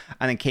as well.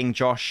 And then King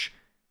Josh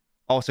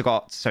also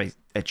got... Sorry,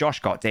 Josh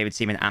got David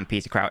Seaman and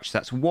Peter Crouch. So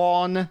that's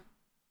 1...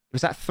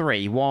 Was that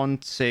 3? 1,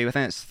 2... I think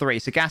that's 3.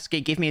 So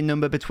Gaskey, give me a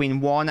number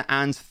between 1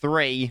 and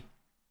 3.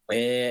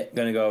 We're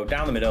going to go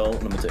down the middle,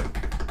 number 2.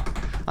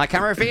 I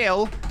can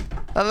reveal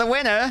that the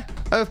winner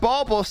of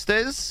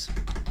Ballbusters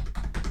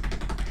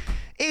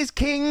is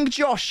King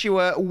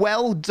Joshua.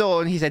 Well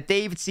done. He said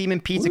David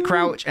Seaman, Peter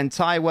Crouch, and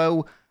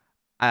Taiwo.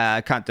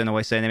 Don't know what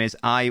his surname is.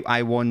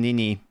 I won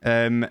Nini.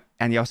 And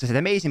he also said,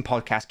 amazing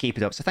podcast. Keep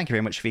it up. So thank you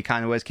very much for your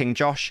kind words, King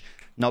Josh.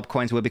 Knob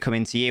coins will be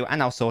coming to you,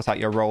 and I'll sort out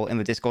your role in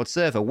the Discord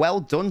server. Well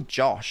done,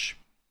 Josh.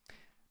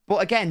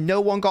 But again,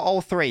 no one got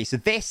all 3. So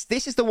this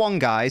is the one,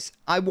 guys.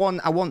 I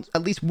want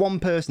at least one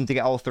person to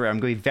get all 3. I'm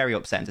going to be very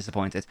upset and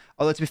disappointed.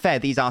 Although, to be fair,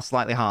 these are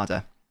slightly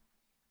harder.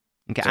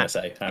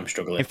 Okay, I'm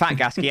struggling. In fact,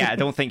 Gaskey, I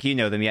don't think you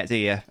know them yet, do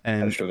you?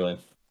 I'm struggling.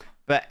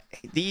 But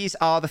these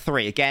are the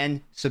 3.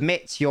 Again,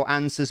 submit your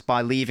answers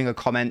by leaving a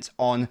comment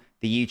on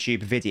the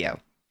YouTube video.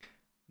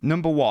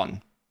 Number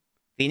 1.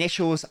 The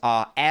initials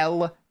are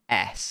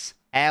LS.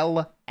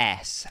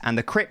 LS. And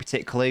the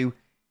cryptic clue,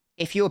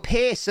 if you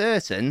appear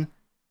certain,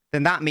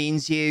 then that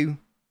means you...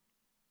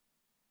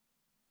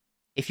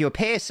 If you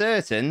appear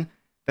certain,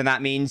 then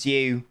that means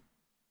you...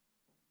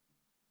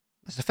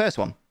 That's the first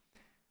one.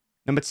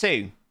 Number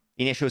 2.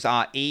 The initials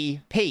are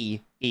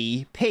EP.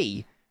 EP.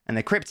 And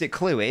the cryptic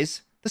clue is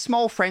the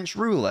small French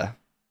ruler.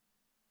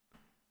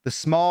 The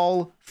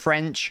small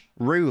French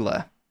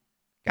ruler.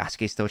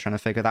 Gaskey's still trying to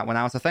figure that one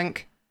out, I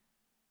think.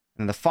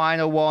 And the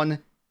final one,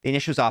 the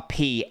initials are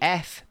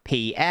PF.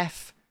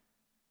 PF.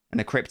 And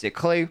the cryptic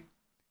clue,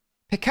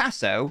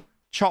 Picasso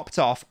chopped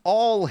off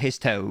all his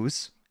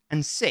toes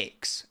and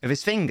 6 of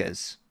his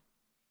fingers.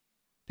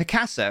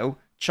 Picasso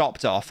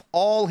chopped off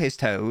all his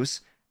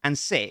toes and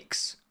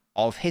 6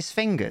 of his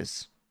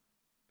fingers.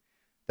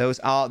 Those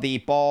are the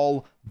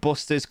Ball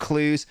Busters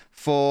clues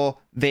for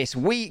this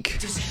week.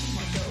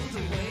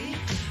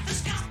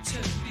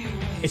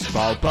 It's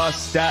Ball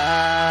Buster.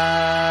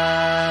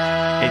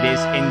 It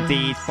is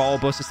indeed Ball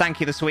Busters.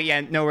 Thank you, the sweet.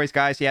 Yeah, no worries,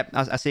 guys. Yep,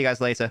 I'll see you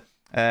guys later.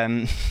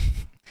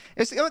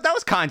 That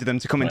was kind of them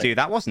to come and do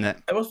that, wasn't it?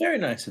 It was very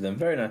nice of them.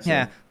 Very nice.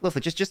 Yeah,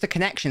 lovely. Just the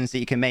connections that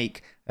you can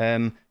make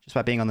just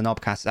by being on the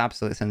Knobcast is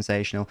absolutely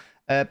sensational.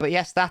 But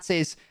yes, that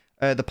is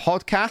the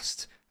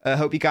podcast.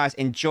 Hope you guys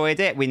enjoyed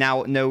it. We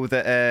now know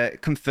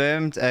that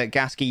confirmed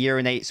Gaskey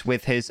urinates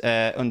with his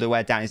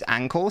underwear down his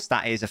ankles.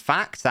 That is a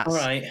fact. That's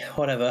right.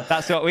 Whatever.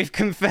 That's what we've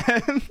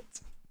confirmed.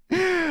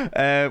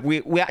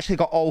 We actually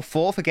got all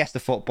 4 for Guess the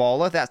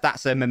Footballer.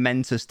 That's a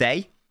momentous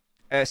day.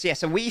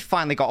 So we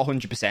finally got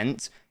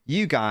 100%.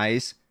 You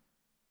guys,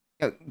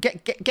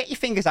 get your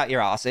fingers out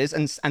your asses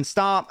and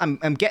start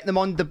and get them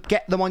on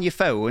your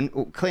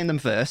phone. Clean them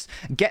first.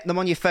 Get them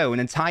on your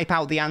phone and type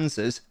out the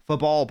answers for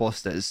Ball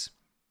Busters.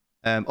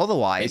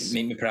 Otherwise,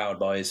 make me proud,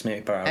 boys. Make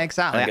me proud.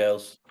 Exactly. And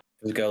girls.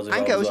 There's girls as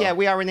and well. girls. Yeah,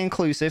 we are an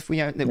inclusive.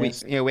 We are.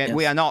 Yes.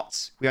 We are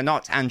not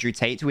Andrew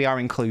Tate. We are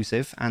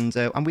inclusive, and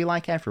we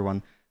like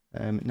everyone,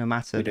 no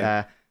matter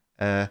their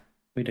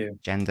we do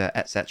gender,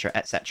 etc.,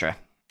 etc.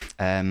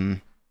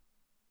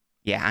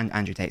 Yeah, and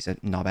Andrew Tate's a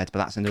knobhead,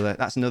 but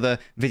that's another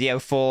video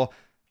for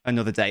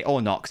another day,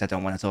 or not, because I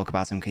don't want to talk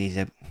about him because he's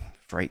a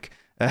freak.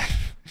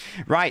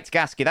 Right,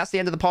 Gaskey, that's the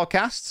end of the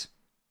podcast.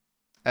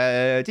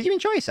 Did you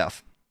enjoy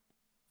yourself?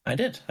 I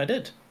did.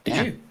 Did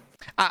you?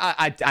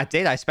 I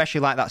did. I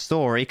especially like that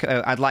story.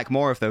 I'd like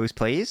more of those,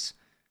 please.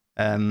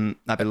 That'd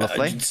be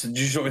lovely. Do you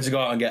just want me to go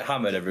out and get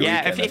hammered every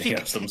weekend?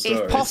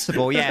 If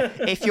possible, yeah.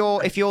 If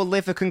your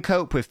liver can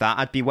cope with that,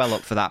 I'd be well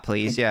up for that,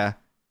 please. Yeah.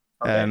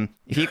 Okay.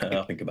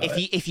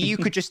 If you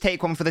could just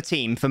take one for the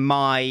team for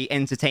my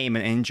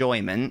entertainment and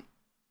enjoyment,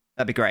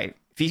 that'd be great.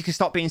 If you could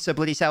stop being so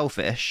bloody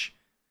selfish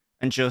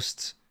and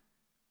just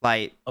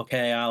like,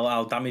 okay,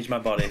 I'll damage my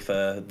body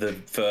for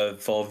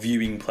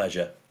viewing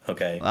pleasure.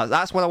 Okay,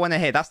 that's what I want to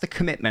hear. That's the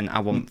commitment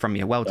I want from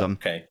you. Well done.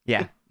 Okay,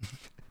 yeah.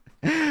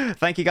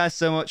 Thank you guys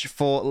so much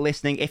for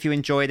listening. If you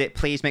enjoyed it,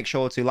 please make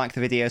sure to like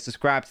the video,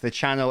 subscribe to the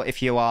channel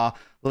if you are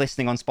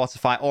listening on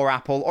Spotify or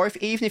Apple, or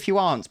even if you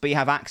aren't, but you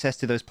have access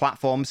to those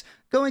platforms,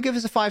 go and give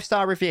us a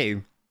 5-star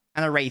review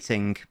and a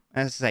rating.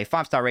 As I say,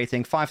 5-star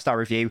rating, 5-star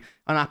review.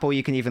 On Apple,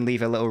 you can even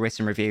leave a little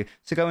written review.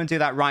 So go and do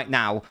that right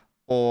now,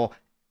 or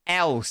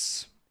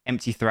else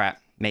empty threat,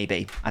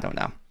 maybe. I don't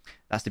know.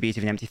 That's the beauty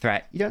of an empty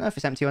threat. You don't know if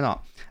it's empty or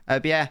not.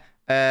 But yeah,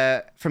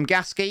 from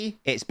Gaskey,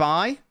 it's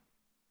bye.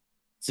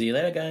 See you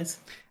later, guys.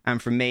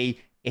 And from me,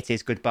 it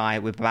is goodbye.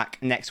 We'll be back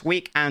next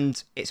week.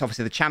 And it's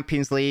obviously the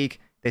Champions League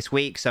this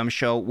week. So I'm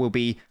sure we'll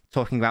be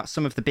talking about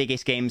some of the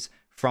biggest games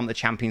from the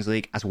Champions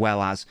League as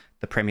well as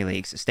the Premier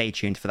League. So stay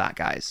tuned for that,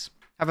 guys.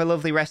 Have a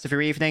lovely rest of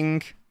your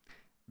evening.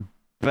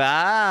 Bye.